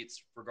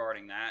 receipts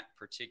regarding that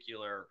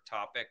particular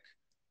topic.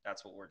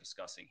 That's what we're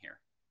discussing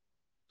here.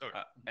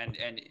 Okay.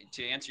 And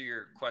to answer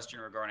your question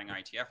regarding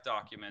IETF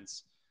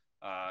documents,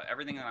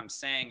 everything that I'm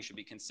saying should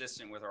be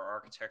consistent with our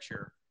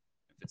architecture.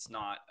 If it's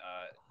not,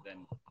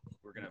 then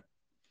we're going to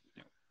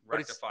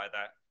rectify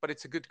that. But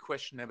it's a good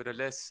question,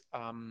 nevertheless,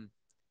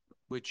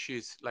 which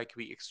is like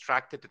we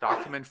extracted the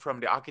document from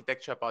the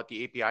architecture about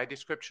the API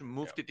description,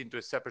 moved it into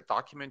a separate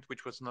document,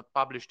 which was not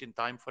published in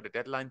time for the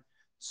deadline.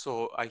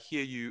 So I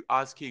hear you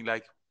asking,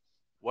 like,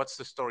 what's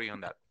the story on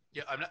that?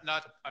 Yeah, I'm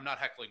not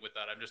heckling with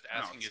that. I'm just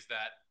asking, is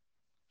that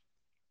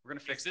we're going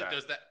to fix that?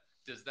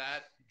 Does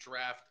that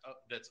draft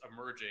that's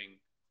emerging,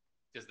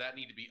 does that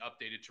need to be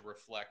updated to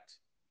reflect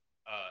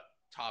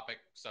topic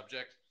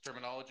subject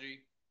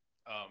terminology?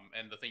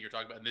 And the thing you're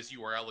talking about, and this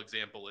URL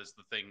example is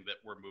the thing that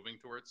we're moving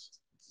towards?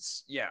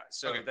 Yeah,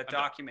 so Okay, the I'm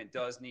done. document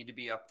does need to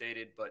be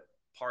updated, but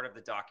part of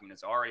the document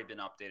has already been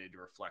updated to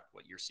reflect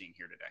what you're seeing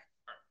here today.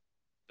 All right,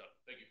 done.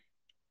 Thank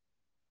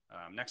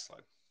you. Next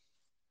slide.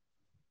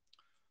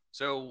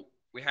 So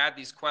we had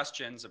these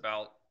questions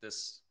about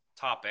this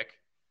topic,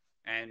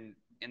 and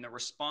in the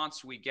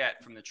response we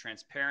get from the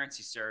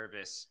transparency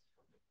service,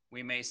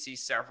 we may see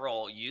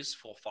several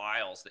useful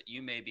files that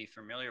you may be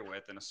familiar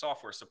with in a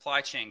software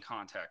supply chain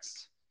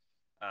context.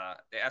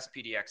 The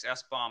SPDX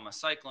SBOM, a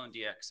Cyclone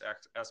DX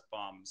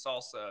SBOM,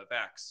 Salsa,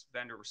 VEX,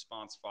 vendor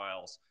response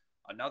files,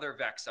 another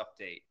VEX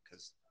update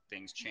because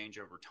things change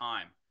over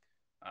time,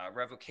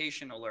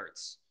 revocation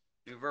alerts,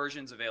 new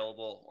versions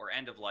available, or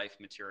end of life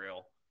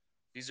material.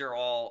 These are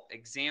all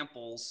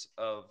examples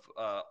of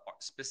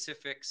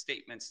specific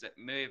statements that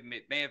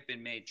may have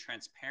been made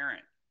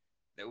transparent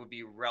that would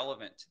be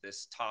relevant to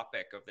this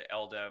topic of the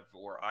LDEV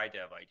or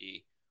IDEV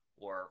ID,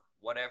 or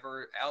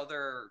whatever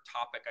other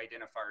topic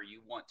identifier you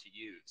want to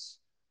use.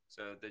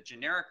 So the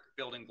generic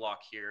building block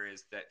here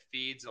is that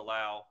feeds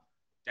allow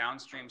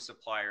downstream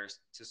suppliers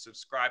to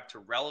subscribe to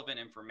relevant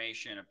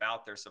information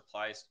about their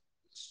supply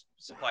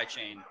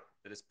chain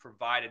that is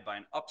provided by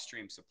an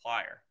upstream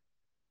supplier.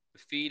 The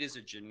feed is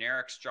a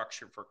generic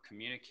structure for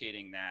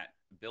communicating that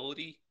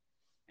ability.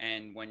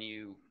 And when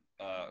you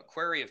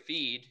query a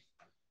feed,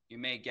 you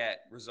may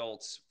get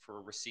results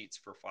for receipts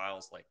for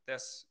files like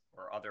this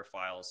or other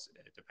files,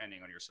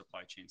 depending on your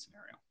supply chain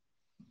scenario.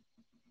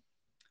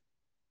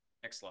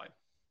 Next slide.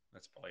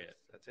 That's probably it.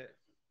 That's it.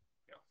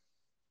 Yeah.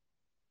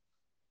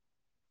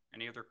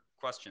 Any other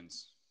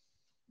questions?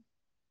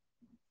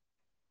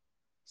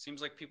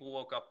 Seems like people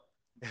woke up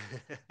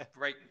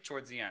right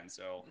towards the end,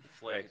 so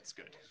hopefully it's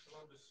good.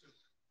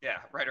 Yeah,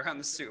 right around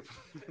the soup.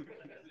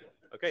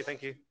 Okay,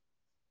 thank you.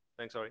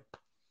 Thanks, Ori.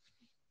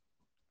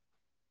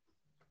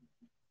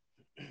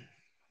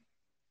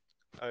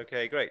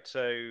 Okay, great.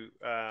 So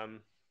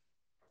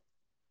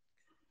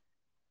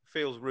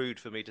feels rude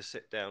for me to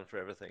sit down for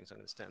everything, so I'm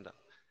going to stand up.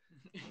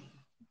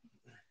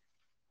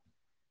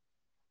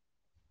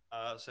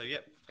 So,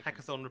 yep,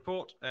 hackathon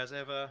report as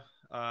ever.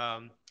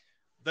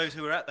 Those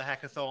who were at the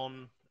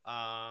hackathon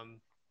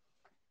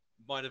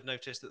might have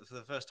noticed that for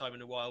the first time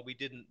in a while we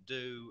didn't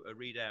do a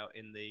readout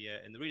in the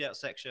readout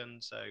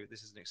section. So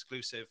this is an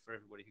exclusive for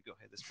everybody who got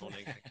here this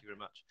morning. Thank you very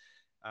much.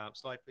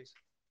 Slide, please.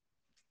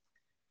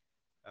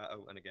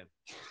 Oh, and again,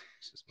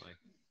 this is my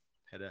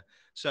header.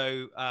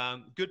 So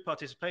good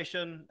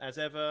participation as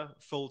ever.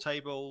 Full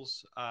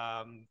tables.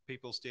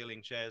 People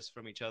stealing chairs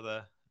from each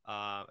other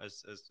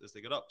as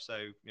they got up.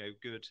 So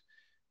good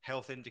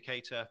health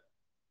indicator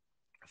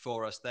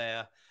for us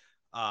there.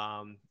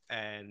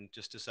 And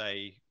just to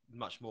say,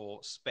 much more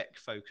spec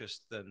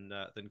focused than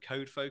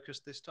code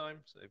focused this time.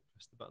 So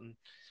press the button.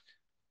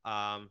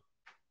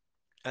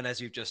 And as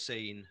you've just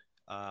seen,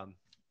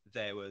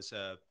 there was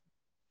a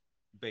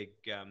big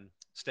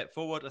step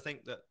forward, I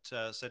think,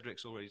 that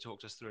Cedric's already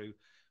talked us through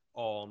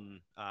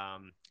on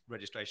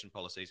registration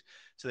policies.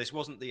 So this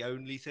wasn't the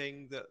only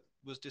thing that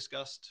was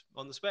discussed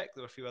on the spec.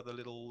 There were a few other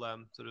little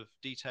sort of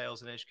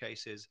details and edge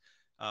cases,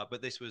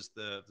 but this was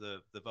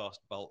the vast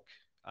bulk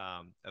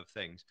of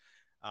things.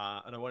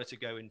 And I wanted to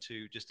go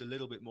into just a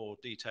little bit more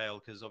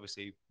detail because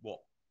obviously what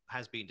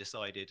has been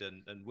decided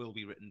and will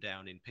be written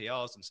down in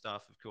PRs and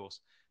stuff, of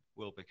course,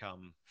 will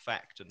become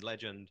fact and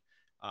legend.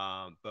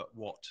 But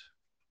what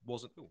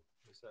wasn't, oh,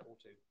 is that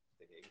auto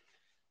thinking?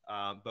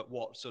 But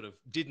what sort of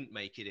didn't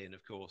make it in,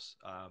 of course,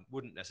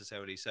 wouldn't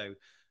necessarily. So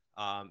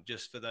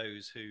just for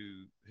those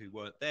who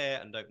weren't there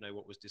and don't know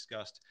what was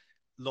discussed,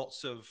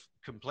 lots of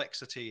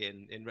complexity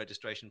in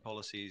registration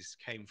policies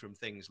came from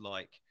things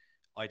like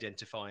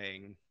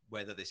identifying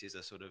whether this is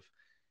a sort of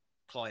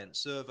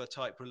client-server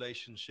type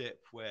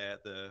relationship where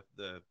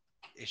the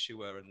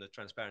issuer and the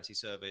transparency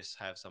service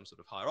have some sort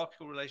of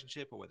hierarchical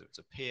relationship, or whether it's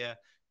a peer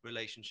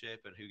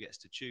relationship and who gets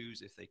to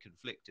choose if they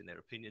conflict in their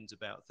opinions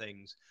about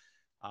things.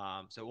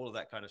 So all of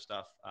that kind of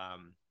stuff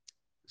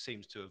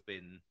seems to have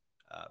been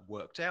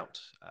worked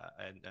out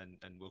and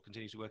we'll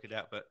continue to work it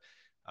out. But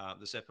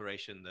the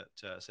separation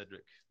that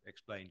Cedric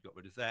explained got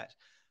rid of that.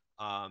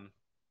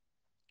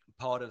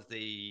 Part of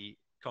the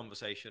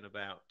conversation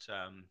about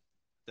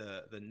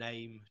the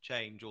name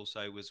change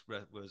also was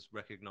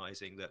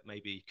recognizing that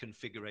maybe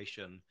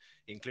configuration,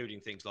 including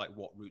things like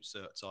what root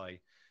certs I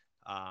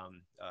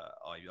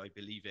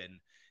believe in,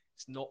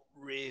 it's not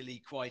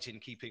really quite in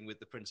keeping with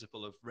the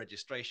principle of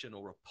registration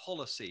or a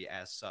policy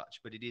as such,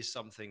 but it is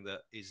something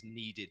that is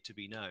needed to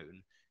be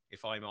known.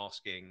 If I'm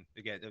asking,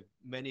 again,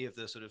 many of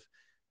the sort of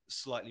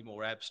slightly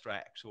more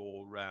abstract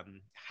or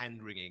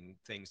hand-wringing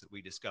things that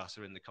we discuss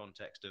are in the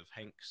context of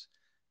Henk's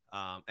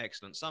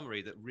excellent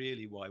summary that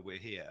really why we're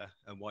here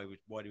and why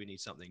do we need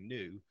something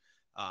new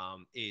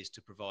is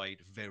to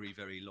provide very,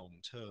 very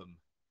long-term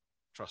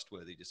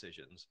trustworthy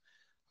decisions.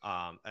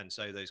 And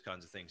so those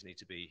kinds of things need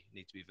to be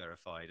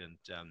verified.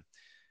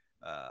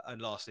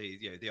 And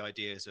lastly, the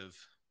ideas of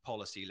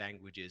policy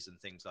languages and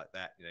things like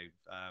that.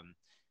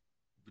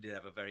 We did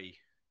have a very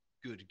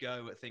good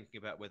go at thinking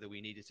about whether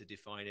we needed to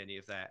define any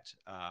of that.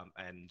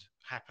 And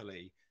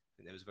happily, I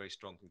think there was a very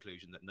strong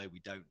conclusion that no, we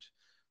don't.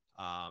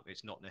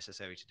 It's not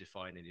necessary to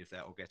define any of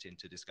that or get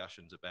into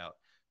discussions about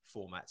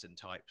formats and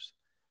types.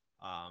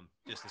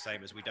 Just the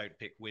same as we don't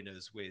pick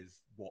winners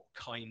with what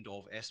kind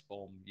of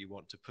SBOM you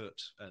want to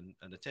put and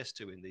attest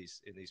to in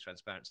these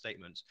transparent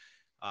statements.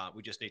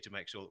 We just need to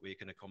make sure that we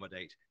can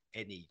accommodate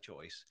any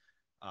choice,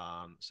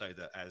 so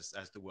that as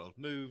the world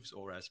moves,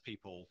 or as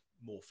people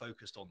more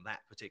focused on that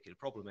particular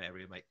problem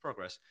area make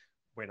progress,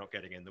 we're not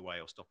getting in the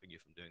way or stopping you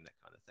from doing that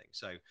kind of thing.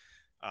 So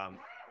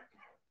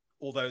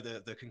although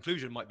the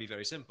conclusion might be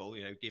very simple,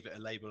 you know, give it a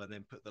label and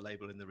then put the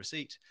label in the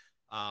receipt,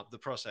 the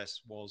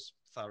process was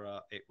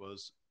thorough. It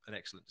was an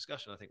excellent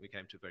discussion. I think we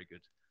came to very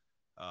good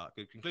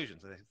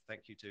conclusions.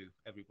 Thank you to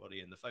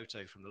everybody in the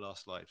photo from the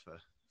last slide for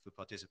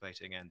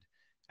participating, and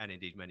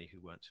indeed many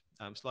who weren't.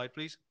 Slide,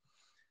 please.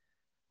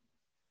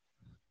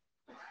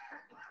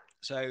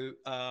 So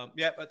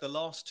yeah, at the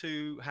last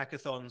two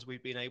hackathons,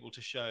 we've been able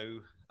to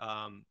show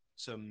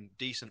some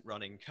decent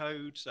running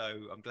code.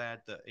 So I'm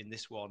glad that in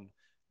this one,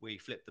 we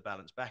flipped the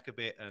balance back a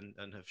bit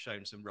and have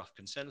shown some rough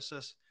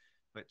consensus,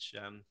 which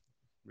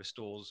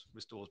restores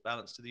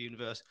balance to the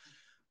universe.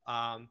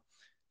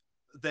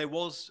 There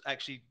was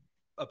actually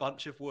a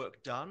bunch of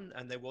work done,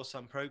 and there was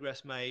some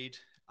progress made,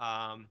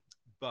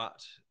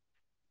 but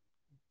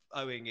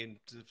owing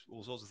into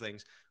all sorts of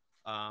things,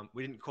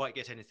 we didn't quite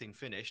get anything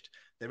finished.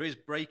 There is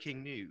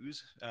breaking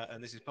news,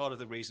 and this is part of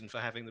the reason for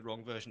having the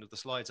wrong version of the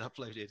slides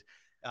uploaded,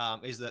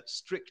 is that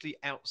strictly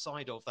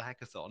outside of the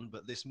hackathon,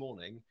 but this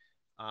morning,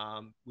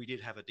 we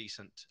did have a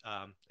decent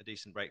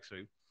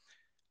breakthrough,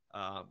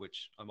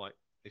 which I might,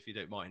 if you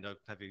don't mind, I'll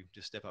have you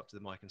just step up to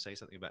the mic and say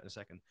something about in a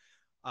second.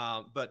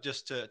 But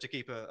just to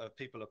keep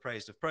people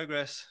appraised of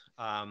progress,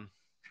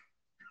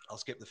 I'll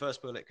skip the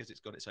first bullet because it's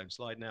got its own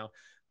slide now.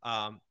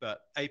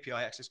 But API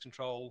access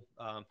control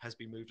has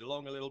been moved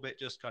along a little bit,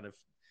 just kind of,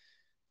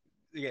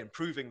 again,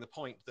 proving the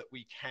point that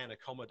we can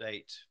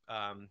accommodate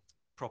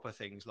proper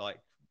things like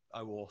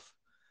OAuth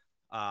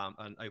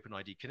and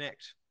OpenID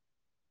Connect,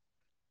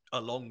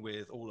 along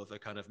with all of the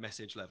kind of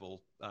message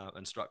level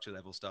and structure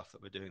level stuff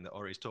that we're doing that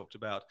Ori's talked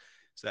about.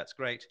 So that's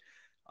great.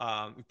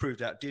 We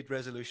proved out DID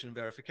resolution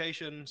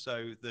verification.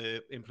 So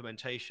the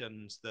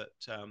implementations that,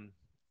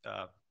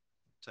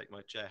 take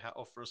my chair hat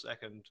off for a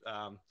second,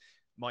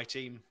 my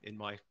team in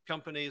my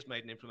company has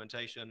made an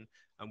implementation,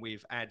 and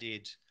we've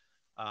added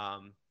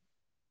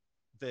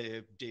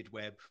the DID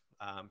web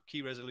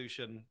key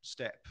resolution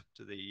step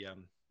to the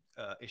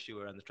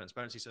issuer and the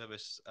transparency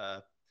service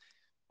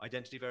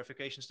identity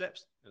verification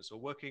steps. It's all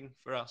working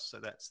for us,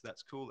 so that's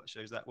cool. That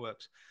shows that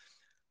works.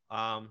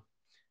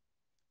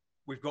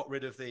 We've got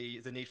rid of the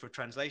need for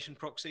translation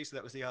proxy. So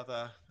that was the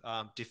other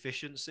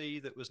deficiency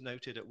that was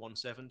noted at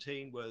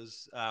 117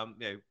 was, you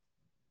know,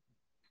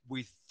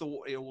 we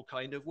thought it all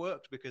kind of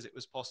worked because it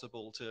was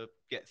possible to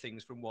get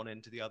things from one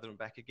end to the other and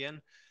back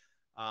again.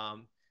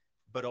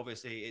 But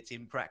obviously it's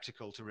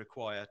impractical to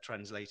require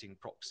translating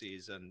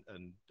proxies and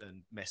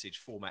message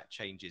format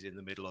changes in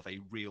the middle of a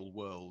real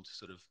world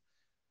sort of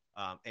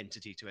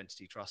entity to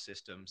entity trust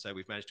system. So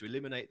we've managed to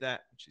eliminate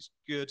that, which is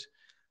good.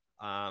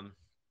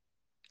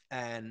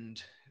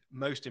 And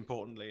most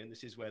importantly, and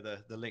this is where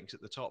the links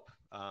at the top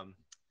come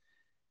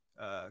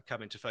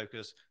into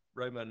focus,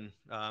 Roman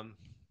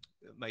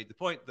made the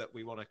point that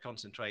we want to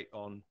concentrate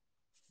on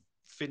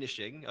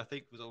finishing, I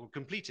think, or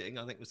completing,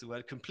 I think was the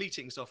word,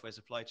 completing software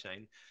supply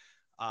chain.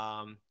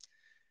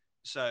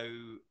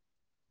 So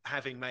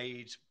having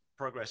made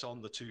progress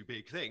on the two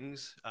big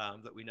things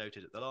that we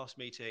noted at the last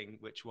meeting,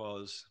 which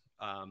was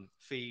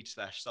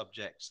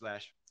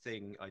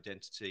feed/subject/thing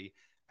identity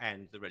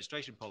and the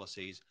registration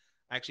policies,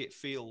 actually it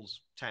feels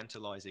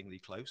tantalizingly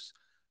close.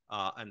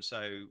 And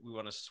so we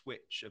want to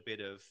switch a bit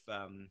of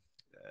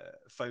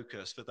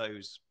focus for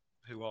those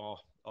who are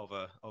of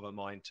a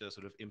mind to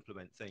sort of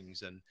implement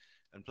things and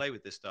play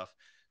with this stuff,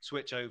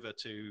 switch over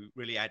to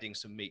really adding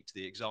some meat to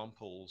the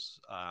examples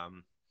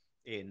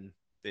in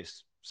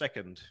this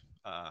second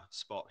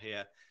spot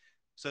here,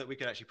 so that we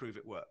can actually prove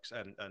it works.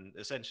 And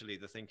essentially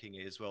the thinking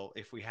is, well,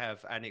 if we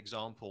have an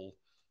example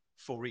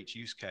for each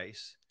use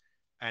case,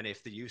 and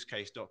if the use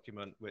case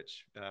document,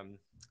 which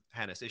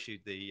Hannes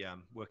issued the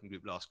working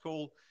group last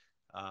call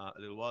a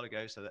little while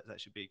ago, so that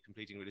should be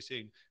completing really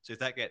soon. So if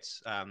that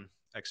gets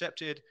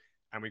accepted,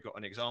 and we've got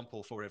an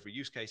example for every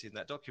use case in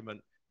that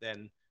document,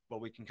 then, well,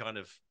 we can kind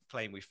of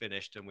claim we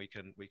finished, and we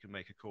can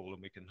make a call,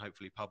 and we can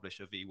hopefully publish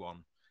a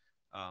V1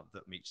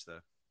 that meets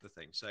the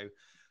thing. So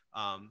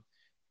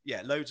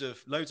yeah, loads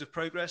of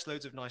progress,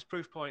 loads of nice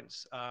proof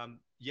points.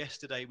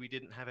 Yesterday we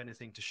didn't have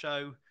anything to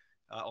show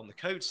on the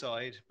code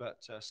side,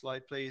 but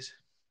slide please.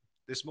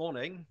 This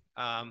morning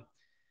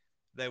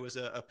there was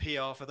a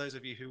PR for those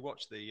of you who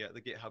watched the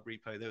GitHub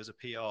repo. There was a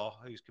PR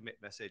whose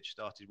commit message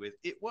started with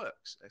 "It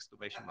works!"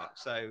 exclamation mark.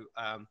 So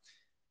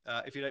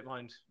if you don't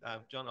mind,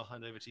 John, I'll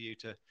hand over to you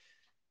to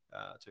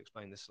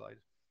explain this slide.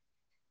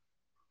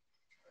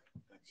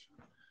 Thanks.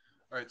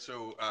 All right,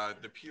 so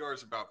the PR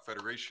is about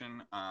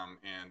federation,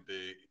 and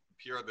the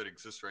PR that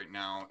exists right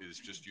now is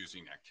just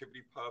using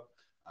ActivityPub.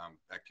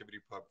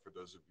 ActivityPub, for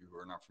those of you who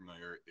are not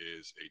familiar,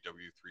 is a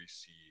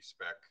W3C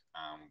spec,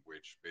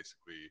 which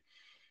basically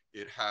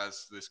it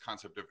has this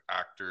concept of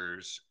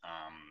actors,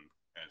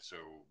 and so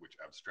which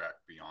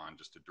abstract beyond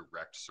just a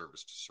direct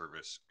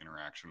service-to-service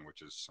interaction,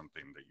 which is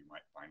something that you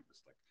might find with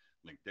like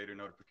linked data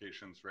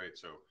notifications, right?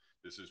 So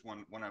this is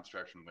one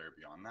abstraction layer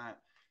beyond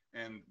that.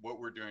 And what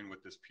we're doing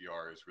with this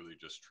PR is really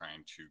just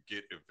trying to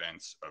get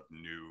events of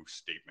new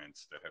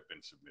statements that have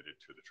been submitted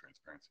to the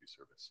transparency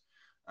service.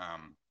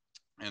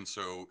 And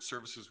so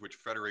services which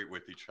federate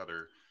with each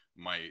other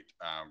might,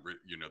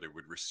 they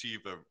would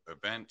receive an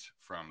event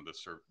from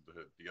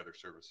the other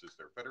services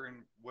they're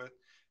federating with,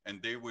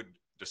 and they would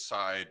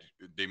decide,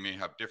 they may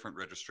have different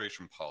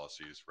registration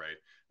policies, right?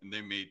 And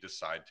they may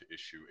decide to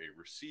issue a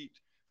receipt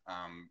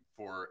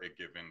for a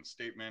given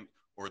statement,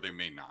 or they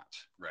may not,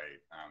 right?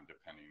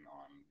 Depending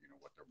on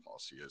what their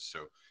policy is.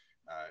 So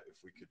if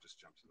we could just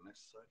jump to the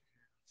next slide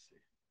here, let's see.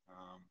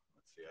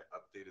 I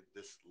updated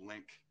this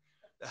link.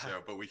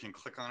 So, but we can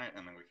click on it,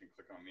 and then we can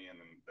click on me, and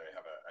then I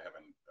have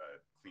a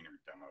cleaner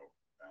demo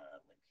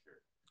link here.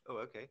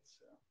 Oh, okay.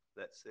 So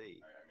let's see.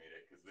 I made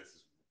it because this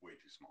is way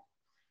too small.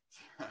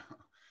 So,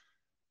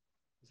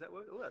 is that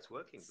working? Oh, that's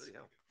working. Bloody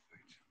hell.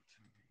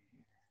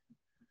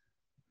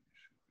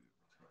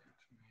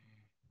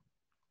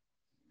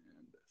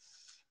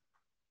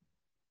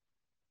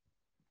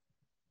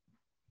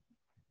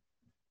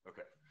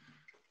 Okay.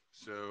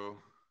 So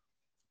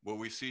what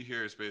we see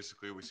here is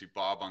basically we see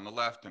Bob on the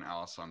left and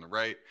Alice on the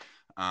right.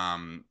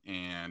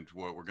 And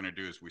what we're going to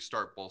do is we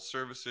start both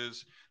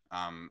services.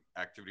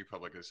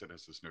 ActivityPub, like I said,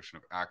 has this notion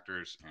of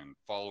actors and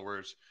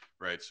followers,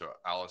 right? So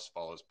Alice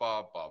follows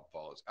Bob, Bob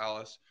follows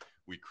Alice.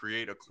 We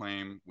create a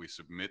claim, we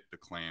submit the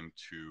claim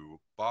to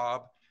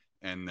Bob,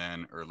 and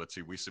then, or let's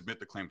see, we submit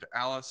the claim to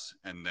Alice,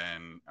 and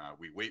then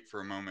we wait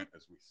for a moment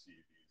as we see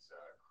these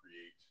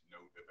create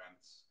note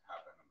events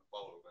happen and the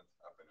follow events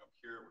happen up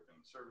here within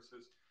the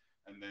services.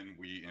 And then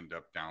we end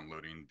up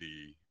downloading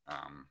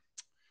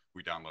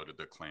we downloaded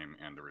the claim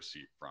and the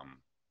receipt from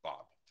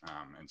Bob.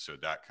 And so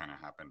that kind of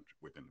happened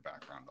within the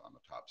background on the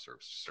top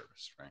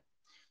service, right?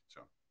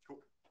 So cool.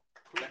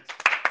 Thanks.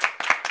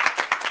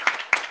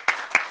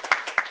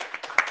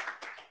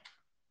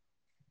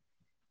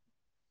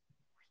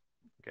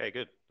 Okay,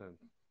 good.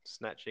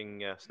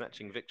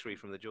 Snatching victory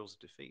from the jaws of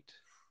defeat.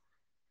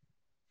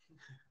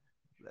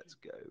 Let's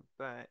go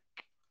back.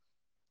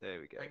 There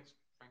we go. Thanks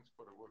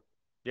for the work.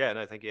 Yeah,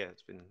 no, thank you.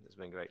 It's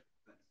been great.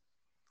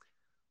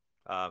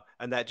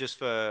 And that just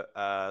for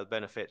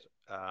benefit,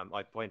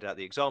 I pointed out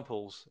the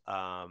examples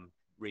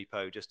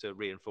repo just to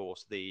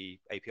reinforce the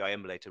API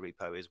emulator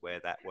repo is where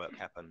that work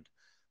happened,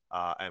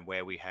 and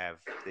where we have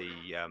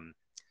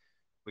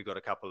we've got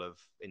a couple of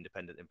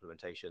independent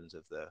implementations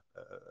of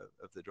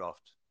the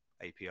draft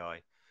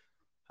API.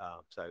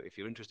 So if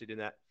you're interested in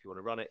that, if you want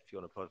to run it, if you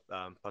want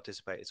to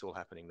participate, it's all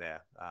happening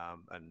there.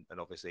 And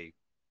obviously,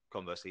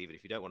 conversely, even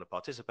if you don't want to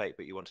participate,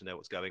 but you want to know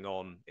what's going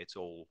on, it's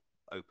all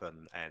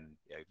open, and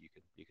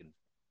you can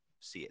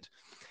see it.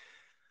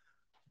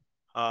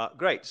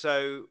 Great.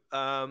 So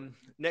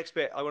next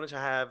bit, I wanted to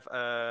have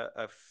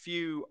a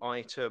few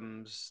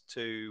items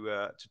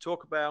to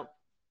talk about.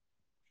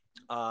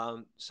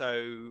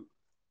 So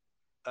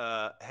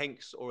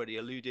Henk's already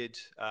alluded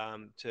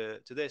to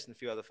this, and a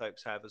few other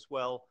folks have as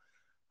well.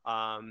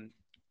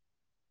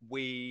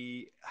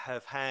 We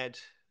have had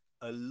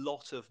a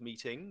lot of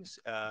meetings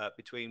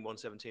between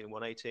 117 and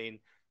 118,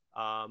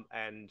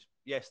 and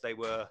yes, they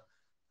were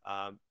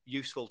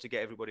useful to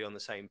get everybody on the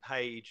same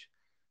page.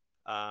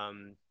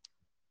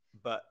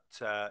 But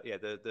yeah,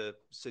 the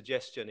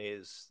suggestion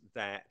is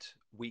that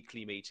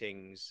weekly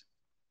meetings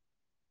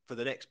for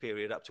the next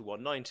period up to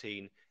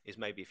 119 is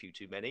maybe a few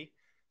too many.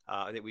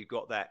 I think we've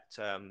got that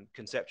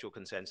conceptual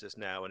consensus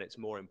now, and it's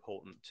more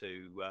important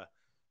to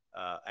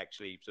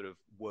actually sort of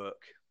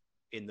work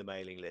in the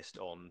mailing list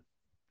on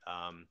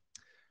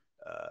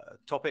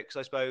topics,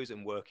 I suppose,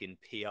 and work in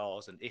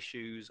PRs and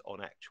issues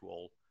on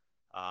actual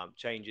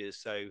changes.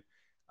 So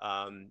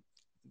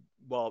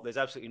while there's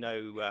absolutely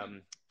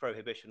no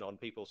prohibition on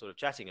people sort of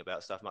chatting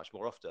about stuff much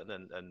more often,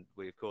 and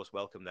we of course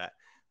welcome that,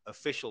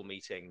 official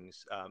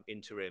meetings,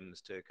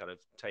 interims to kind of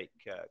take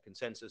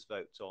consensus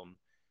votes on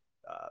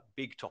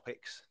big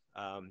topics,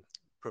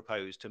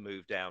 proposed to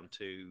move down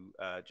to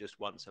just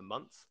once a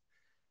month.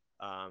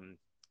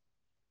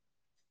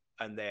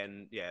 And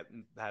then, yeah,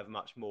 have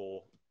much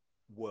more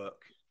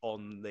work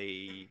on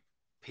the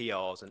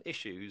PRs and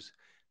issues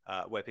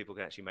where people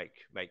can actually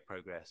make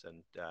progress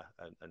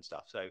and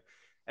stuff. So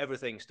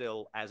everything's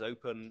still as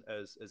open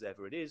as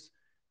ever it is.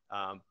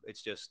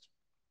 It's just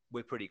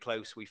we're pretty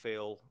close, we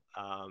feel,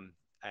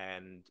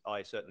 and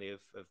I certainly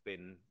have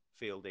been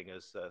fielding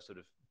as sort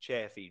of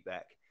chair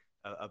feedback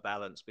a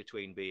balance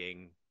between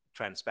being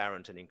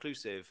transparent and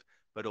inclusive,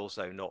 but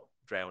also not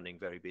drowning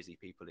very busy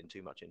people in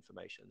too much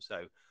information.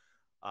 So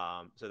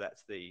so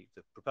that's the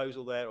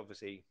proposal there.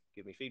 Obviously,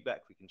 give me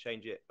feedback, we can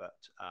change it, but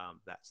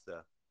that's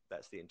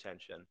the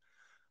intention.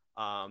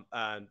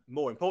 And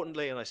more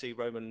importantly, and I see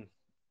Roman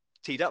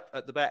teed up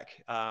at the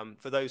back.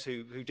 For those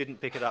who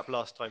didn't pick it up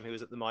last time, who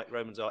was at the mic,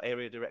 Roman's our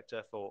area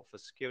director for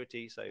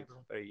security, so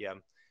very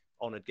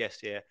honoured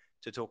guest here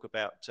to talk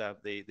about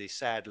the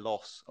sad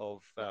loss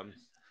of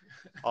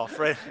our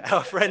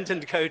friend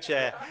and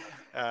co-chair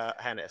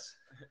Hannes.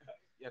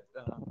 Yeah,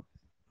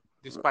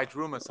 despite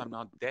rumors, I'm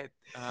not dead.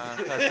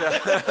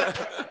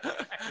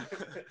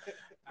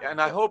 And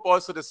I hope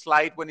also the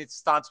slide, when it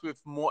starts with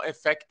more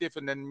effective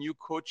and then new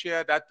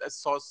co-chair, that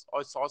is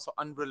also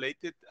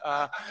unrelated.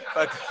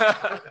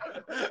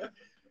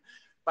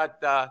 But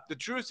the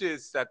truth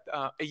is that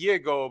a year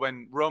ago,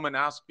 when Roman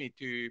asked me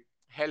to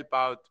help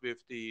out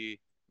with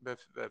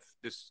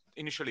this,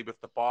 initially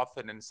with the path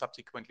and then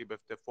subsequently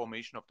with the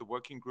formation of the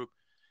working group,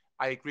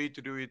 I agreed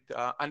to do it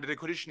under the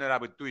condition that I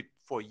would do it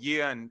for a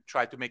year and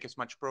try to make as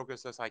much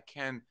progress as I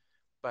can.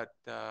 But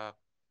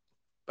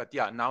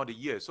yeah, now the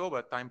year is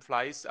over. Time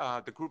flies.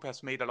 The group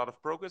has made a lot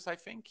of progress, I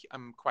think.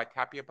 I'm quite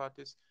happy about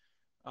this.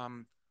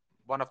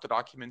 One of the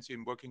documents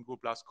in working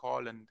group last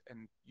call, and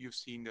you've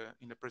seen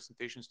in the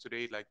presentations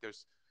today, like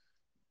there's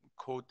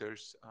code,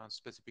 there's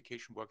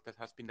specification work that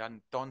has been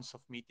done, tons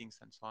of meetings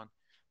and so on.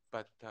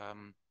 But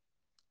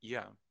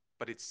yeah,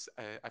 but it's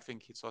I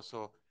think it's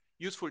also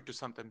useful to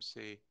sometimes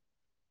say,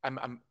 I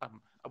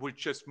will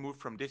just move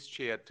from this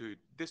chair to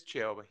this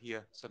chair over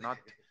here, so I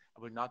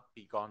will not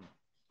be gone.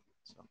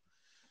 So.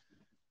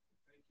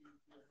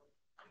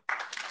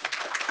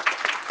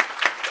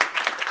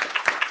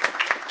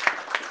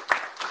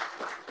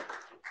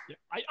 Yeah,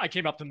 I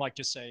came up to Mike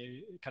to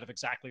say kind of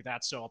exactly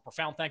that. So a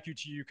profound thank you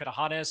to you, kind of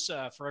Hannes,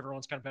 for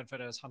everyone's kind of benefit.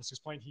 As Hannes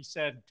explained, he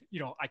said,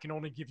 I can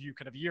only give you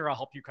kind of a year. I'll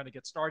help you kind of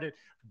get started.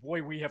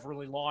 Boy, we have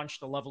really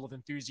launched a level of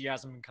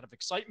enthusiasm and kind of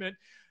excitement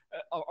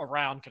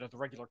around kind of the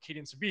regular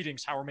cadence of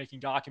meetings, how we're making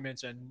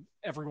documents, and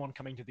everyone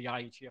coming to the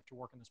IETF to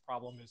work on this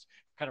problem is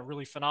kind of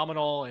really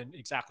phenomenal and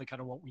exactly kind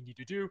of what we need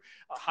to do.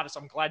 Hannes,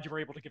 I'm glad you were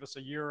able to give us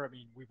a year. I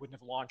mean, we wouldn't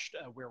have launched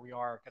where we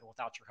are kind of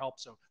without your help.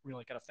 So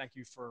really kind of thank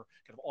you for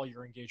kind of all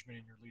your engagement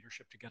and your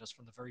leadership to get us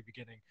from the very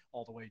beginning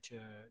all the way to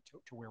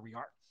where we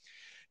are.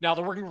 Now,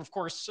 the working group, of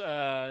course,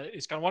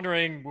 is kind of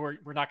wondering, we're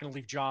not going to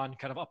leave John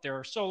kind of up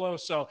there solo.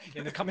 So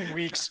in the coming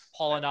weeks,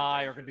 Paul and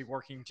I are going to be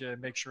working to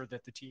make sure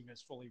that the team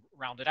is fully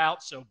rounded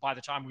out. So by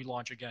the time we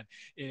launch again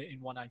in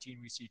 119,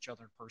 we see each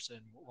other in person.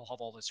 We'll have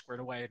all this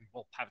squared away, and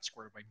we'll have it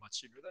squared away much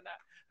sooner than that.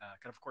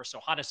 Kind of course, so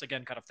Hannes,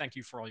 again, kind of thank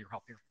you for all your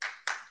help here.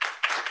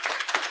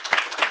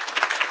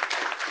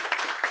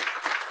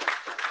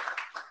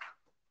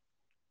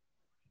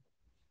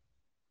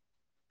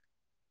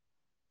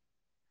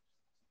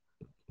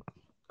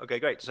 Okay,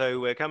 great. So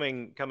we're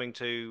coming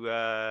to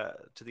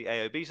the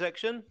AOB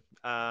section,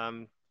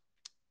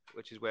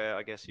 which is where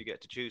I guess you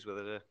get to choose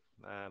whether to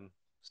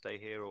stay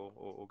here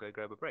or go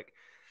grab a break.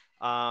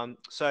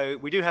 So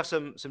we do have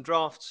some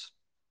drafts,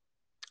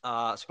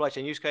 supply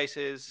chain use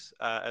cases,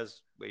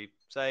 as we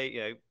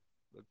say.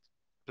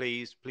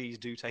 Please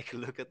do take a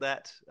look at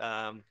that.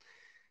 I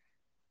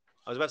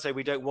was about to say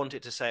we don't want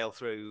it to sail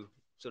through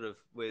sort of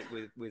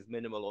with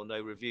minimal or no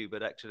review,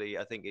 but actually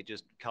I think it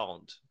just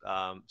can't.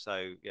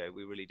 So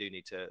we really do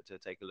need to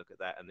take a look at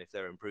that, and if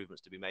there are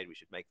improvements to be made, we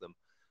should make them.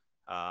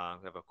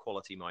 We have a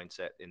quality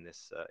mindset in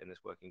this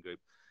working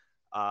group.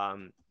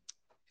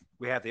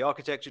 We have the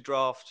architecture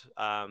draft.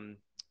 A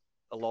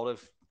lot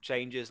of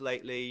changes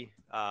lately.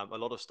 A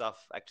lot of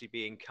stuff actually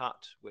being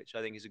cut, which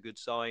I think is a good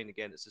sign.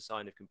 Again, it's a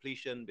sign of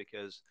completion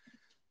because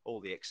all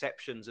the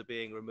exceptions are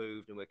being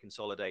removed, and we're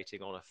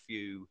consolidating on a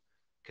few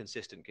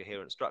consistent,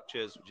 coherent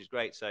structures, which is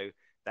great. So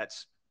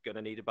that's going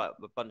to need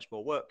a bunch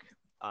more work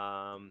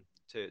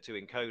to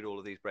encode all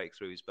of these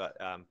breakthroughs, but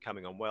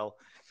coming on well.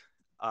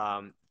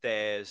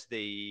 There's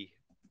the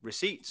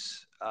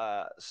receipts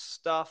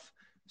stuff.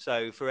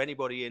 So for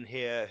anybody in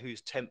here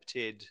who's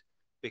tempted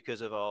because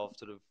of our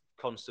sort of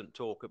constant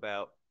talk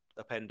about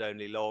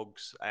append-only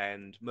logs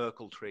and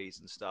Merkle trees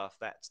and stuff,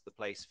 that's the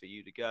place for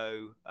you to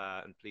go,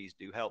 and please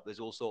do help. There's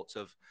all sorts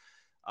of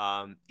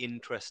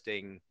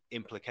interesting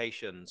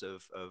implications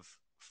of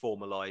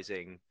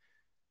formalizing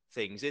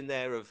things in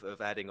there,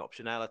 of adding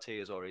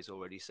optionality, as Ori's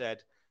already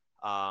said.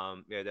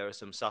 There are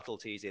some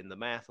subtleties in the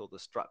math or the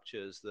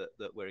structures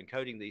that we're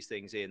encoding these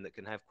things in that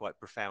can have quite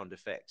profound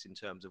effects in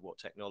terms of what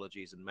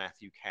technologies and math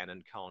you can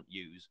and can't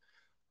use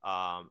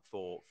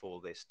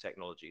for this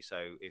technology.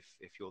 So if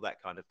you're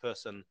that kind of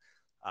person,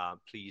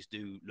 please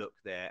do look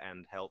there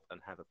and help and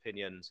have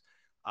opinions.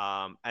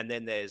 And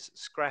then there's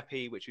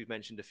Scrappy, which we've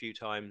mentioned a few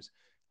times.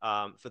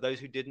 For those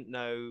who didn't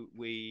know,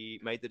 we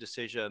made the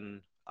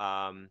decision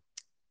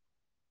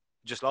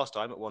just last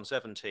time at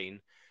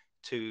 117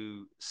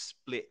 to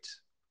split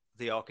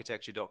the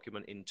architecture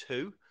document in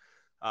two.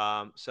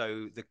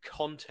 So the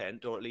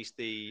content, or at least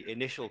the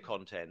initial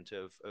content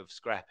of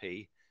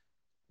Scrappy,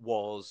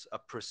 was a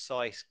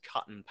precise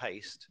cut and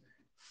paste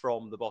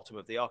from the bottom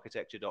of the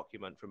architecture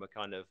document, from a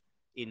kind of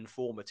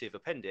informative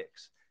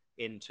appendix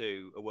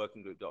into a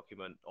working group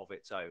document of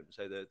its own.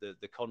 So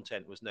the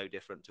content was no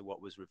different to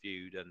what was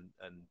reviewed and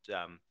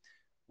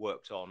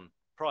worked on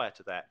prior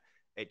to that.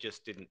 It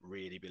just didn't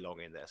really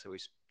belong in there. So we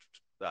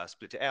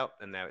split it out,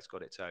 and now it's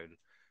got its own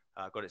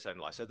got its own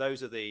life. So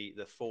those are the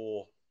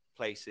four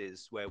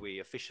places where we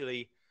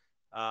officially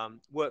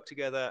work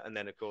together. And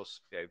then, of course,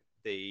 you know,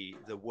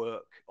 the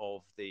work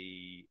of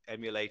the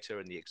emulator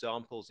and the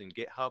examples in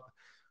GitHub.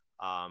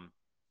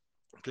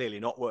 Clearly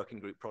not working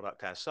group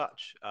product as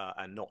such,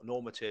 and not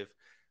normative,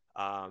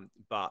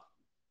 but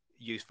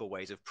useful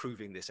ways of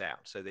proving this out.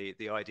 So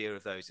the idea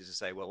of those is to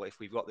say, well, if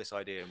we've got this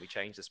idea and we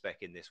change the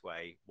spec in this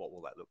way, what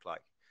will that look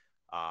like?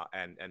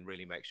 And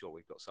really make sure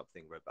we've got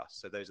something robust.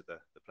 So those are the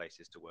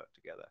places to work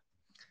together.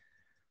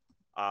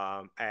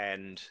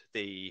 And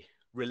the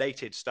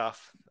related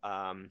stuff,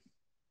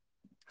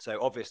 so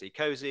obviously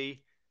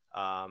COSI,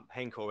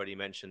 Henk already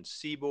mentioned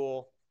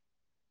CBOR.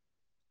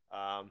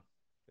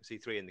 See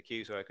 3 in the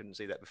queue, so I couldn't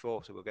see that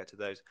before, so we'll get to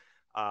those.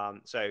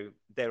 So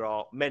there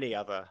are many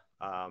other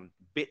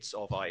bits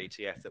of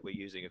IETF that we're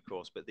using, of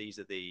course, but these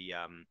are the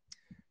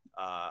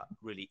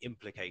really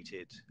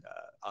implicated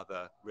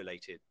other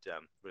related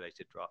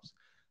drafts.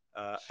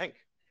 Henk.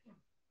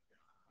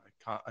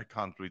 I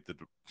can't read the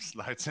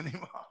slides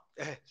anymore.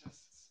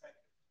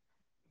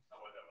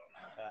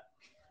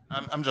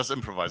 I'm just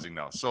improvising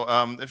now. So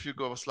if you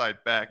go a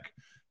slide back,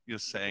 you're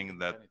saying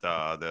that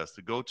there's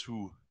the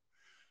go-to.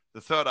 The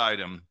third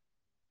item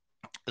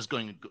is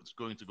going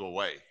to go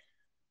away.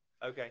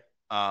 Okay.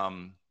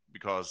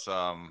 Because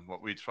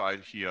what we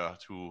tried here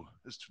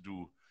is to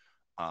do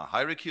a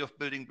hierarchy of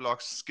building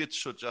blocks. SCITT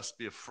should just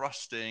be a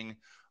frosting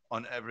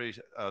on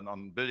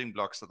on building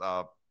blocks that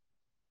are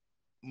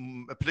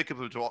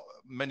applicable to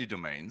many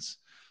domains.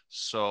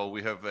 So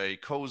we have a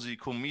COSI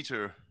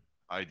co-meter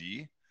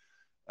ID.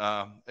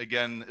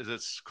 Again, it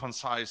is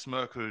concise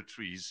Merkle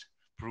trees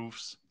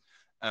proofs.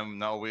 And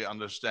now we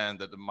understand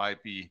that it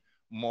might be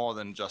more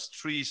than just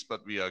trees,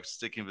 but we are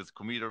sticking with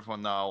co-meter for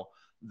now.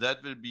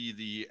 That will be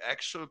the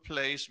actual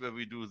place where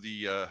we do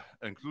the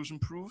inclusion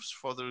proofs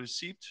for the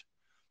receipt.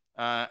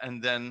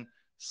 And then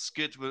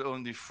SCITT will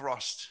only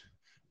frost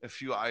a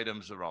few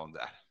items around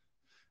that.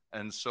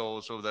 And so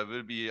there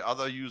will be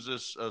other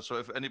users. So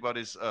if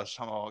anybody's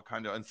somehow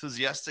kind of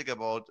enthusiastic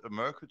about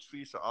Merkle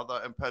trees or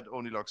other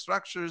embed-only log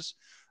structures,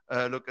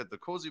 look at the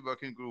COSI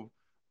working group.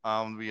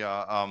 We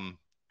are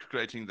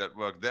creating that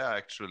work there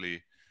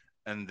actually,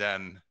 and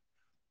then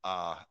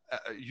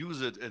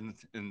use it in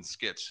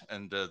SCITT.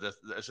 And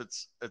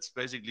it's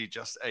basically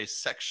just a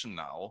section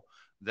now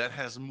that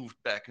has moved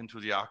back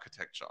into the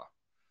architecture.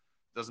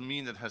 Doesn't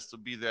mean it has to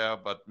be there,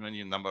 but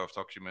many number of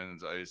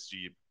documents I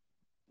see,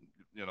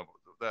 you know,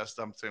 there's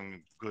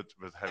something good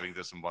with having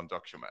this in one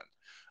document.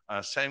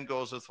 Same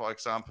goes with, for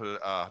example,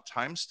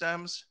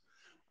 timestamps.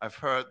 I've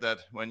heard that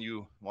when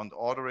you want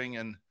ordering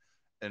in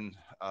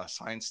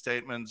signed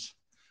statements,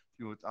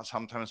 you would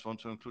sometimes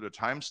want to include a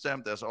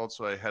timestamp. There's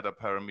also a header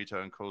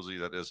parameter in COSI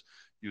that is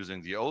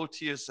using the old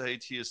TSA,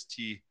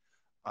 TST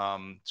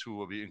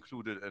to be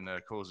included in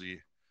a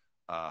COSI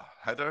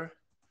header.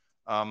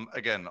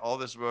 Again, all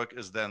this work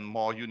is then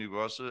more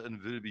universal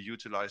and will be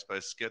utilized by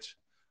SCITT.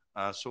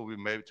 So we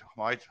might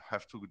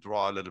have to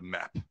draw a little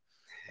map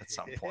at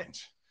some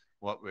point,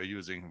 what we're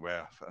using,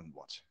 where, and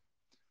what.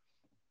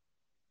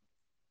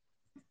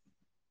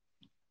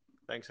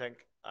 Thanks, Henk.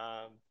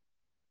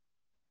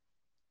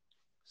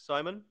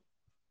 Simon?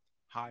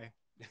 Hi.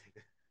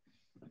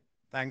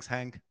 Thanks,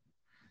 Henk.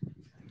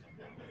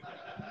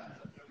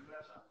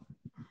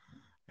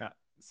 Yeah,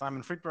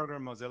 Simon Friedberger,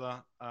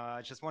 Mozilla.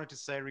 I just wanted to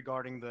say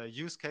regarding the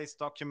use case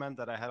document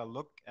that I had a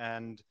look,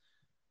 and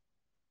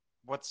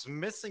what's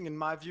missing in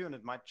my view, and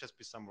it might just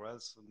be somewhere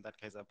else, in that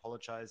case I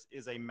apologize,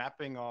 is a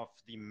mapping of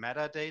the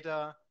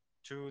metadata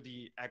to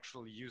the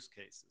actual use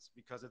cases.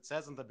 Because it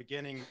says in the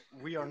beginning,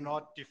 we are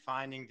not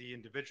defining the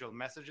individual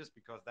messages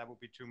because that would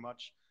be too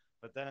much.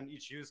 But then in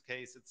each use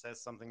case, it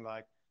says something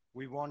like,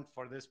 we want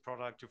for this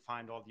product to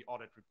find all the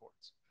audit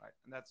reports, right?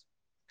 And that's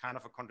kind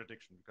of a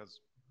contradiction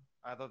because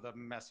either the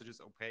message is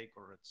opaque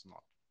or it's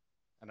not.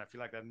 And I feel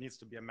like there needs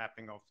to be a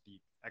mapping of the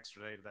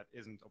extra data that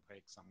isn't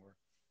opaque somewhere.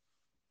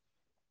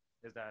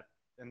 Is that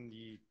in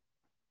the,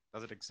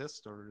 does it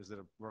exist or is it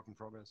a work in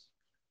progress?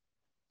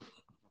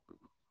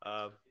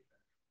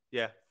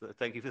 Yeah,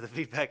 thank you for the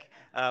feedback.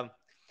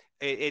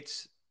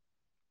 It's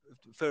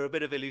for a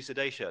bit of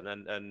elucidation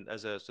and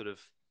as a sort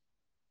of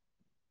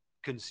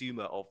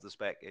consumer of the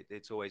spec,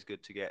 it's always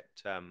good to get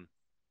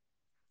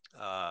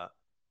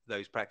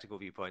those practical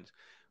viewpoints.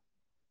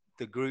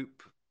 The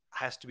group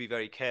has to be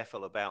very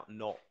careful about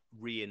not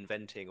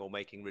reinventing or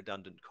making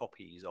redundant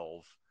copies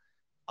of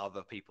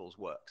other people's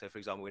work. So for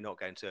example, we're not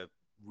going to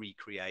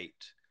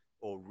recreate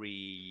or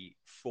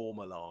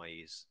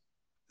reformalize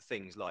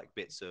things like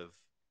bits of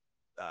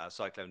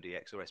Cyclone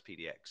DX or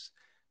SPDX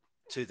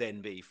to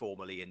then be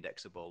formally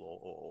indexable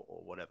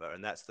or whatever.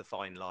 And that's the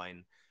fine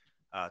line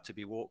to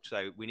be walked.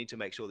 So we need to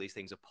make sure these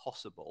things are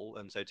possible.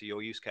 And so to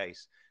your use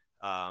case,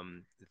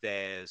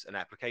 there's an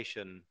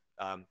application,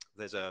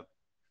 there's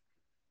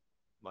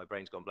my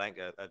brain's gone blank,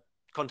 a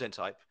content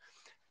type,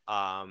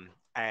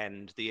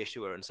 and the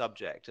issuer and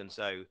subject. And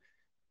so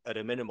at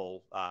a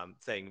minimal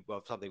thing,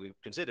 well, something we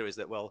consider is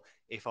that, well,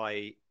 if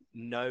I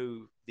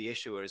know the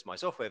issuer is my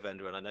software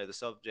vendor, and I know the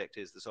subject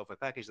is the software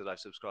package that I've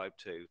subscribed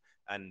to,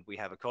 and we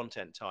have a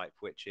content type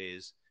which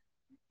is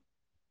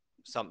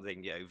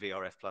something,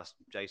 VRF plus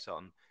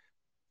JSON.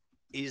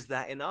 Is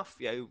that enough?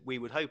 We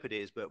would hope it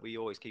is, but we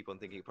always keep on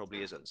thinking it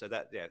probably isn't. So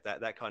that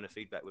kind of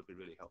feedback would be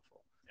really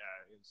helpful.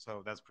 Yeah,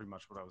 so that's pretty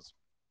much what I was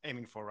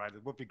aiming for, right?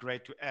 It would be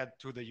great to add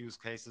to the use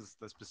cases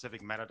the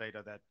specific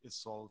metadata that is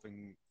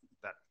solving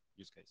that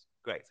use case.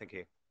 Great, thank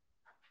you.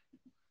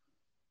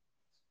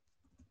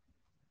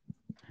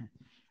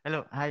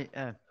 Hello, hi,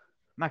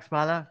 Max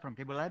Bala from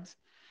Cable Labs.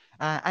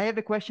 I have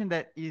a question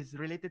that is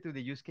related to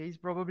the use case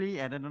probably,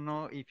 and I don't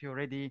know if you're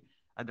already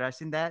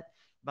addressing that,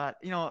 but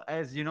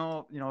as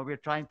we're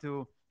trying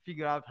to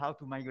figure out how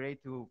to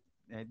migrate to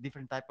a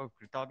different type of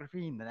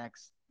cryptography in the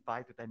next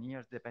 5 to 10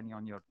 years, depending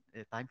on your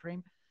time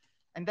frame.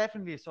 And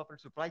definitely software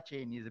supply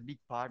chain is a big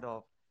part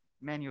of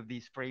many of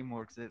these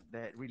frameworks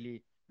that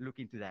really look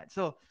into that.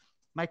 So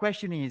my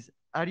question is,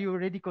 are you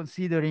already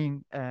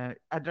considering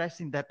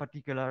addressing that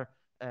particular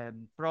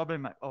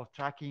problem of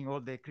tracking all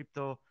the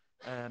crypto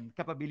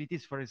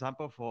capabilities, for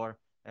example, for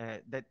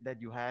that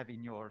you have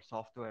in your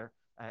software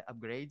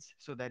upgrades,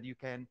 so that you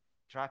can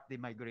track the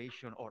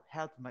migration or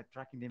help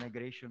tracking the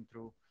migration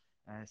through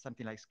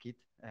something like SCITT?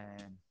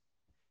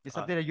 Is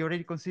something that you're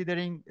already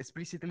considering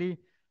explicitly?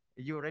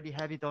 You already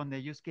have it on the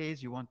use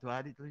case. You want to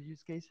add it to the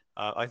use case?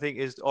 I think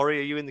Ori,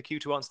 are you in the queue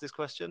to answer this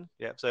question?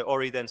 Yeah. So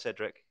Ori, then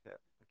Cedric. Yeah.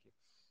 Thank you.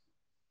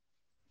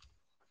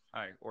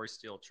 Hi, Ori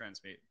Steele,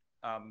 Transmute.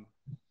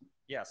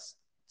 Yes.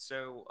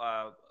 So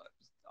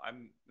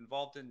I'm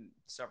involved in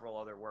several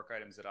other work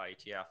items at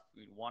IETF.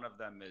 One of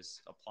them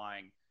is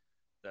applying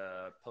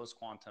the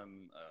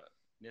post-quantum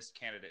NIST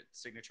candidate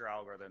signature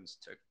algorithms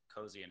to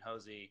COSI and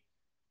HOSI.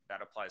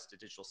 That applies to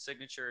digital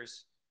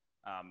signatures.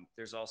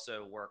 There's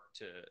also work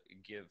to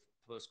give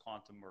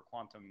post-quantum or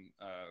quantum,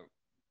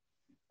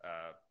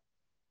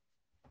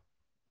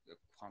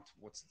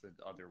 what's the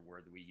other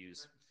word we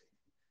use?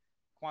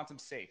 Quantum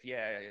safe.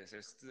 Yeah.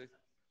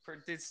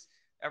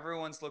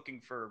 Everyone's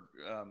looking for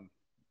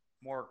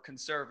more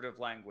conservative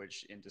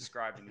language in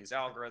describing these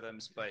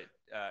algorithms, but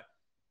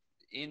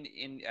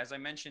as I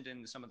mentioned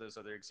in some of those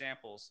other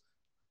examples,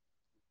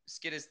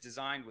 SCITT is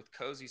designed with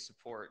COSI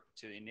support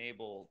to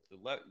enable the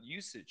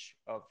usage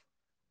of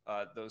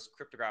those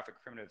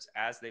cryptographic primitives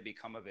as they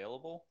become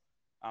available.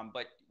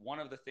 But one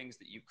of the things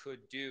that you could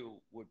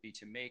do would be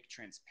to make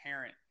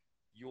transparent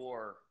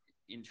your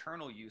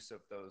internal use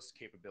of those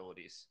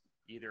capabilities,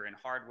 either in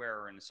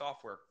hardware or in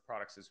software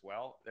products as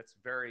well. That's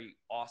a very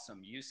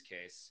awesome use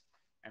case,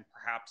 and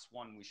perhaps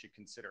one we should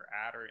consider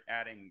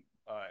adding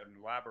and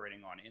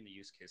elaborating on in the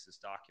use cases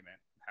document.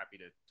 I'm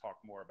happy to talk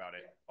more about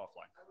it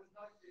offline. I was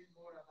not saying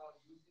more about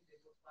using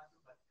the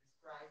quantum, but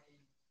describing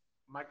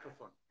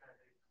microphone.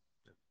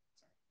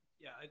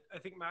 Yeah, I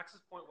think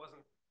Max's point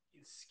wasn't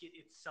is SCITT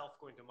itself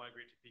going to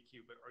migrate to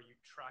PQ, but are you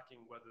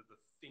tracking whether the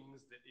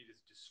things that it is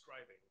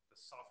describing, the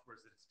softwares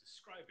that it's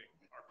describing,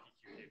 are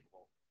PQ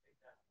capable?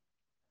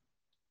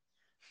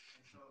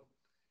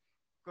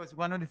 Because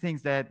one of the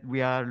things that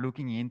we are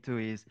looking into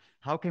is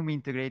how can we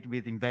integrate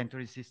with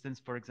inventory systems,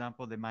 for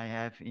example, they might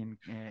have in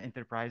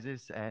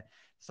enterprises.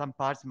 Some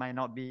parts might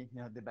not be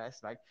the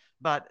best, right?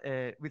 But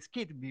with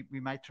SCITT, we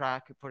might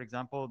track, for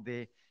example,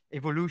 the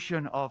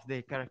evolution of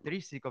the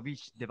characteristic of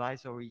each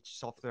device or each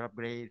software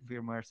upgrade,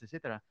 firmwares,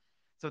 etc.,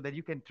 so that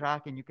you can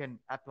track and you can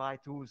apply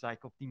tools like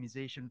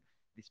optimization.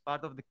 This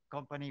part of the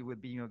company will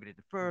be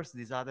integrated first,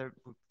 this other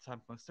put some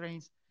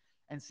constraints.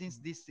 And since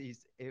this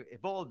is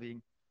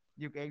evolving,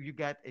 you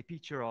get a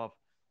picture of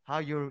how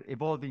you're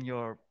evolving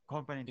your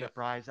company,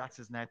 enterprise,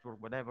 access network,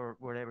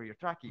 whatever you're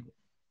tracking.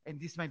 And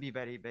this might be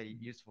very, very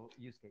useful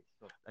use case.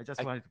 So I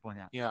just wanted to point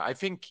out. Yeah, I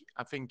think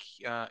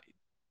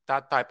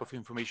that type of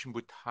information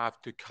would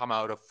have to come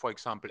out of, for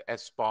example,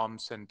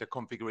 SBOMs and the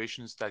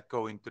configurations that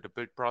go into the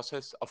build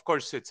process. Of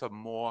course, it's a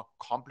more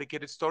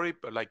complicated story,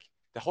 but like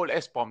the whole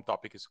SBOM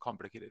topic is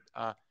complicated.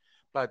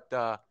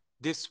 But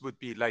this would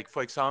be like,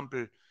 for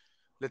example,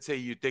 let's say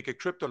you take a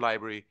crypto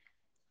library,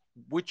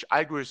 which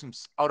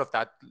algorithms out of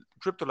that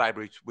crypto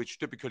library, which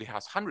typically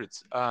has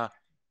hundreds,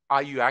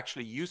 are you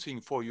actually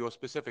using for your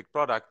specific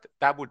product?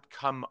 That would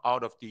come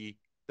out of the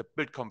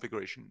build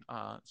configuration.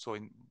 So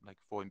in like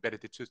for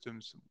embedded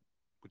systems,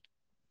 with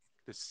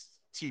the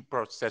C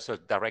processor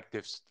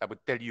directives, that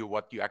would tell you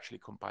what you actually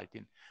compiled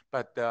in.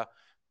 But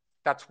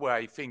that's where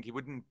I think it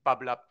wouldn't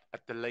bubble up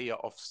at the layer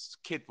of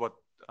SCITT, what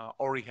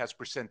Ori has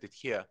presented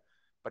here,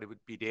 but it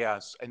would be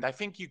theirs. And I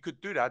think you could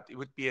do that. It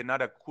would be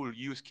another cool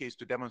use case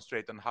to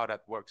demonstrate on how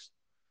that works.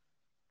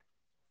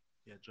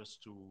 Yeah,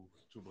 just to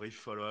brief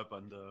follow up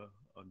on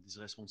these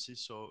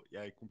responses. So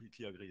yeah, I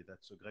completely agree.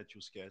 That's a great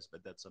use case,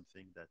 but that's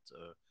something that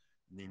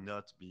need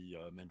not be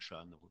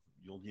mentioned.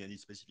 You don't need any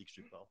specific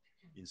support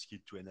in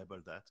SCITT to enable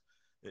that.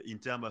 In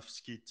terms of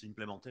SCITT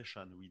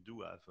implementation, we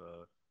do have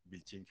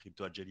built-in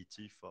crypto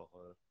agility for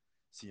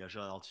signature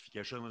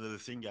identification. One of the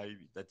things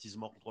that is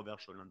more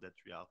controversial and that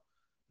we are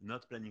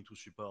not planning to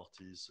support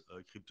is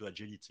crypto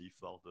agility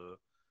for the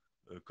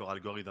core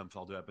algorithm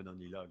for the happen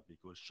only log,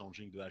 because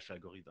changing the hash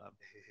algorithm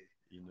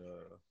in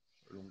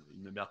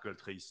a Merkle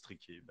tree is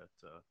tricky, but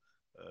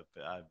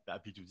I'm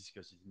happy to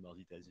discuss it in more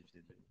details if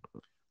needed.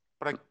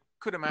 But I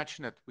could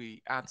imagine that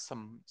we add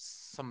some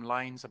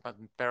lines about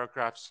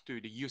paragraphs to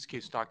the use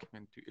case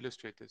document to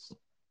illustrate this.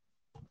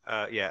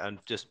 Yeah, and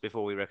just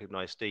before we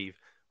recognize Steve,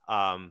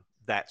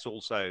 that's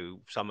also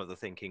some of the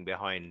thinking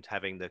behind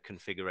having the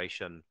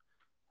configuration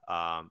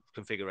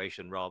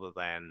rather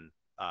than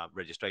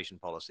registration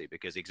policy,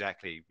 because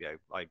exactly,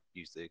 I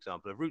use the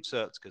example of root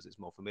certs because it's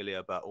more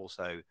familiar, but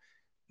also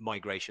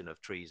migration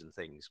of trees and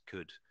things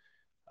could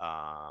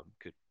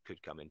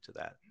come into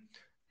that.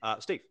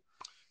 Steve.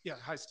 Yeah,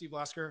 hi, Steve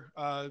Lasker.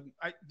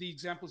 The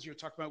examples you're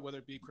talking about, whether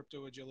it be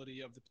crypto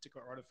agility of the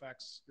particular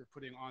artifacts you're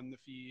putting on the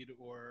feed,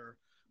 or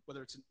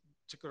whether it's a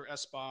particular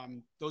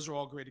SBOM, those are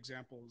all great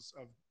examples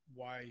of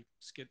why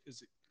SCITT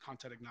is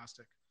content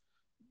agnostic.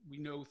 We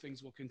know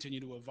things will continue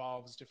to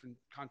evolve as different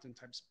content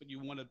types, but you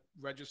want to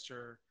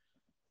register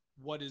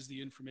what is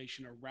the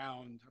information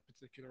around a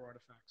particular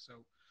artifact. So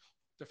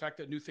the fact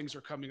that new things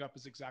are coming up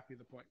is exactly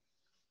the point.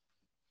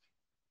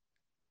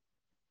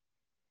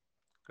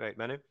 Great,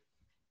 Manu.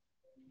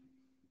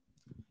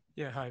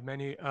 Yeah, hi,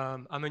 Manu.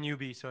 I'm a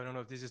newbie, so I don't know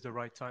if this is the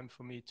right time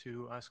for me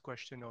to ask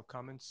questions or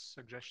comments,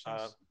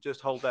 suggestions.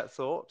 Just hold that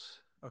thought.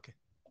 Okay,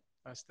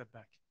 I'll step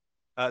back.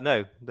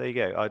 No, there you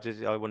go.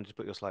 I wanted to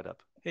put your slide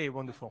up. Hey,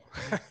 wonderful.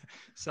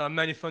 So I'm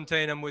Manu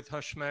Fontaine. I'm with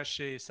Hushmesh,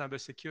 a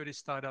cybersecurity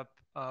startup.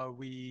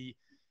 We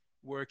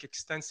work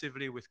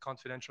extensively with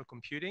confidential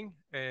computing,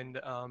 and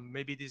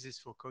maybe this is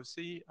for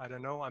Kosi. I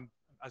don't know.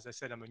 As I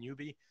said, I'm a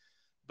newbie,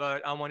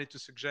 but I wanted to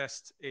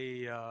suggest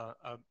a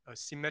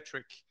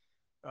symmetric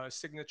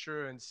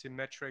signature and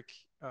symmetric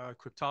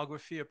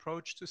cryptography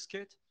approach to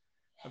SCITT,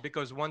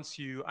 because once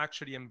you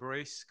actually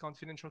embrace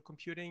confidential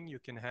computing, you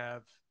can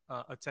have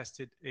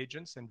attested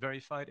agents and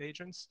verified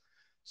agents.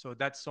 So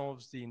that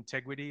solves the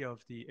integrity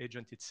of the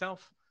agent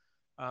itself.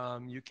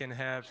 You can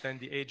have then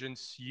the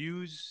agents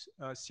use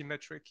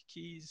symmetric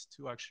keys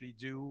to actually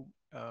do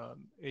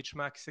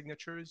HMAC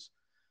signatures,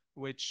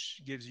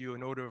 which gives you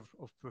an order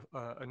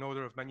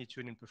of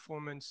magnitude in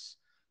performance,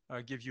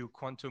 gives you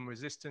quantum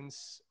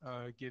resistance,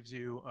 gives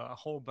you a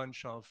whole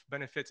bunch of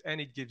benefits,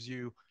 and it gives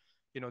you,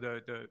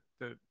 the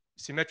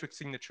symmetric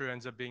signature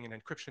ends up being an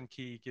encryption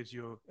key, gives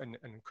you an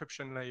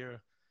encryption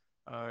layer,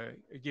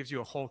 it gives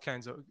you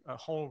a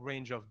whole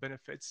range of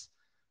benefits.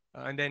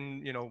 And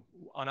then,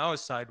 on our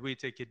side, we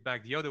take it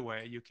back the other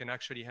way. You can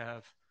actually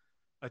have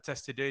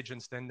attested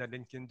agents then that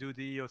then can do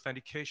the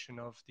authentication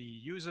of the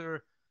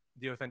user,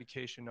 the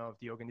authentication of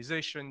the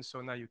organization.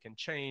 So now you can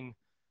chain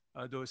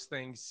those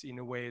things in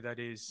a way that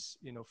is,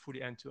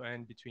 fully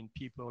end-to-end between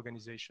people,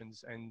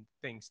 organizations, and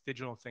things,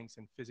 digital things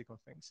and physical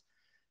things.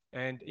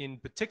 And in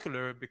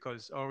particular,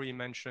 because Ori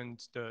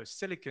mentioned the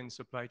silicon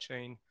supply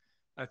chain,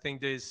 I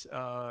think there's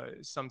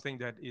something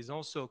that is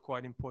also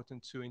quite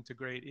important to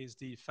integrate is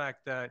the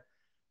fact that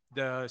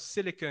the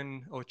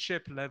silicon or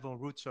chip level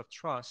roots of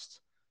trust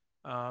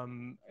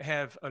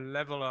have a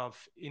level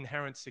of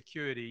inherent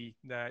security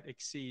that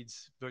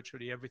exceeds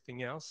virtually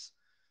everything else.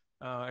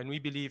 And we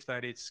believe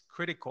that it's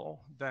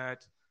critical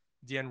that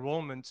the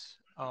enrollment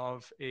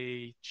of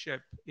a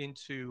chip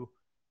into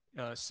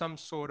some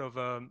sort of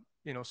a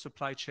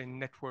supply chain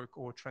network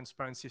or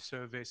transparency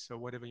service or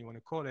whatever you want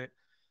to call it,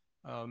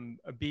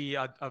 be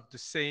of the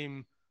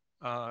same,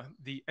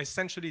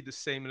 essentially the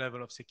same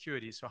level of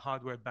security. So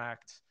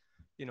hardware-backed,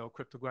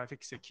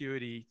 cryptographic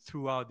security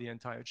throughout the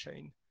entire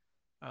chain.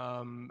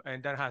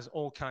 And that has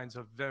all kinds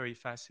of very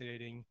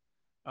fascinating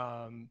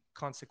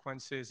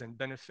consequences and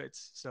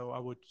benefits. So I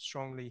would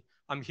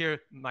I'm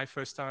here my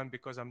first time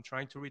because I'm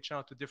trying to reach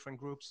out to different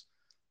groups.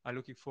 I'm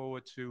looking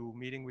forward to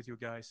meeting with you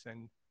guys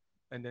and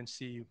then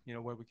see,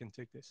 where we can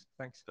take this.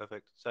 Thanks.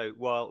 Perfect. So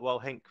while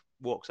Henk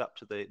walks up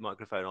to the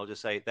microphone, I'll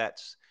just say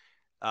that's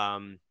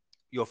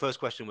your first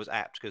question was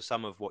apt because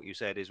some of what you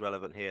said is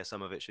relevant here.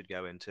 Some of it should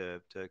go into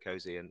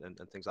Cozy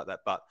and things like that.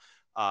 But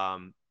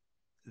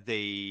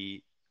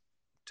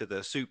to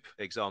the soup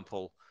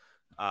example,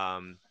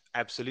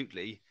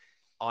 absolutely,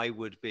 I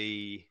would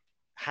be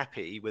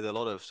happy with a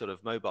lot of sort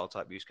of mobile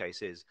type use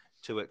cases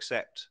to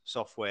accept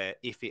software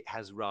if it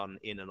has run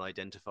in an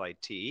identified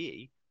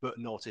TE, but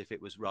not if it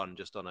was run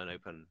just on an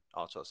open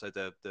RTOS. So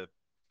the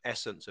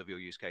essence of your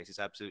use case is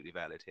absolutely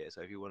valid here.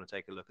 So if you want to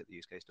take a look at the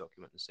use case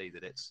document and see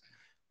that it's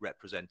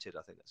represented,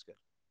 I think that's good.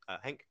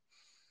 Henk?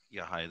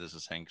 Yeah, hi, this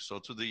is Henk. So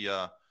to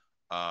the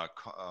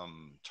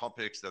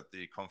topics that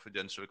the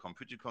Confidential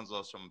Computing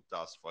Consortium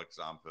does, for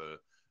example,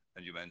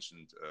 and you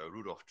mentioned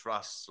root of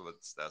trust. So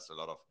there's a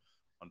lot of,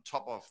 on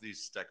top of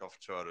these stack of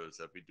turtles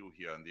that we do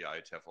here in the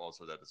IETF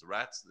also, that is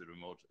RATS, the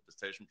Remote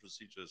Attestation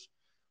Procedures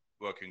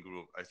Working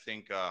Group. I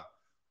think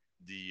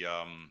the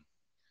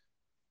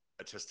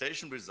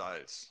attestation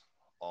results,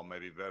 or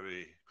maybe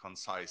very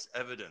concise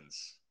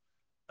evidence,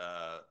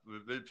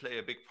 will play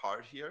a big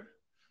part here.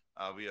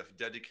 We have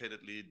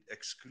dedicatedly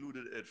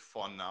excluded it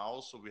for now,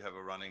 so we have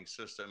a running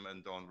system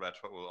and don't rat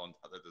hole on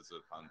that is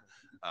a pun,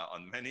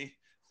 on many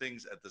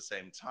things at the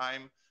same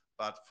time.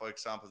 but for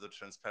example, the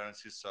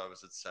transparency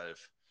service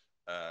itself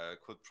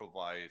could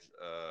provide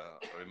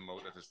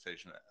remote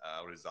attestation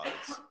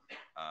results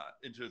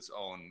into its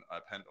own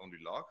append-only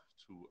log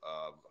to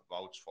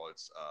vouch for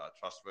its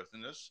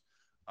trustworthiness.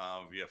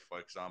 We have, for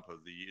example,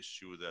 the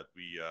issue that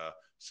we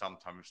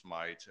sometimes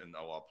might in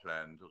our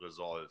plan to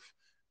resolve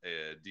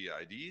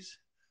DIDs.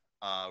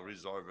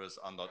 Resolvers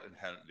are not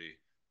inherently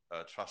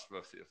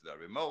trustworthy if they're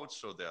remote.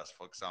 So there's,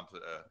 for example,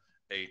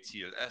 a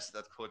TLS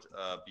that could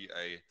be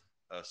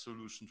a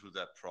solution to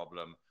that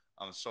problem.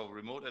 So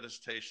remote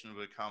attestation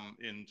will come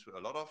into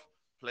a lot of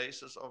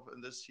places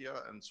in this year.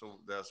 And so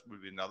there's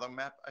will be another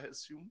map, I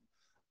assume.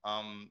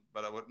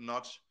 But I would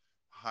not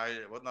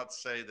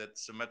say that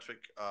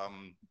symmetric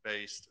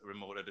based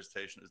remote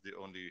attestation is the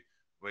only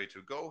way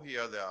to go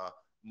here. There are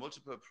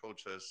multiple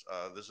approaches.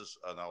 This is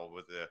now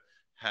with the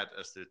head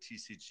as the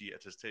TCG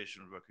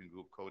attestation working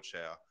group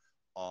co-chair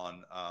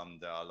on.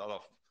 There are a lot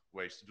of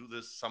ways to do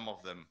this, some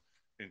of them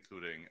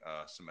including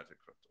symmetric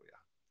crypto. Yeah.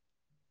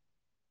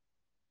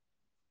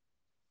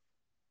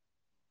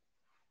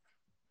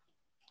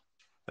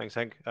 Thanks,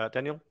 Hank.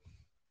 Daniel?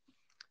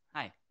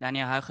 Hi,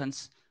 Daniel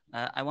Huygens.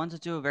 I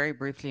wanted to very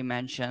briefly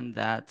mention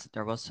that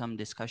there was some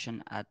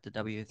discussion at the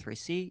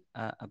W3C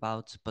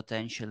about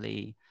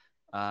potentially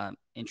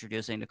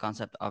introducing the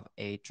concept of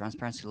a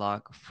transparency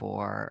log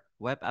for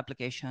web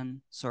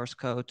application source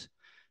code,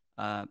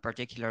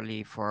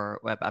 particularly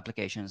for web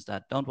applications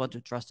that don't want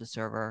to trust the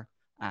server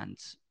and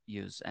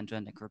use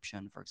end-to-end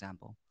encryption, for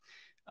example.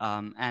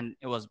 And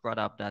it was brought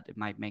up that it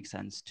might make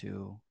sense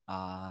to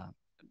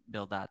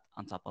build that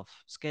on top of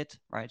SCITT,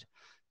 right?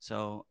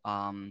 So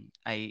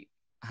I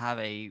have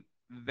a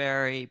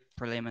very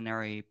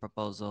preliminary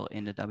proposal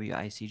in the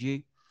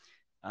WICG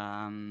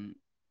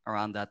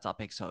around that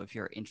topic. So if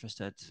you're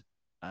interested,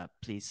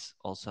 please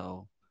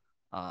also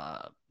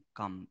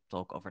come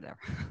talk over there.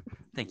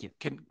 Thank you.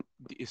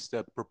 Is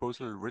the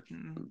proposal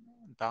written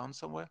down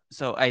somewhere?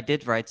 So I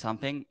did write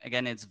something.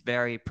 Again, it's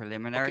very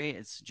preliminary. Okay.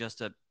 It's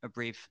just a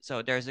brief.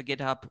 So there's a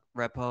GitHub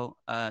repo.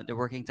 The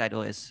working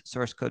title is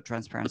Source Code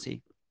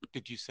Transparency.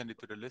 Did you send it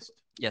to the list?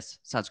 Yes,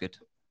 sounds good.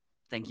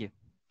 Thank you.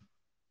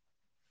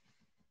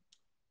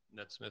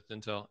 Ned Smith,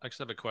 Intel. I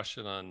actually have a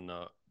question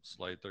on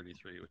slide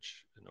 33,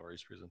 which in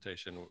Ori's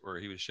presentation,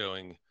 where he was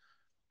showing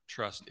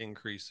trust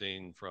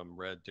increasing from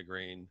red to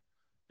green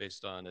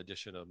based on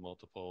addition of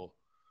multiple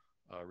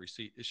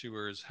receipt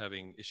issuers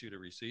having issued a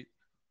receipt.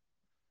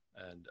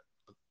 And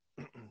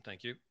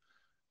thank you.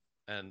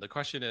 And the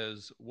question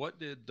is, what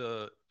did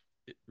the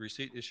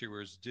receipt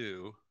issuers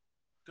do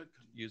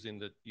using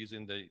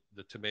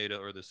the tomato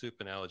or the soup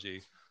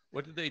analogy?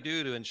 What did they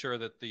do to ensure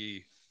that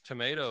the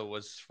tomato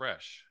was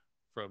fresh?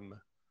 From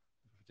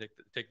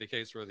take the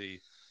case where the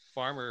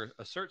farmer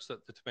asserts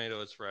that the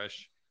tomato is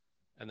fresh,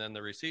 and then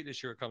the receipt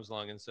issuer comes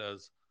along and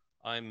says,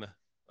 I'm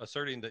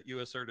asserting that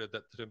you asserted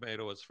that the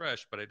tomato was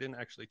fresh, but I didn't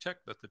actually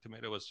check that the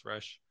tomato was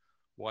fresh.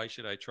 Why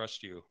should I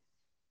trust you?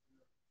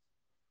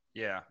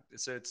 Yeah,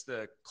 so it's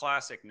the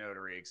classic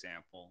notary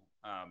example.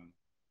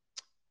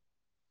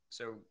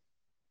 So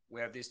we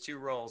have these two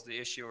roles, the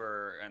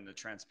issuer and the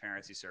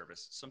transparency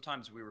service.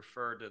 Sometimes we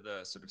refer to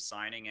the sort of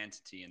signing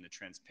entity in the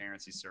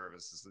transparency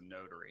service as the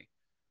notary.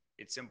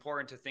 It's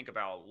important to think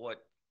about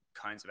what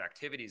kinds of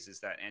activities is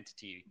that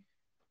entity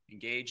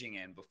engaging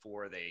in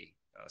before they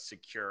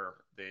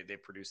they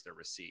produce their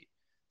receipt.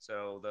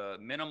 So the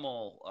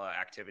minimal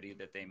activity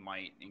that they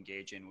might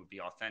engage in would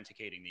be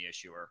authenticating the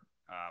issuer,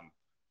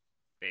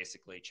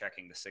 basically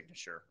checking the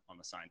signature on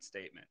the signed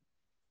statement.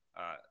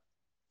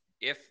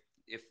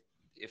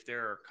 If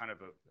they're kind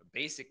of a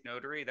basic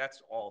notary,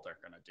 that's all they're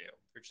going to do.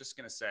 They're just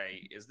going to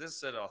say, is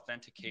this an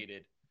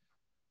authenticated,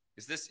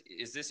 is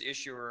this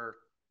issuer,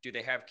 do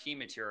they have key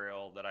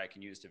material that I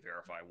can use to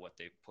verify what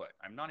they've put?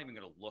 I'm not even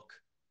going to look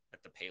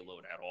at the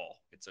payload at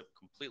all. It's a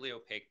completely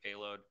opaque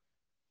payload.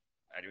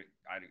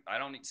 I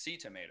don't see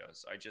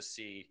tomatoes. I just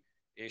see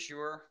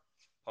issuer,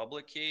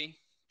 public key,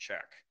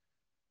 check,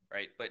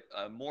 right? But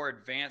a more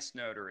advanced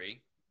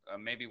notary,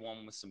 maybe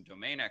one with some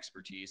domain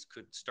expertise,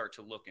 could start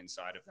to look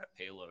inside of that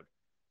payload,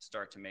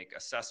 start to make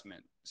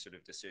assessment sort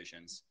of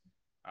decisions.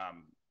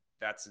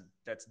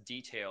 That's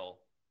detail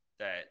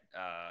that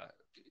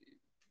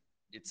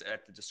it's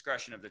at the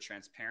discretion of the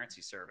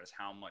transparency service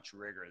how much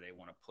rigor they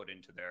want to put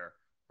into their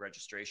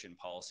registration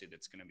policy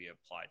that's going to be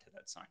applied to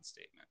that signed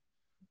statement.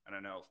 I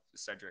don't know if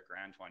Cedric or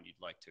Antoine,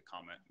 you'd like to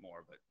comment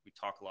more, but we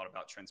talk a lot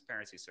about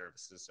transparency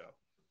services. So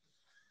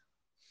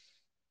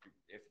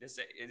if this,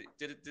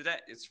 did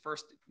that, it's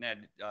first,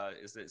 Ned,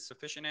 is it a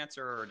sufficient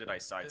answer or did I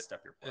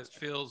sidestep your question? It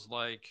feels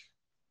like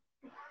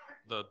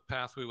the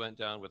path we went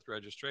down with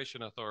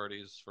registration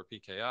authorities for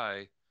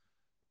PKI,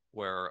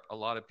 where a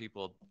lot of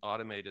people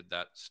automated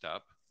that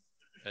step,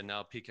 and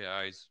now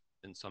PKIs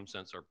in some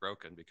sense are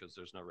broken because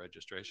there's no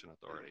registration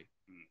authority.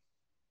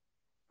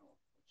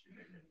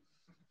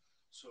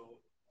 So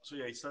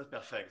yeah, it's not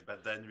perfect,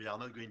 but then we are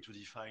not going to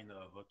define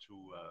what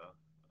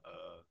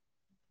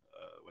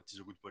is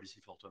a good policy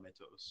for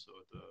tomatoes. So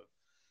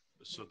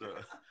So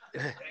the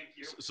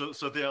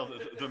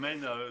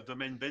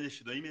main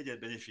benefit, the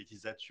immediate benefit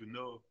is that you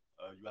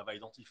have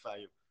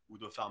identified who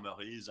the farmer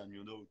is and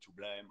you know to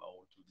blame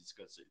or to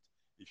discuss it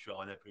if you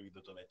are unhappy with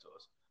the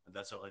tomatoes, and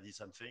that's already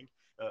something.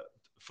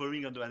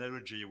 Following on the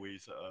analogy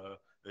with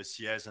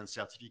CS and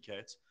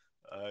certificates,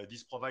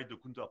 this provides the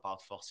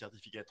counterpart for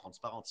certificate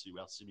transparency,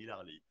 where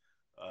similarly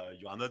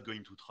you are not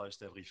going to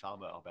trust every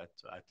farmer, but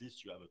at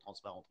least you have a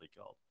transparent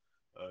record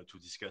to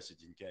discuss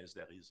it in case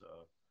there is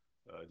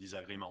a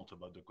disagreement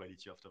about the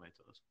quality of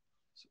tomatoes.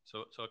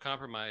 So a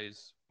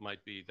compromise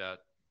might be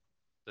that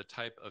the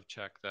type of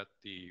check that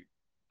the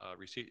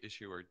receipt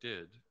issuer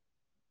did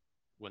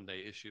when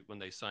they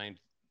signed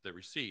the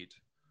receipt,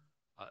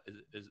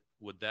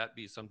 would that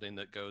be something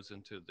that goes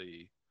into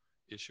the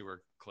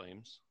issuer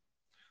claims?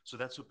 So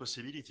that's a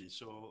possibility.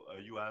 So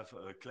you have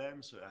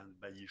claims and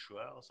by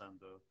issuers,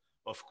 and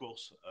of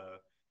course,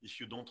 if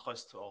you don't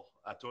trust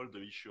at all the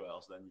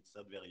issuers, then it's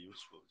not very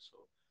useful.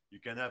 So you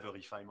can have a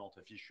refinement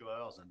of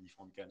issuers and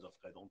different kinds of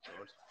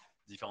credentials,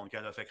 different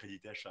kinds of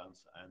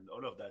accreditations, and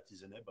all of that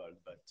is enabled,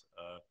 but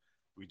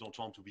we don't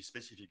want to be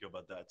specific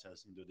about that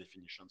as in the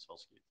definitions for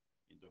SCITT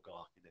in the core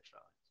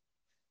architecture.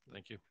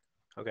 Thank you.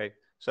 Okay,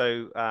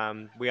 so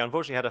we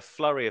unfortunately had a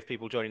flurry of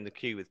people joining the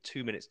queue with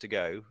 2 minutes to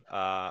go,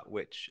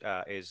 which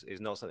is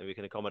not something we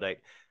can accommodate.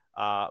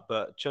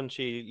 But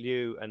Chunchi,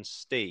 Liu, and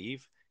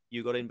Steve,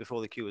 you got in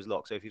before the queue was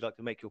locked. So if you'd like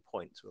to make your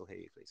points, we'll hear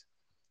you, please.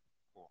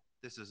 Cool.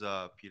 This is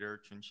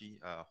Peter Chunchi,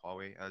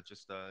 Huawei.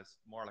 Just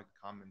more like a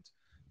comment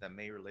that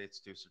may relate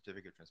to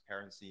certificate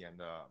transparency and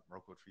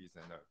Morocco trees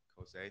and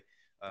COSE.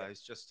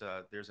 It's just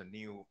there's a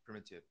new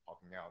primitive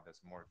popping out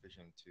that's more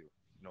efficient to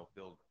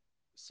build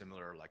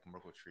similar like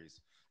Merkle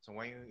trees. So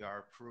when you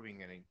are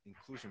proving an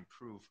inclusion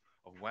proof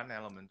of one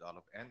element out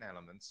of n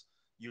elements,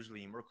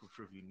 usually in Merkle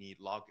proof you need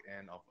log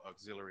n of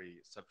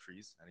auxiliary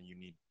subtrees and you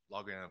need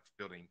log n of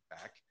building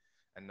back.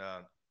 And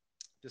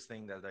this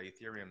thing that the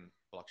Ethereum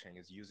blockchain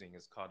is using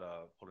is called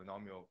a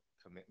polynomial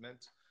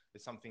commitment.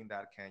 It's something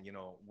that can,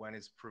 when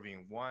it's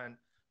proving one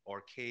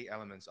or k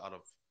elements out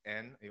of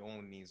n, it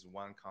only needs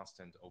one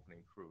constant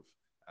opening proof.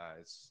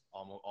 It's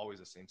almost always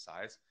the same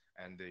size,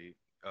 and the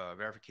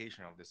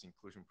verification of this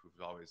inclusion proof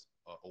is always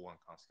O1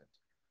 constant.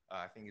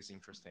 I think it's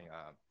interesting,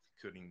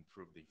 could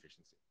improve the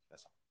efficiency.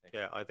 That's all. Thank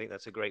you. I think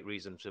that's a great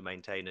reason to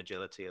maintain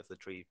agility of the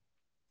tree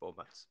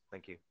formats.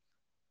 Thank you.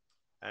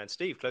 And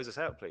Steve, close us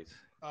out, please.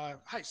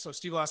 Hi, so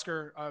Steve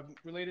Lasker,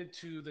 related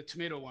to the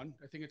tomato one,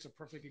 I think it's a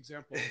perfect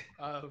example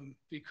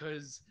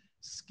because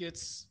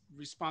SCITT's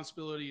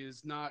responsibility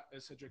is not,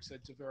 as Cedric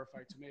said, to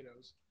verify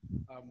tomatoes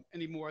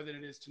any more than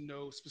it is to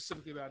know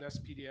specifically about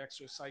SPDX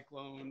or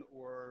Cyclone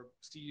or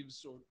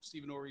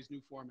Stephen Ory's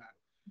new format.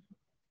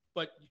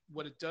 But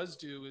what it does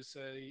do is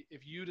say,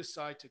 if you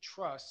decide to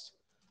trust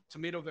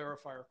Tomato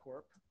Verifier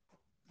Corp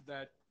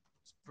that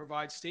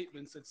provides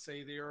statements that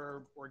say they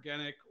are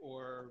organic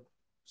or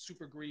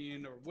super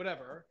green or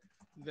whatever,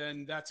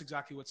 then that's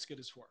exactly what SCITT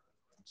is for.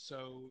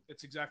 So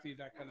it's exactly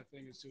that kind of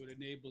thing. So it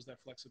enables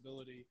that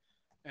flexibility.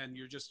 And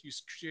you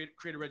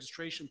create a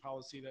registration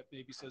policy that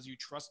maybe says you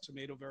trust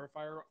tomato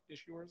verifier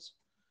issuers,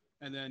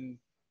 and then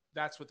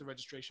that's what the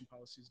registration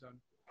policy is done.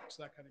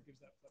 So that kind of gives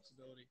that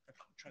flexibility. I'm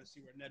trying to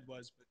see where Ned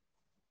was, but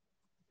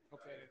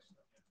hopefully it is.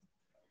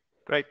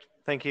 Great,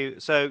 thank you.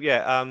 So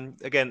yeah,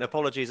 again,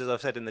 apologies, as I've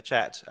said in the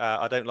chat,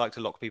 I don't like to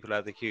lock people out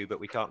of the queue, but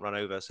we can't run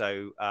over.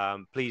 So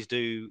please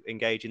do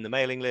engage in the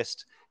mailing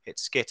list.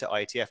 It's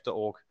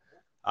skit@ietf.org.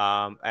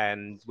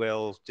 And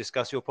we'll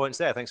discuss your points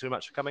there. Thanks very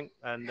much for coming,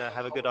 and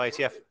have a good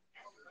IETF.